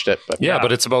if you watched it. But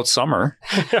But it's about summer.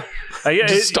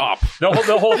 Just stop.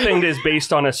 The whole thing is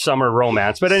based on a summer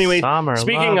romance. But anyway, Summer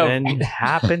speaking lovin'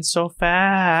 happens so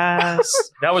fast.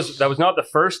 that was not the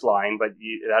first line, but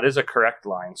that is a correct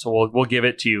line. So we'll give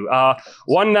it to you.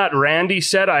 One that Randy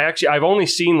said, I've only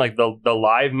seen like the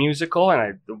live musical, and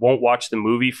I won't watch the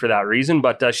movie for that reason.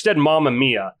 But she said Mamma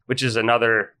Mia, which is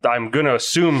another. I'm gonna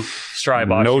assume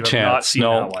Strybach. No you have chance. Not seen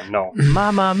No. that one. No.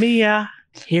 Mamma Mia,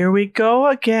 here we go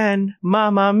again.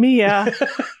 Mamma Mia.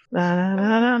 Na, na,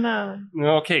 na, na,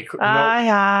 na. Okay. No.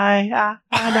 I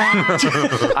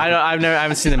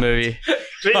haven't seen the movie.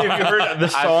 Have you heard the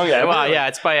song? Well, yeah,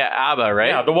 it's by ABBA, right?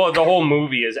 Yeah, the whole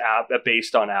movie is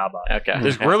based on ABBA. Okay.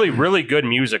 It's really, really good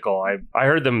musical. I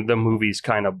heard the movie's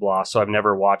kind of blah, so I've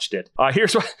never watched it.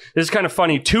 This is kind of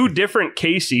funny. Two different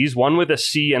Caseys, one with a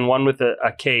C and one with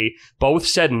a K, both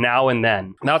said Now and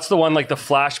Then. And that's the one, like the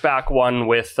flashback one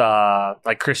with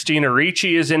like Christina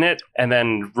Ricci is in it, and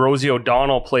then Rosie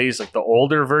O'Donnell plays like the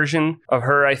older version of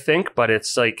her, I think. But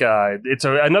it's like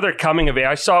another coming of age.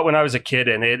 I saw it when I was a kid,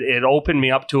 and it opened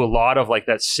me up to a lot of like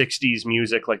that 60s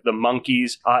music, like the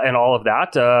Monkees and all of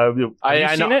that. Have you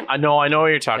seen it? I know what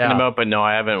you're talking about, but no,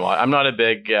 I haven't watched. I'm not a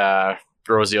big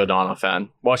Rosie O'Donnell fan.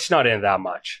 Well, she's not in that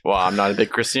much. Well, I'm not a big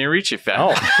Christina Ricci fan.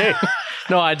 Oh, okay.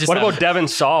 No, I just. What about Devon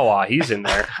Sawa? He's in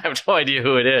there. I have no idea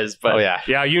who it is, but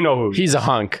yeah, you know who. He's a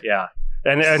hunk. Yeah,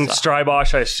 and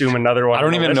Strybosh, I assume another one. I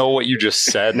don't even know what you just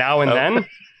said. Now and Then.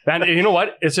 And you know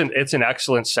what? It's an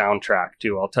excellent soundtrack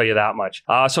too. I'll tell you that much.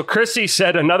 So Chrissy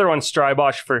said another one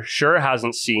Strybosh for sure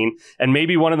hasn't seen, and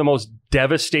maybe one of the most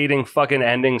devastating fucking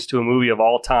endings to a movie of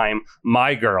all time.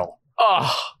 My Girl.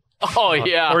 Oh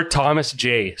yeah. Or Thomas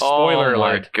J. Spoiler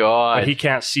alert. Oh my god. But he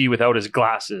can't see without his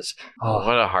glasses. Oh,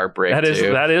 what a heartbreak.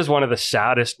 That is one of the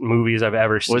saddest movies I've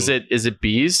ever seen. Is it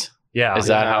Bees? Yeah. Is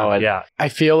that how it? Yeah. I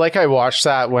feel like I watched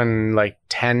that when like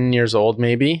 10 years old,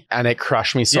 maybe, and it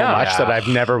crushed me so much that I've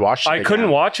never watched it I couldn't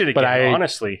watch it again, But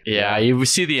honestly. Yeah, you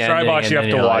see the ending. Tribosh, you have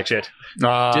to watch it.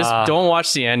 Just don't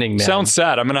watch the ending, man. Sounds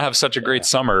sad. I'm going to have such a great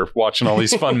summer watching all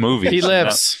these fun movies. He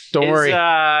lives. Don't worry.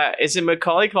 Is it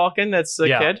Macaulay Culkin that's the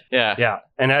kid? Yeah. Yeah.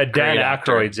 And Dan Great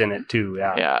actor. Aykroyd's in it too.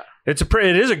 Yeah. Yeah.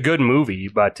 It is a good movie,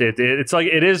 but it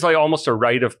is like almost a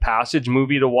rite of passage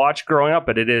movie to watch growing up,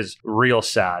 but it is real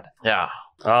sad. Yeah.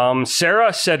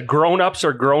 Sarah said Grown Ups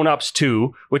or Grown Ups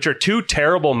 2, which are two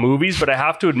terrible movies, but I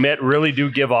have to admit really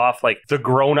do give off like the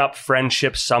grown up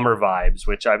friendship summer vibes,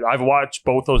 which I've watched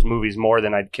both those movies more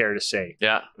than I'd care to say.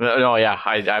 Yeah. No, yeah.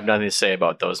 I have nothing to say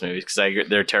about those movies because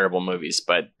they're terrible movies,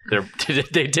 but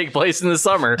they take place in the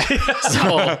summer.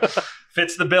 So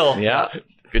fits the bill. Yeah.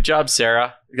 Good job,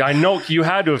 Sarah. I know you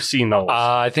had to have seen those.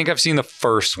 I think I've seen the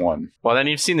first one. Well, then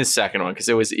you've seen the second one because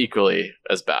it was equally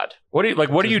as bad. What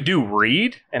do you do?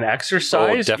 Read and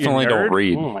exercise? Oh, definitely don't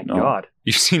read. Oh my God.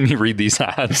 You've seen me read these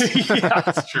ads. Yeah,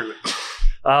 that's true.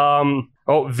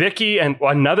 Vicky and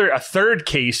a third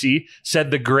Casey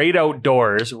said The Great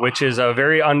Outdoors, which is a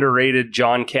very underrated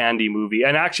John Candy movie.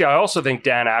 And actually, I also think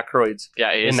Dan Aykroyd's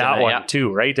in that one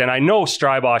too, right? And I know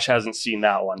Strybosh hasn't seen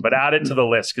that one, but add it to the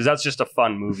list because that's just a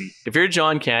fun movie. If you're a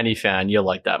John Candy fan, you'll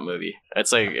like that movie.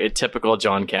 It's like a typical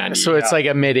John Candy. So it's like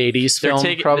a mid-'80s film,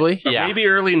 probably? Yeah. Maybe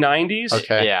early 90s?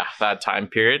 Okay. Yeah, that time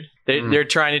period. They're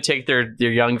trying to take their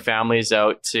young families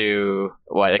out to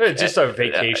just a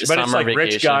vacation, but it's like vacation.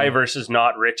 Rich guy versus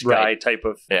not rich guy type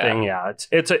of thing. Yeah,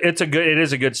 it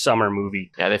is a good summer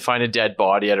movie. Yeah, they find a dead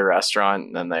body at a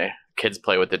restaurant, and then kids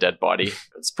play with the dead body.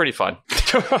 It's pretty fun.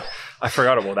 I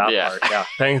forgot about that part.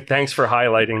 Yeah, thanks for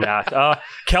highlighting that.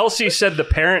 Kelsey said The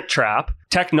Parent Trap.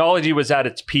 Technology was at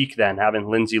its peak then, having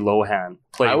Lindsay Lohan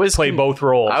play both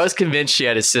roles. I was convinced she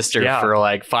had a sister for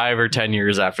like 5 or 10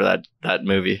 years after that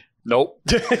movie. Nope.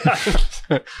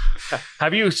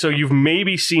 Have you? So you've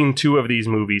maybe seen 2 of these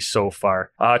movies so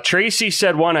far. Tracy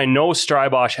said one I know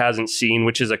Strybosh hasn't seen,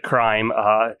 which is a crime.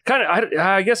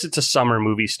 I guess it's a summer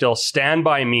movie still. Stand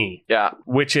By Me. Yeah.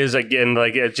 Which is, again,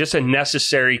 like just a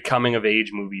necessary coming of age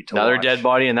movie to Another watch. dead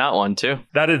body in that one too.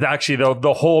 That is actually,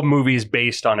 the whole movie is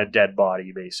based on a dead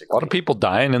body, basically. A lot of people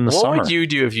dying in the summer. What would you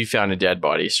do if you found a dead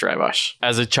body, Strybosh?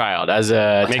 As a child, as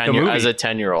a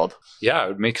 10-year-old? Yeah, I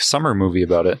would make a summer movie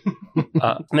about it.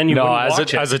 And then you as a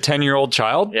 10-year-old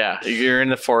child? Yeah, you're in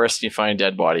the forest and you find a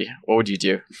dead body. What would you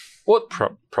do? Well,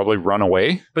 probably run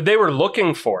away. But they were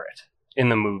looking for it in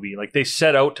the movie. Like they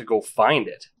set out to go find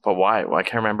it. But why? Well, I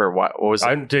can't remember what was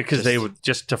it. Because they would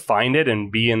just to find it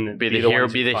and be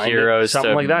the heroes,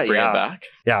 something like that. Bring it back.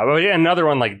 Yeah, well, another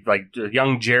one like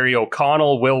young Jerry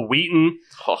O'Connell, Will Wheaton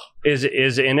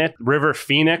is in it. River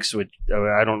Phoenix, which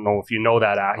I don't know if you know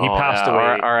that. He passed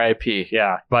away. R.I.P.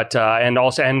 Yeah, but and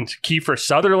Kiefer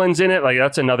Sutherland's in it. Like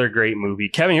that's another great movie.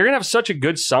 Kevin, you're gonna have such a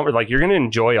good summer. Like you're gonna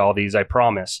enjoy all these, I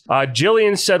promise.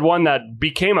 Jillian said one that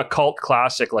became a cult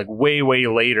classic like way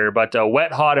later, but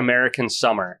Wet Hot American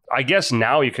Summer. I guess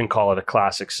now you can call it a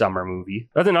classic summer movie.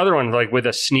 That's another one like with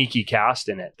a sneaky cast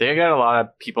in it. They got a lot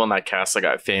of people in that cast that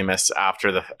got famous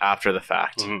after the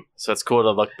fact. Mm-hmm. So it's cool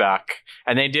to look back.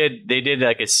 And they did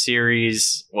like a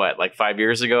series like 5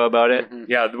 years ago about it.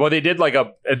 Mm-hmm. Yeah, well they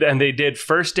did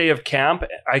First Day of Camp.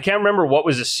 I can't remember what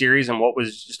was a series and what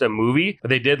was just a movie, but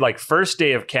they did like First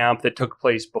Day of Camp that took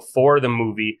place before the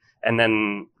movie. And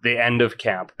then the end of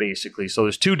camp, basically. So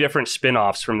there's 2 different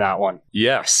spin-offs from that one.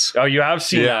 Yes. Oh, you have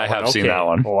seen that one? Yeah, I have seen that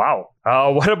one. Oh, wow.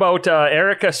 What about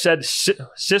Erica said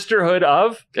Sisterhood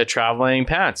of? The Traveling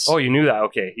Pants. Oh, you knew that?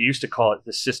 Okay. You used to call it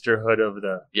the Sisterhood of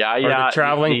the... The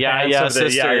Traveling Pants of the...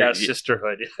 Sister.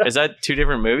 Sisterhood. Is that 2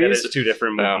 different movies? It is 2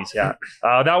 different movies, yeah.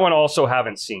 That one also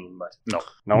haven't seen, but... No.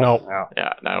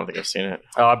 Yeah, I don't think I've seen it.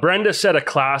 Brenda said a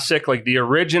classic, like the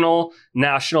original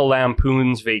National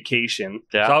Lampoon's Vacation.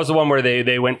 Yeah. So that was the one where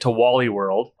they went to Wally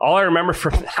World. All I remember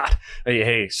from that,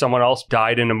 hey, someone else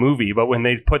died in a movie, but when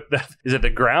they put the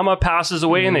grandma passes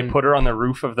away and they put her on the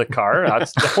roof of the car, I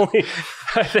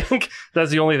think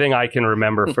that's the only thing I can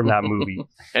remember from that movie.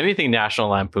 Anything National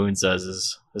Lampoon says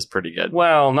is pretty good.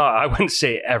 Well, no, I wouldn't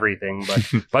say everything,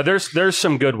 but there's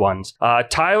some good ones.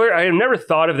 Tyler, I have never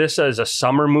thought of this as a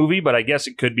summer movie, but I guess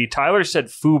it could be. Tyler said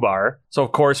Fubar. So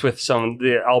of course with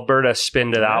the Alberta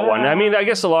spin to that one. I mean, I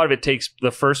guess a lot of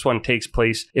the first one takes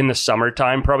place in the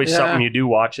summertime, probably something you do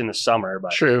watch in the summer.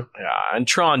 But true. Yeah, and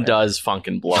Tron does funk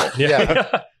and blow.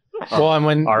 Yeah. Well, and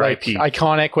when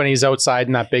iconic when he's outside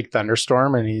in that big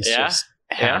thunderstorm and he's just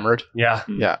hammered. Yeah.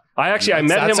 I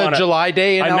met him on a July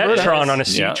day in Alberta. I met Tron on a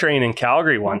C train in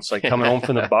Calgary once, like coming home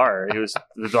from the bar. It was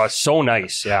so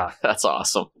nice. Yeah. That's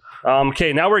awesome.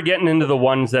 Okay, now we're getting into the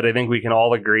ones that I think we can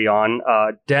all agree on.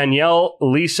 Danielle,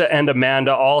 Lisa, and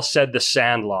Amanda all said The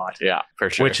Sandlot. Yeah, for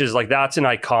sure. Which is like, that's an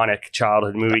iconic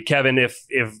childhood movie. Kevin,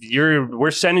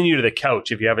 we're sending you to the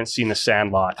couch if you haven't seen The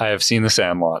Sandlot. I have seen The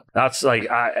Sandlot. That's like,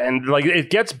 and like it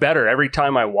gets better every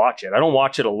time I watch it. I don't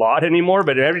watch it a lot anymore,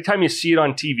 but every time you see it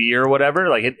on TV or whatever,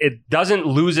 like it doesn't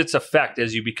lose its effect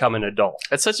as you become an adult.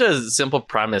 It's such a simple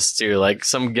premise too. Like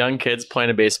some young kids playing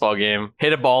a baseball game,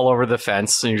 hit a ball over the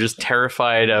fence, and you're just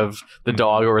terrified of the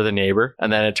dog or the neighbor.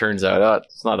 And then it turns out, oh,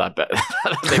 it's not that bad,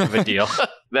 not that big of a deal.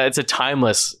 It's a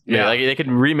timeless. Yeah, like they could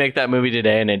remake that movie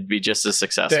today and it'd be just as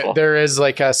successful. There is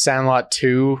like a Sandlot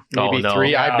 2, maybe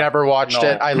 3. Yeah. I've never watched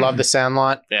it. I love The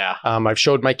Sandlot. Yeah. I've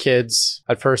showed my kids.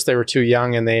 At first, they were too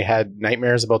young and they had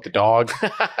nightmares about the dog.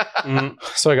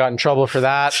 So I got in trouble for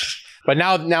that. But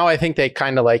now I think they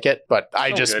kind of like it. But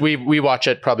we watch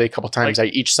it probably a couple times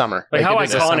each summer. Like how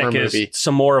iconic is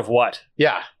Some More of What?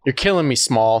 Yeah. You're killing me,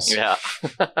 Smalls. Yeah.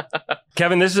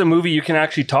 Kevin, this is a movie you can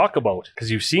actually talk about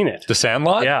because you've seen it. The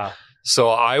Sandlot? Yeah. So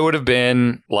I would have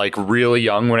been like really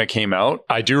young when it came out.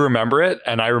 I do remember it.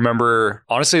 And I remember,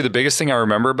 honestly, the biggest thing I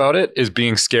remember about it is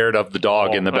being scared of the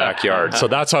dog in the backyard. So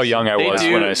that's how young I was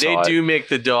when I saw it. They do make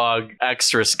the dog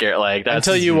extra scared. Like that's,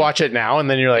 until you watch it now and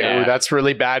then you're like, oh, that's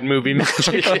really bad movie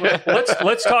magic.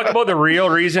 Let's talk about the real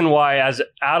reason why as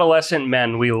adolescent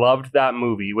men we loved that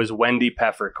movie was Wendy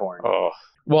Peppercorn. Oh.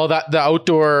 Well, the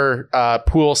outdoor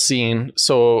pool scene.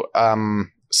 So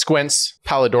Squints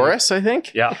Palidorus, I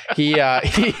think. Yeah. He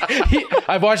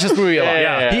I've watched this movie a lot.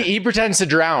 Yeah. He pretends to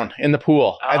drown in the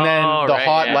pool. And then the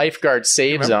hot lifeguard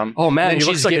saves him. Oh man, he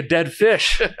looks like a dead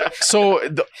fish. So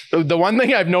the one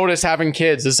thing I've noticed having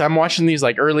kids is I'm watching these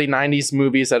like early 90s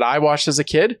movies that I watched as a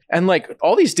kid. And like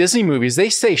all these Disney movies, they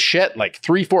say shit like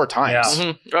 3-4 times. Yeah.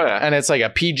 Mm-hmm. Oh, yeah. And it's like a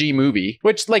PG movie,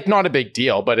 which like not a big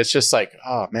deal, but it's just like,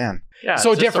 oh man. Yeah,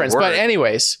 so different. But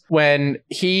anyways, when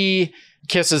he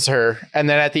kisses her and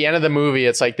then at the end of the movie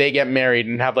it's like they get married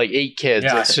and have like 8 kids.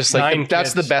 It's just like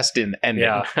that's the best ending.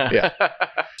 Yeah.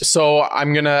 So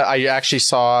I actually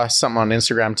saw something on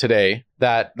Instagram today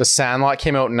that The Sandlot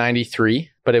came out in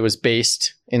 93, but it was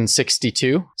based in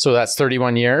 62. So that's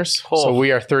 31 years. So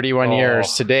we are 31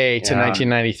 years today to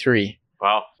 1993.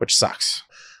 Wow. Which sucks.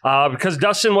 Because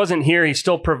Dustin wasn't here, he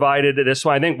still provided this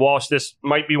one. I think, Walsh, this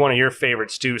might be one of your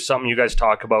favorites too, something you guys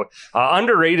talk about.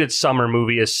 Underrated summer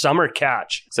movie is Summer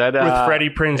Catch. Is that, with Freddie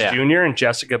Prinze Jr. and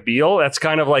Jessica Biel. That's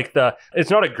kind of like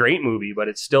it's not a great movie, but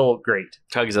it's still great.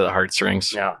 Tugs at the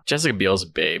heartstrings. Yeah. Jessica Biel's a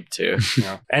babe too.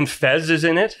 Yeah. And Fez is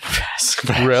in it.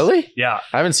 Really? Yeah.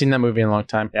 I haven't seen that movie in a long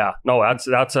time. Yeah. No,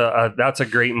 that's a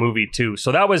great movie too.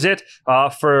 So that was it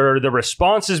for the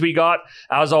responses we got.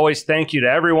 As always, thank you to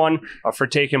everyone for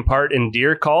taking part in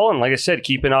Deer Call. And like I said,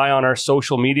 keep an eye on our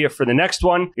social media for the next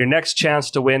one. Your next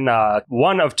chance to win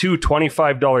one of 2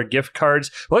 $25 gift cards.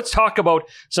 Let's talk about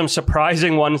some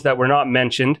surprising ones that were not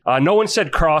mentioned. No one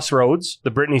said Crossroads,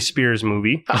 the Britney Spears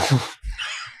movie.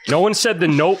 No one said The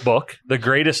Notebook, the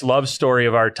greatest love story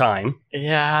of our time.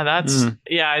 Yeah, that's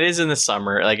it is in the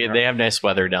summer. Like they have nice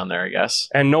weather down there, I guess.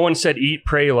 And no one said Eat,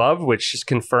 Pray, Love, which just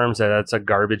confirms that that's a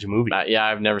garbage movie. Yeah,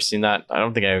 I've never seen that. I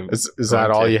don't think I've. Is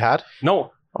that all you had?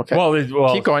 No. Okay.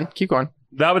 Well, keep going.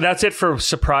 That's it for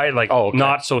surprise,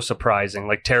 not so surprising,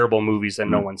 like terrible movies that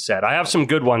no one said. I have some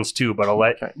good ones too, but I'll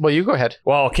let. Okay. Well, you go ahead.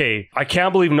 Well, okay. I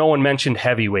can't believe no one mentioned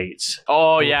Heavyweights.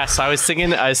 Oh yes, I was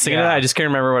thinking that. I just can't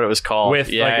remember what it was called. With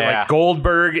like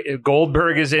Goldberg.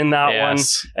 Goldberg is in that one,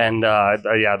 and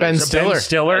Ben Stiller. Ben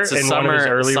Stiller in one of his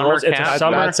early roles. It's a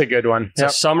summer. That's a good one. It's a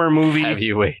summer movie.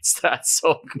 Heavyweights. That's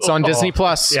so cool. It's on Disney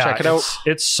Plus. Yeah, check it out.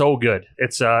 It's so good.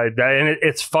 It's and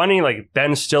it's funny. Like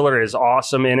Ben Stiller is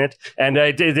awesome in it, and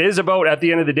it is about. At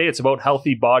the end of the day, it's about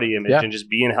healthy body image and just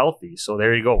being healthy. So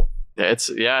there you go. That's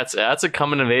a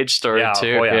coming of age story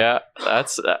too. Oh, yeah.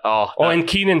 That's and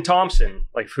Kenan Thompson,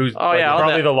 like who's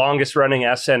probably the longest running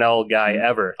SNL guy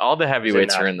ever. All the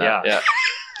heavyweights are in that. Yeah.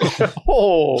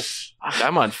 Oh,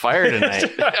 I'm on fire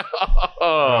tonight.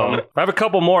 I have a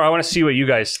couple more. I want to see what you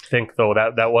guys think, though.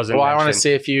 That wasn't. Well, mentioned. I want to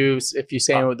see if you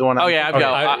say the one.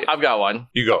 I've got one.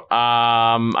 You go.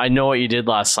 I Know What You Did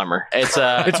Last Summer. It's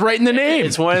it's right in the name.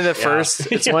 It's one of the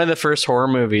first. It's one of the first horror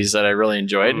movies that I really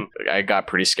enjoyed. I got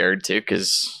pretty scared too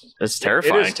because It's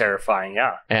terrifying. It is terrifying,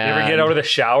 yeah. And you ever get out of the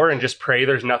shower and just pray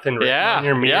there's nothing written on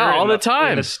your mirror? Yeah, all the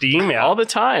time. In the steam, all the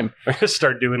time. I'm going to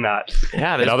start doing that.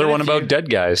 Yeah, another one about dead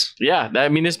guys. Yeah, I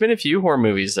mean, there's been a few horror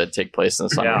movies that take place in the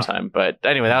summertime, but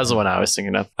anyway, that was the one I was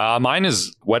thinking of. Mine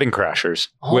is Wedding Crashers,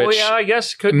 Oh, which yeah, I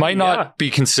guess could might not be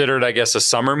considered, I guess, a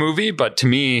summer movie, but to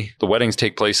me, the weddings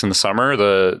take place in the summer.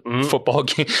 The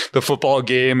football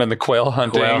game, and the quail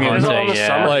hunting.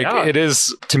 It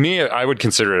is, to me, I would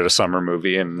consider it a summer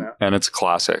movie, and it's a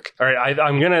classic. All right,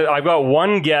 I've got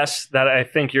one guess that I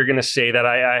think you're gonna say that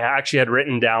I actually had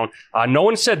written down. No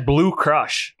one said Blue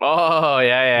Crush. Oh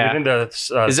yeah.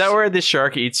 Is that where the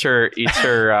shark eats her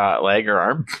leg or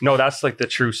arm? No, that's like the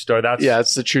true story.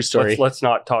 It's the true story. Let's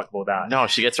not talk about that. No,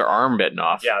 she gets her arm bitten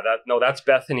off. Yeah, that's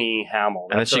Bethany Hamill.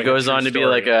 And then she goes on to be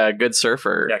like a good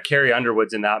surfer. Yeah, Carrie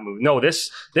Underwood's in that movie. No,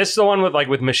 this is the one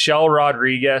with Michelle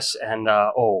Rodriguez and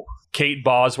Kate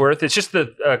Bosworth. It's just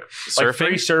the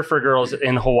three surfer girls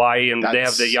in Hawaii, and they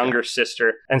have the younger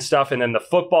sister and stuff. And then the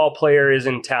football player is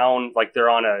in town, like they're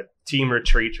on a team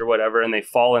retreat or whatever, and they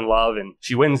fall in love, and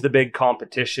she wins the big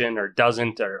competition or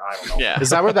doesn't, or I don't know. Yeah.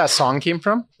 Is that where that song came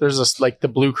from? There's this the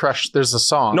Blue Crush. There's a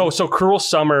song. No, so Cruel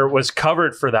Summer was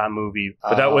covered for that movie,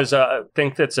 but that was I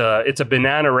think it's a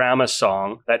Bananarama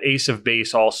song that Ace of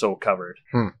Base also covered.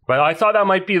 But I thought that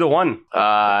might be the one.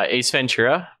 Ace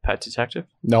Ventura, Pet Detective.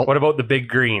 No. What about The Big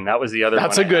Green? That was the other one.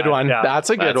 That's a good one. Yeah. That's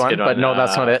a good one. But no,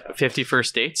 that's not it. 50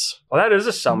 First Dates. Well, that is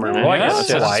a summer movie. Yeah, I guess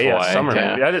that's why. Yeah, summer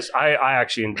okay. movie. I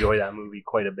actually enjoy that movie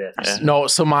quite a bit. Yeah. No,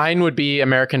 so mine would be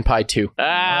American Pie 2. Okay,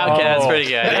 that's pretty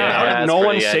good. Yeah, no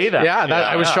one say that. Yeah,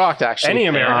 I was shocked actually. Any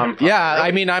American Pie, really?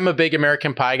 I mean, I'm a big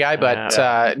American Pie guy,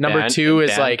 but number 2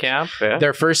 is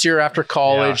their first year after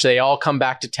college. They all come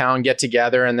back to town, get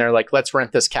together, and they're like, let's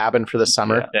rent this cabin for the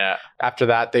summer. Yeah. After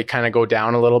that, they kind of go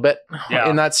down a little bit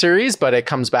in that series, but it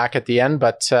comes back at the end.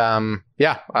 But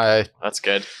that's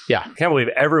good. Yeah, I can't believe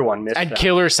everyone missed and that.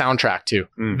 killer soundtrack too.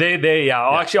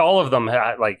 Actually, all of them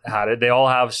had it. They all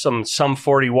have some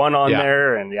 41 on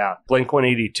there, and Blink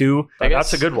 182.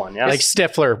 That's a good one. Yeah, like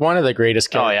Stifler, one of the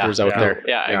greatest characters out there.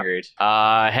 Yeah, I agreed.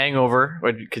 Hangover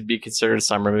could be considered a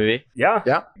summer movie.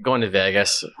 Yeah. Going to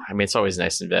Vegas. I mean, it's always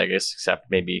nice in Vegas,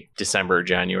 except maybe December or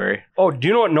January. Oh, do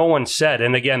you know what no one said?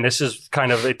 And again, this is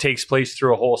it takes place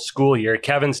through a whole school year.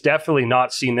 Kevin's definitely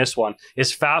not seen this one.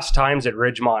 Is Fast Times at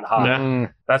Ridgemont High. Yeah.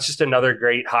 That's just another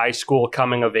great high school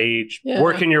coming of age,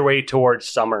 working your way towards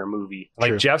summer movie.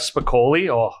 Like Jeff Spicoli.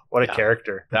 Oh, what a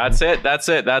character. That's it.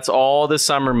 That's all the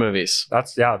summer movies.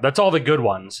 That's all the good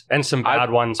ones and some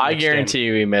bad ones. I guarantee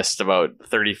you we missed about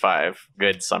 35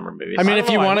 good summer movies. I mean, if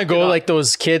you want to go like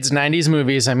those kids 90s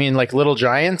movies, I mean, like Little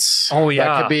Giants. Oh yeah.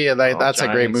 That could be that's Giants a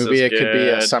great movie. It could be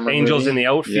a summer Angels movie. in the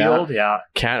Outfield. Yeah.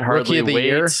 Can't Hardly Wait.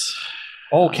 Year.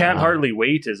 Oh, Can't Hardly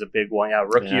Wait is a big one. Yeah,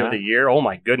 Rookie of the Year. Oh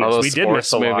my goodness, we did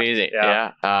miss a lot.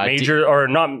 Yeah.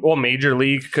 Major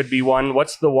League could be one.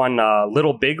 What's the one?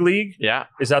 Little Big League. Yeah.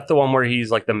 Is that the one where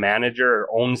he's like the manager or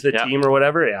owns the team or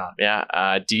whatever? Yeah. Yeah.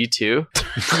 D2.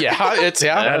 It's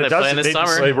they're playing this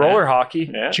summer. Play roller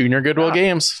hockey. Yeah. Junior Goodwill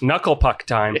Games. Knuckle puck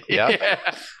time. Yeah.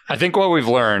 I think what we've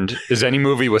learned is any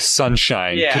movie with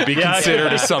sunshine could be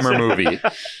considered a summer movie.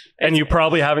 And you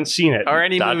probably haven't seen it. Or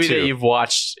any movie that you've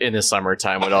watched in the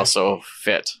summertime would also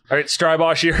fit. All right,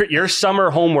 Strybosh, your summer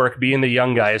homework, being the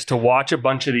young guy, is to watch a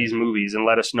bunch of these movies and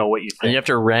let us know what you think. And you have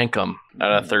to rank them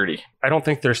out of 30. I don't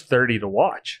think there's 30 to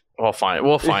watch. We'll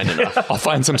find enough. I'll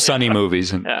find some sunny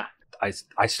movies.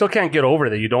 I still can't get over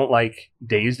that you don't like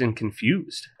Dazed and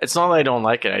Confused. It's not that I don't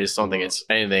like it. I just don't think it's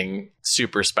anything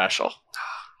super special.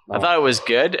 I thought it was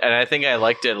good, and I think I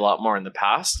liked it a lot more in the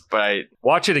past, but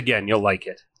watch it again. You'll like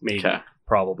it. Maybe. Okay.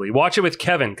 Probably. Watch it with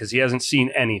Kevin, because he hasn't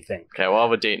seen anything. Okay, we'll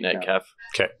have a date night, Kev.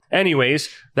 Okay. Anyways,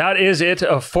 that is it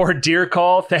for Deer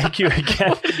Call. Thank you again.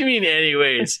 What do you mean,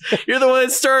 anyways? You're the one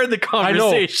that started the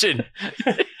conversation.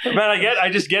 Man, I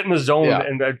just get in the zone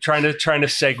and I'm trying to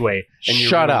segue. And you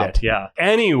shut up. It. Yeah.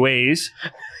 Anyways.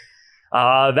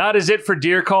 That is it for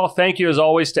Deer Call. Thank you as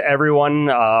always to everyone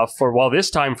this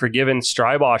time for giving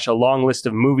Strybosh a long list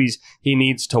of movies he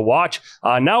needs to watch.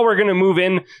 Now we're going to move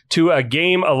in to a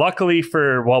game. Luckily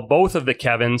for both of the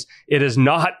Kevins, it is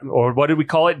not, or what did we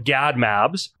call it?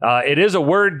 Gadmabs. It is a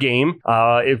word game.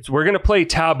 We're going to play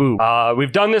Taboo.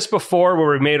 We've done this before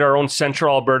where we made our own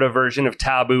Central Alberta version of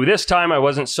Taboo. This time I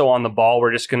wasn't so on the ball.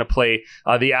 We're just going to play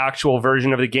the actual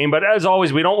version of the game. But as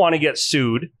always, we don't want to get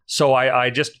sued. So I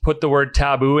just put the word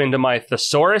taboo into my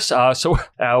thesaurus. So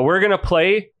we're going to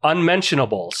play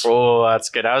Unmentionables. Oh, that's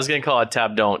good. I was going to call it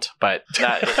Tab Don't, but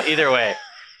either way.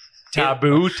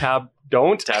 Taboo, Tab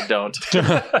Don't? Tab Don't.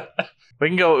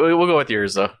 We'll go with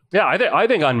yours, though. Yeah, I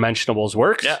think Unmentionables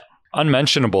works. Yeah.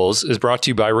 Unmentionables is brought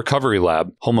to you by Recovery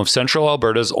Lab, home of Central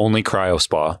Alberta's only cryo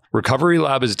spa. Recovery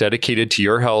Lab is dedicated to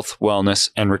your health, wellness,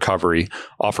 and recovery,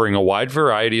 offering a wide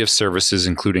variety of services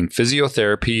including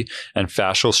physiotherapy and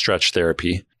fascial stretch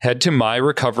therapy. Head to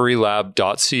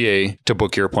myrecoverylab.ca to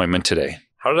book your appointment today.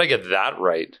 How did I get that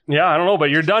right? Yeah, I don't know, but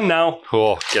you're done now.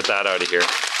 Cool. Get that out of here.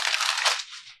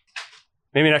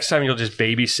 Maybe next time you'll just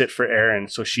babysit for Erin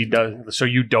so you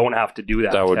don't have to do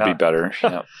that. That would be better.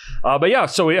 Yeah.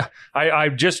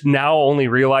 I'm just now only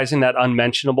realizing that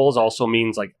unmentionables also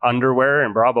means like underwear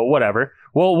and bra, but whatever.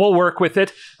 We'll work with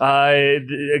it.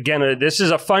 Again, this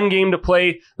is a fun game to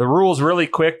play. The rules really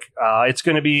quick. It's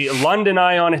going to be Lund and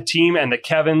I on a team and the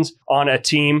Kevins on a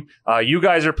team. You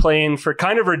guys are playing for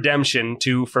kind of redemption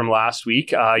too from last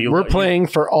week. We're playing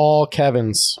for all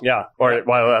Kevins. Yeah, or at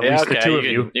least the two of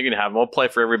you. You can have them. We'll play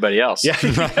for everybody else. Yeah.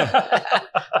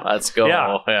 Let's go.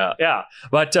 Yeah.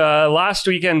 But last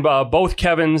weekend, both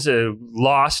Kevins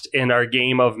lost in our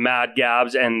game of Mad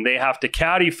Gabs, and they have to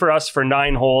caddy for us for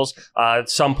 9 holes at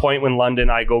some point when London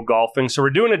and I go golfing. So we're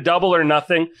doing a double or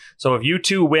nothing. So if you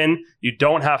two win, you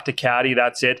don't have to caddy.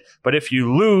 That's it. But if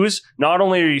you lose, not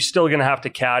only are you still going to have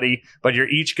to caddy, but you're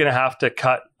each going to have to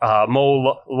cut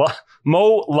mow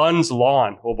Lund's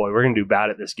lawn. Oh boy, we're going to do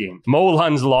bad at this game. Mow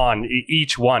Lund's lawn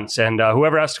each once. And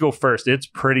whoever has to go first, it's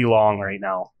pretty long right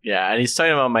now. Yeah, and he's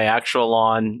talking about my actual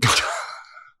lawn.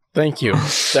 Thank you.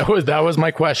 That was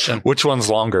my question. Which one's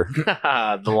longer?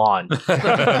 The lawn.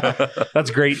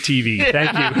 That's great TV.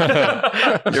 Thank you.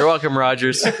 You're welcome,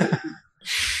 Rogers.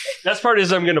 Best part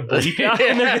is I'm going to bleep it.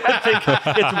 And they're going to think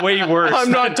it's way worse.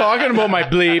 I'm not talking about my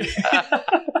bleep.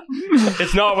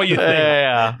 It's not what you think.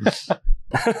 Yeah.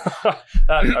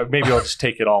 Maybe I'll just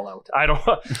take it all out. I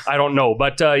don't know.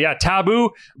 But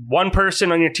taboo. One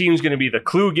person on your team is going to be the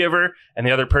clue giver, and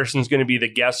the other person is going to be the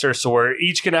guesser. So we're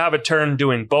each going to have a turn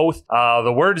doing both.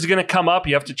 The word is going to come up.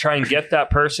 You have to try and get that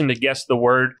person to guess the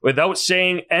word without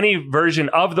saying any version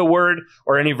of the word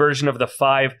or any version of the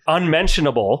 5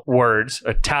 unmentionable words,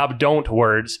 don't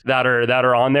words that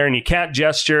are on there. And you can't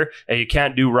gesture and you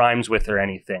can't do rhymes with or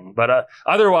anything. But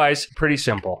otherwise, pretty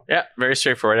simple. Yeah, very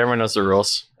straightforward. Everyone knows the rules.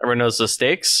 Everyone knows the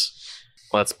stakes.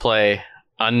 Let's play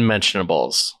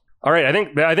Unmentionables. All right, I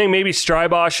think maybe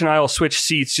Strybosh and I will switch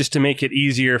seats just to make it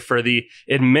easier for the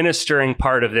administering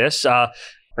part of this. Right,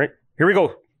 here we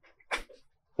go.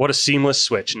 What a seamless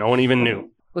switch. No one even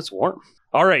knew. It's warm.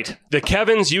 All right, the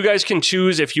Kevins, you guys can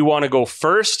choose if you want to go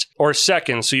first or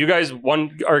second. So you guys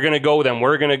are going to go, then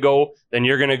we're going to go, then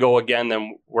you're going to go again,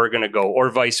 then we're going to go, or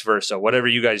vice versa, whatever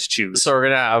you guys choose. So we're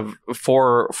going to have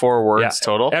four words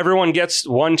total. Everyone gets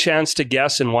one chance to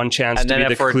guess and one chance to be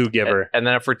the clue giver. And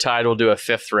then if we're tied, we'll do a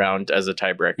 5th round as a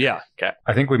tiebreaker. Yeah. Okay.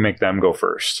 I think we make them go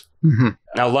first. Mm-hmm.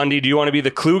 Now, Lundy, do you want to be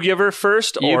the clue giver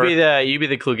first? Or you be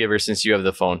the clue giver since you have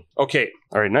the phone. Okay.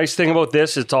 All right. Nice thing about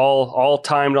this, it's all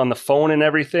timed on the phone and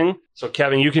everything. So,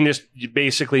 Kevin, you can just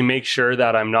basically make sure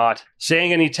that I'm not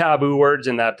saying any taboo words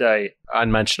and that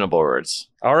unmentionable words.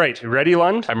 All right. Ready,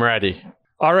 Lund? I'm ready.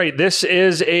 All right. This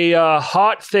is a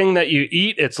hot thing that you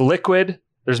eat. It's liquid.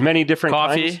 There's many different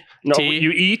coffee, kinds. No, tea.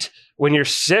 You eat when you're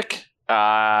sick.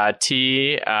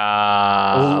 Tea.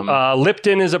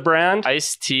 Lipton is a brand.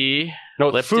 Iced tea. No,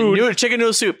 Lipton. food. Chicken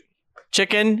noodle soup.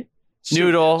 Chicken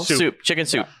noodle soup. Chicken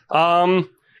soup.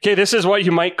 Okay, this is what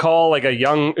you might call like a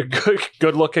young,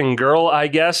 good-looking girl, I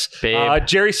guess. Babe.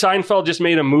 Jerry Seinfeld just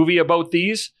made a movie about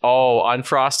these. Oh,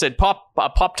 unfrosted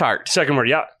Pop-Tart. Second word,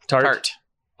 yeah. Tart.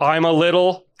 I'm a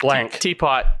little blank.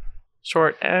 Teapot.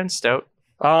 Short and stout.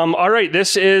 All right,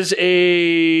 this is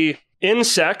a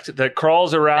insect that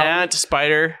crawls around. Ant,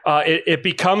 spider. It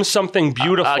becomes something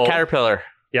beautiful. A caterpillar.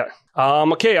 Yeah.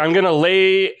 Okay, I'm going to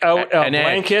lay out a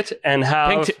blanket and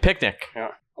have... Picnic. Yeah.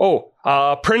 Oh,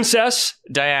 Princess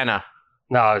Diana.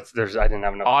 No, I didn't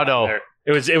have enough. Otto. There.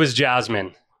 It was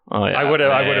Jasmine. Oh yeah. I would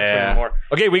have put in more.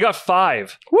 Okay, we got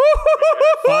 5. 5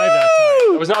 that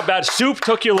time. It was not bad. Soup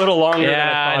took you a little longer.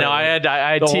 Yeah, no, I had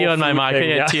tea on my mind. I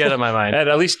had tea out of my mind. And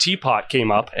at least teapot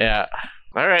came up. Yeah.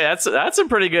 All right, that's a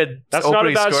pretty good. That's not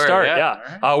a bad score. start.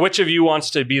 Yeah. Which of you wants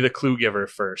to be the clue giver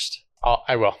first?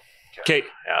 I will. Okay.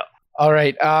 Yeah. All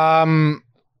right.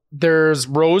 There's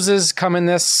roses come in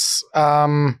this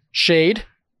shade.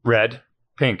 Red,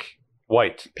 pink,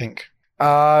 white. Pink.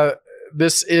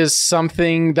 This is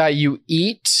something that you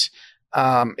eat.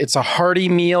 It's a hearty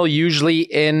meal, usually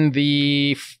in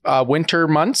the winter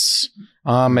months.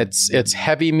 It's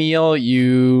heavy meal.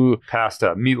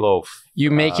 Pasta, meatloaf.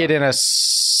 You make it in a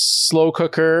slow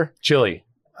cooker. Chili.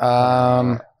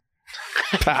 Pass.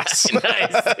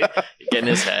 Nice. Get in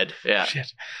his head. Yeah.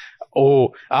 Shit.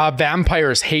 Oh,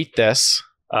 vampires hate this.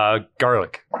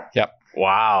 Garlic. Yep.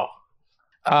 Wow.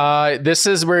 This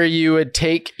is where you would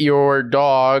take your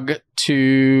dog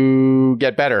to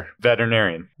get better.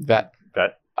 Veterinarian. Vet.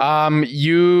 Vet.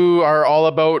 You are all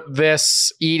about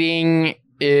this. Eating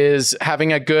is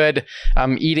having a good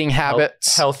eating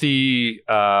habits. Healthy.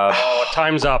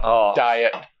 Time's up.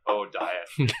 Diet. Oh,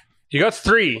 diet. You got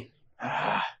 3.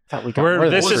 Thought we got Where more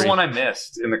than this What was is the one I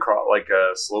missed in the like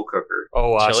a slow cooker?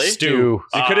 Oh, Chili? stew.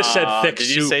 You could have said thick did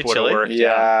you soup say would have chili? worked.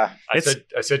 Yeah. I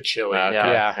said chili.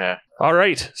 Yeah. All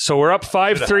right. So we're up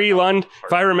 5-3, Lund.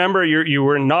 If I remember, you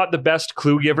were not the best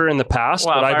clue giver in the past,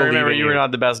 Well, but if I believe remember, in you were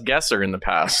not the best guesser in the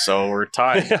past, so we're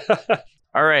tied.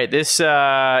 All right, this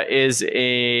is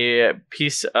a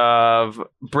piece of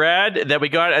bread that we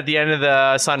got at the end of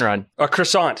the sun run. A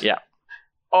croissant. Yeah.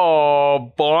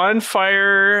 Oh,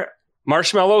 bonfire.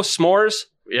 Marshmallow, s'mores.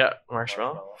 Yeah,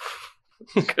 marshmallow.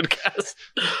 Good guess.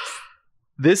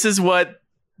 This is what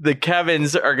the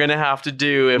Kevins are going to have to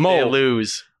do if they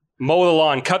lose. Mow the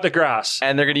lawn, cut the grass.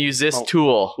 And they're going to use this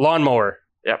tool. Lawnmower.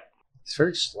 Yep. It's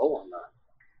very slow on that.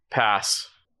 Pass.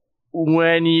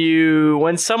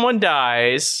 When someone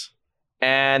dies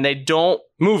and they don't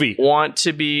want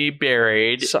to be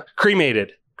buried,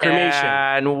 cremated, cremation,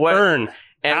 and what urn,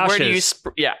 and ashes. where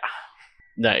do you yeah,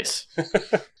 nice.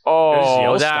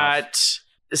 yellow that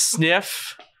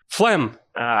sniff, phlegm,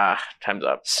 time's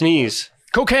up. Sneeze,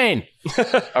 cocaine.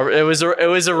 It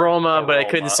was aroma, but I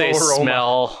couldn't say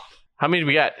smell. How many did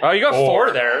we get? Oh, you got 4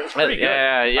 there. It's pretty good.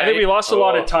 Yeah. I think we lost a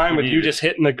lot of time with you just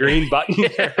hitting the green button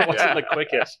there. It wasn't the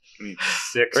quickest. You need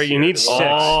 6. Or you need 6.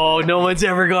 Oh, no one's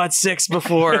ever got 6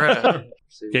 before.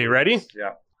 Okay, ready?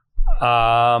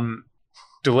 Yeah.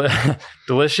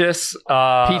 Delicious.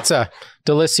 Pizza.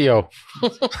 Delicio.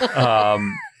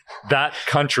 That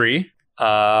country.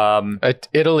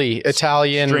 Italy.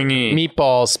 Italian. Stringy.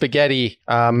 Meatballs. Spaghetti.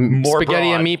 More spaghetti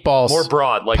broad. and meatballs. More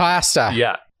broad. Like pasta.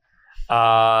 Yeah.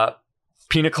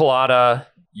 Pina colada.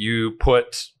 You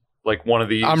put like one of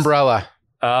these. Umbrella.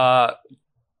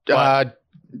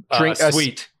 Drink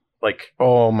sweet. Like,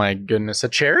 oh my goodness. A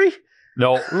cherry?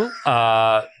 No.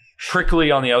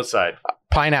 Prickly on the outside.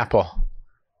 Pineapple.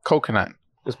 Coconut.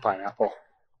 Just pineapple.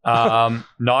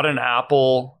 Not an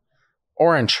apple.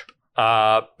 Orange.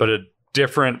 But a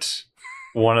different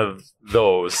one of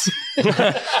those.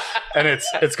 And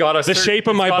it's got a the shape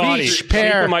of my body. Peach,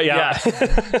 pear. Shape of my, yeah.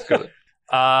 It's good.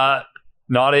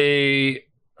 Not a.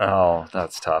 Oh,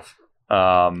 that's tough.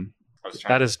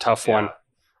 That is a tough one.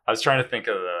 I was trying to think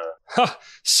of the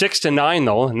 6-9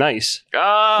 though. Nice.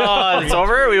 Oh, it's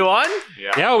over. We won.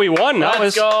 Yeah, we won.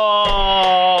 Let's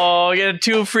go. Get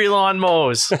 2 free lawn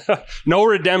mows. No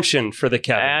redemption for the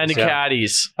Kevins. And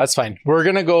caddies. That's fine. We're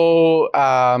gonna go.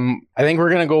 I think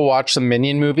we're gonna go watch some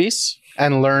Minion movies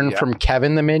and learn from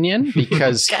Kevin the Minion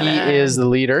because he is the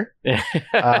leader.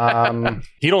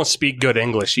 He don't speak good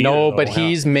English either. No, but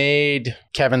he's made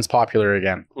Kevin's popular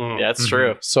again. Yeah, that's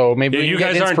true. So maybe you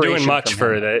guys aren't doing much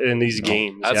for in these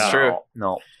games. That's true.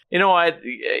 No. You know what?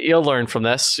 You'll learn from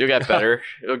this. You'll get better.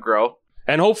 You'll grow.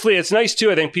 And hopefully it's nice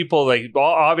too. I think people like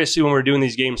obviously when we're doing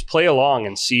these games, play along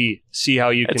and see how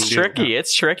you can do. It's tricky.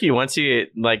 It's tricky once you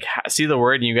like see the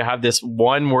word and you have this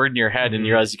one word in your head and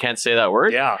you realize you can't say that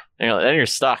word. Yeah. And then you're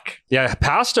stuck. Yeah.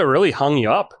 Pasta really hung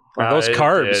you up. Those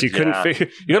carbs, you couldn't figure.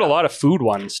 You got a lot of food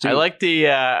ones too. I like the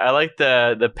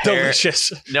pear.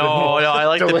 Delicious. No, I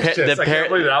like the pear.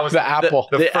 That was the apple.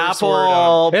 The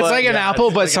apple. It's like an apple,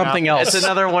 but something else. It's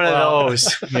another one of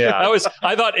those. Yeah.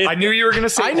 I thought. I knew you were going to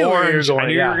say orange. I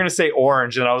knew you were going to say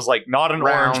orange, and I was like, not an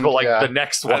orange, but like the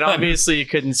next one. And obviously, you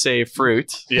couldn't say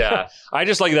fruit. Yeah. I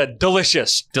just like that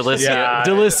delicious. Delicio. Yeah.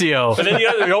 Delicio. But then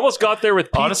you almost got there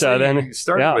with pizza. Honestly, then you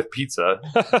started with pizza.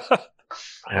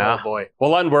 Yeah. Oh boy.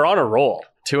 Well, we're on a roll.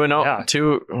 2-0. Yeah.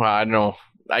 2. Well, I don't know.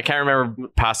 I can't remember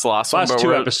past the last one. Last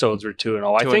 2 episodes were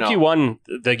 2-0. I think you won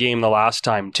the game the last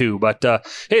time too. But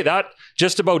hey, that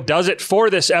just about does it for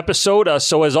this episode.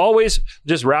 So as always,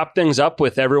 just wrap things up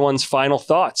with everyone's final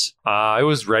thoughts. I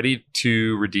was ready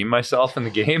to redeem myself in the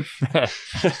game,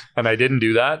 and I didn't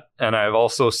do that. And I've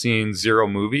also seen 0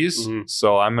 movies,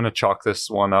 so I'm going to chalk this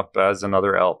one up as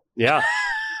another L. Yeah.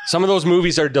 Some of those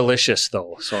movies are delicious,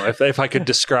 though. So if I could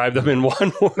describe them in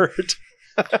one word.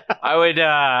 I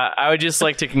would just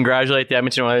like to congratulate the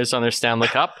Edmonton Oilers on their Stanley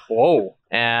Cup. Whoa.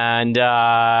 And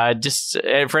just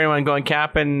for anyone going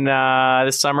camping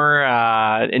this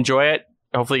summer, enjoy it.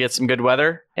 Hopefully get some good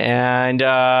weather. And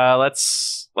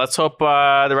let's hope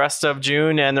the rest of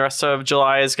June and the rest of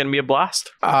July is going to be a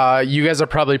blast. You guys are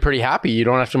probably pretty happy. You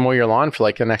don't have to mow your lawn for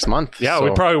like the next month. Yeah,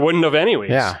 we probably wouldn't have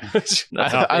anyways. Yeah.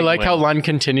 I like how Lund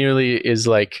continually is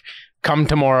like, come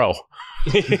tomorrow.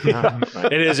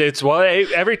 It is. It's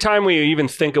every time we even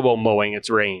think about mowing, it's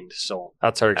rained. So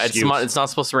that's our excuse. It's not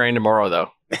supposed to rain tomorrow,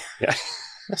 though. Yeah.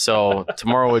 So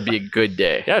tomorrow would be a good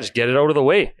day. Yeah, just get it out of the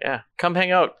way. Yeah. Come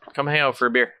hang out. Come hang out for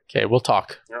a beer. Okay, we'll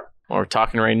talk. Well, we're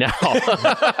talking right now.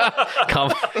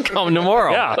 Come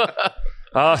tomorrow. Yeah.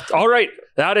 All right.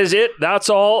 That is it. That's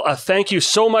all. Thank you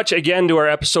so much again to our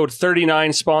episode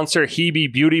 39 sponsor,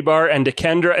 Hebe Beauty Bar, and to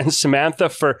Kendra and Samantha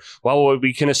for, well, what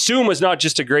we can assume was not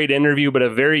just a great interview, but a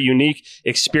very unique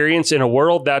experience in a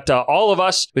world that all of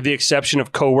us, with the exception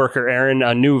of coworker Aaron,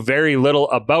 knew very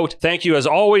little about. Thank you, as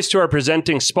always, to our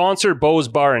presenting sponsor, Bo's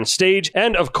Bar and Stage,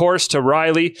 and of course to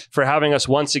Riley for having us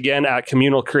once again at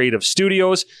Communal Creative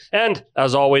Studios. And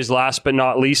as always, last but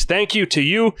not least, thank you to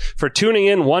you for tuning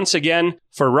in once again.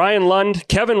 For Ryan Lund,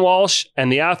 Kevin Walsh,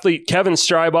 and the athlete Kevin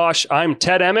Strybosch, I'm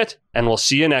Ted Emmett, and we'll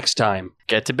see you next time.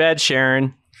 Get to bed,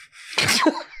 Sharon.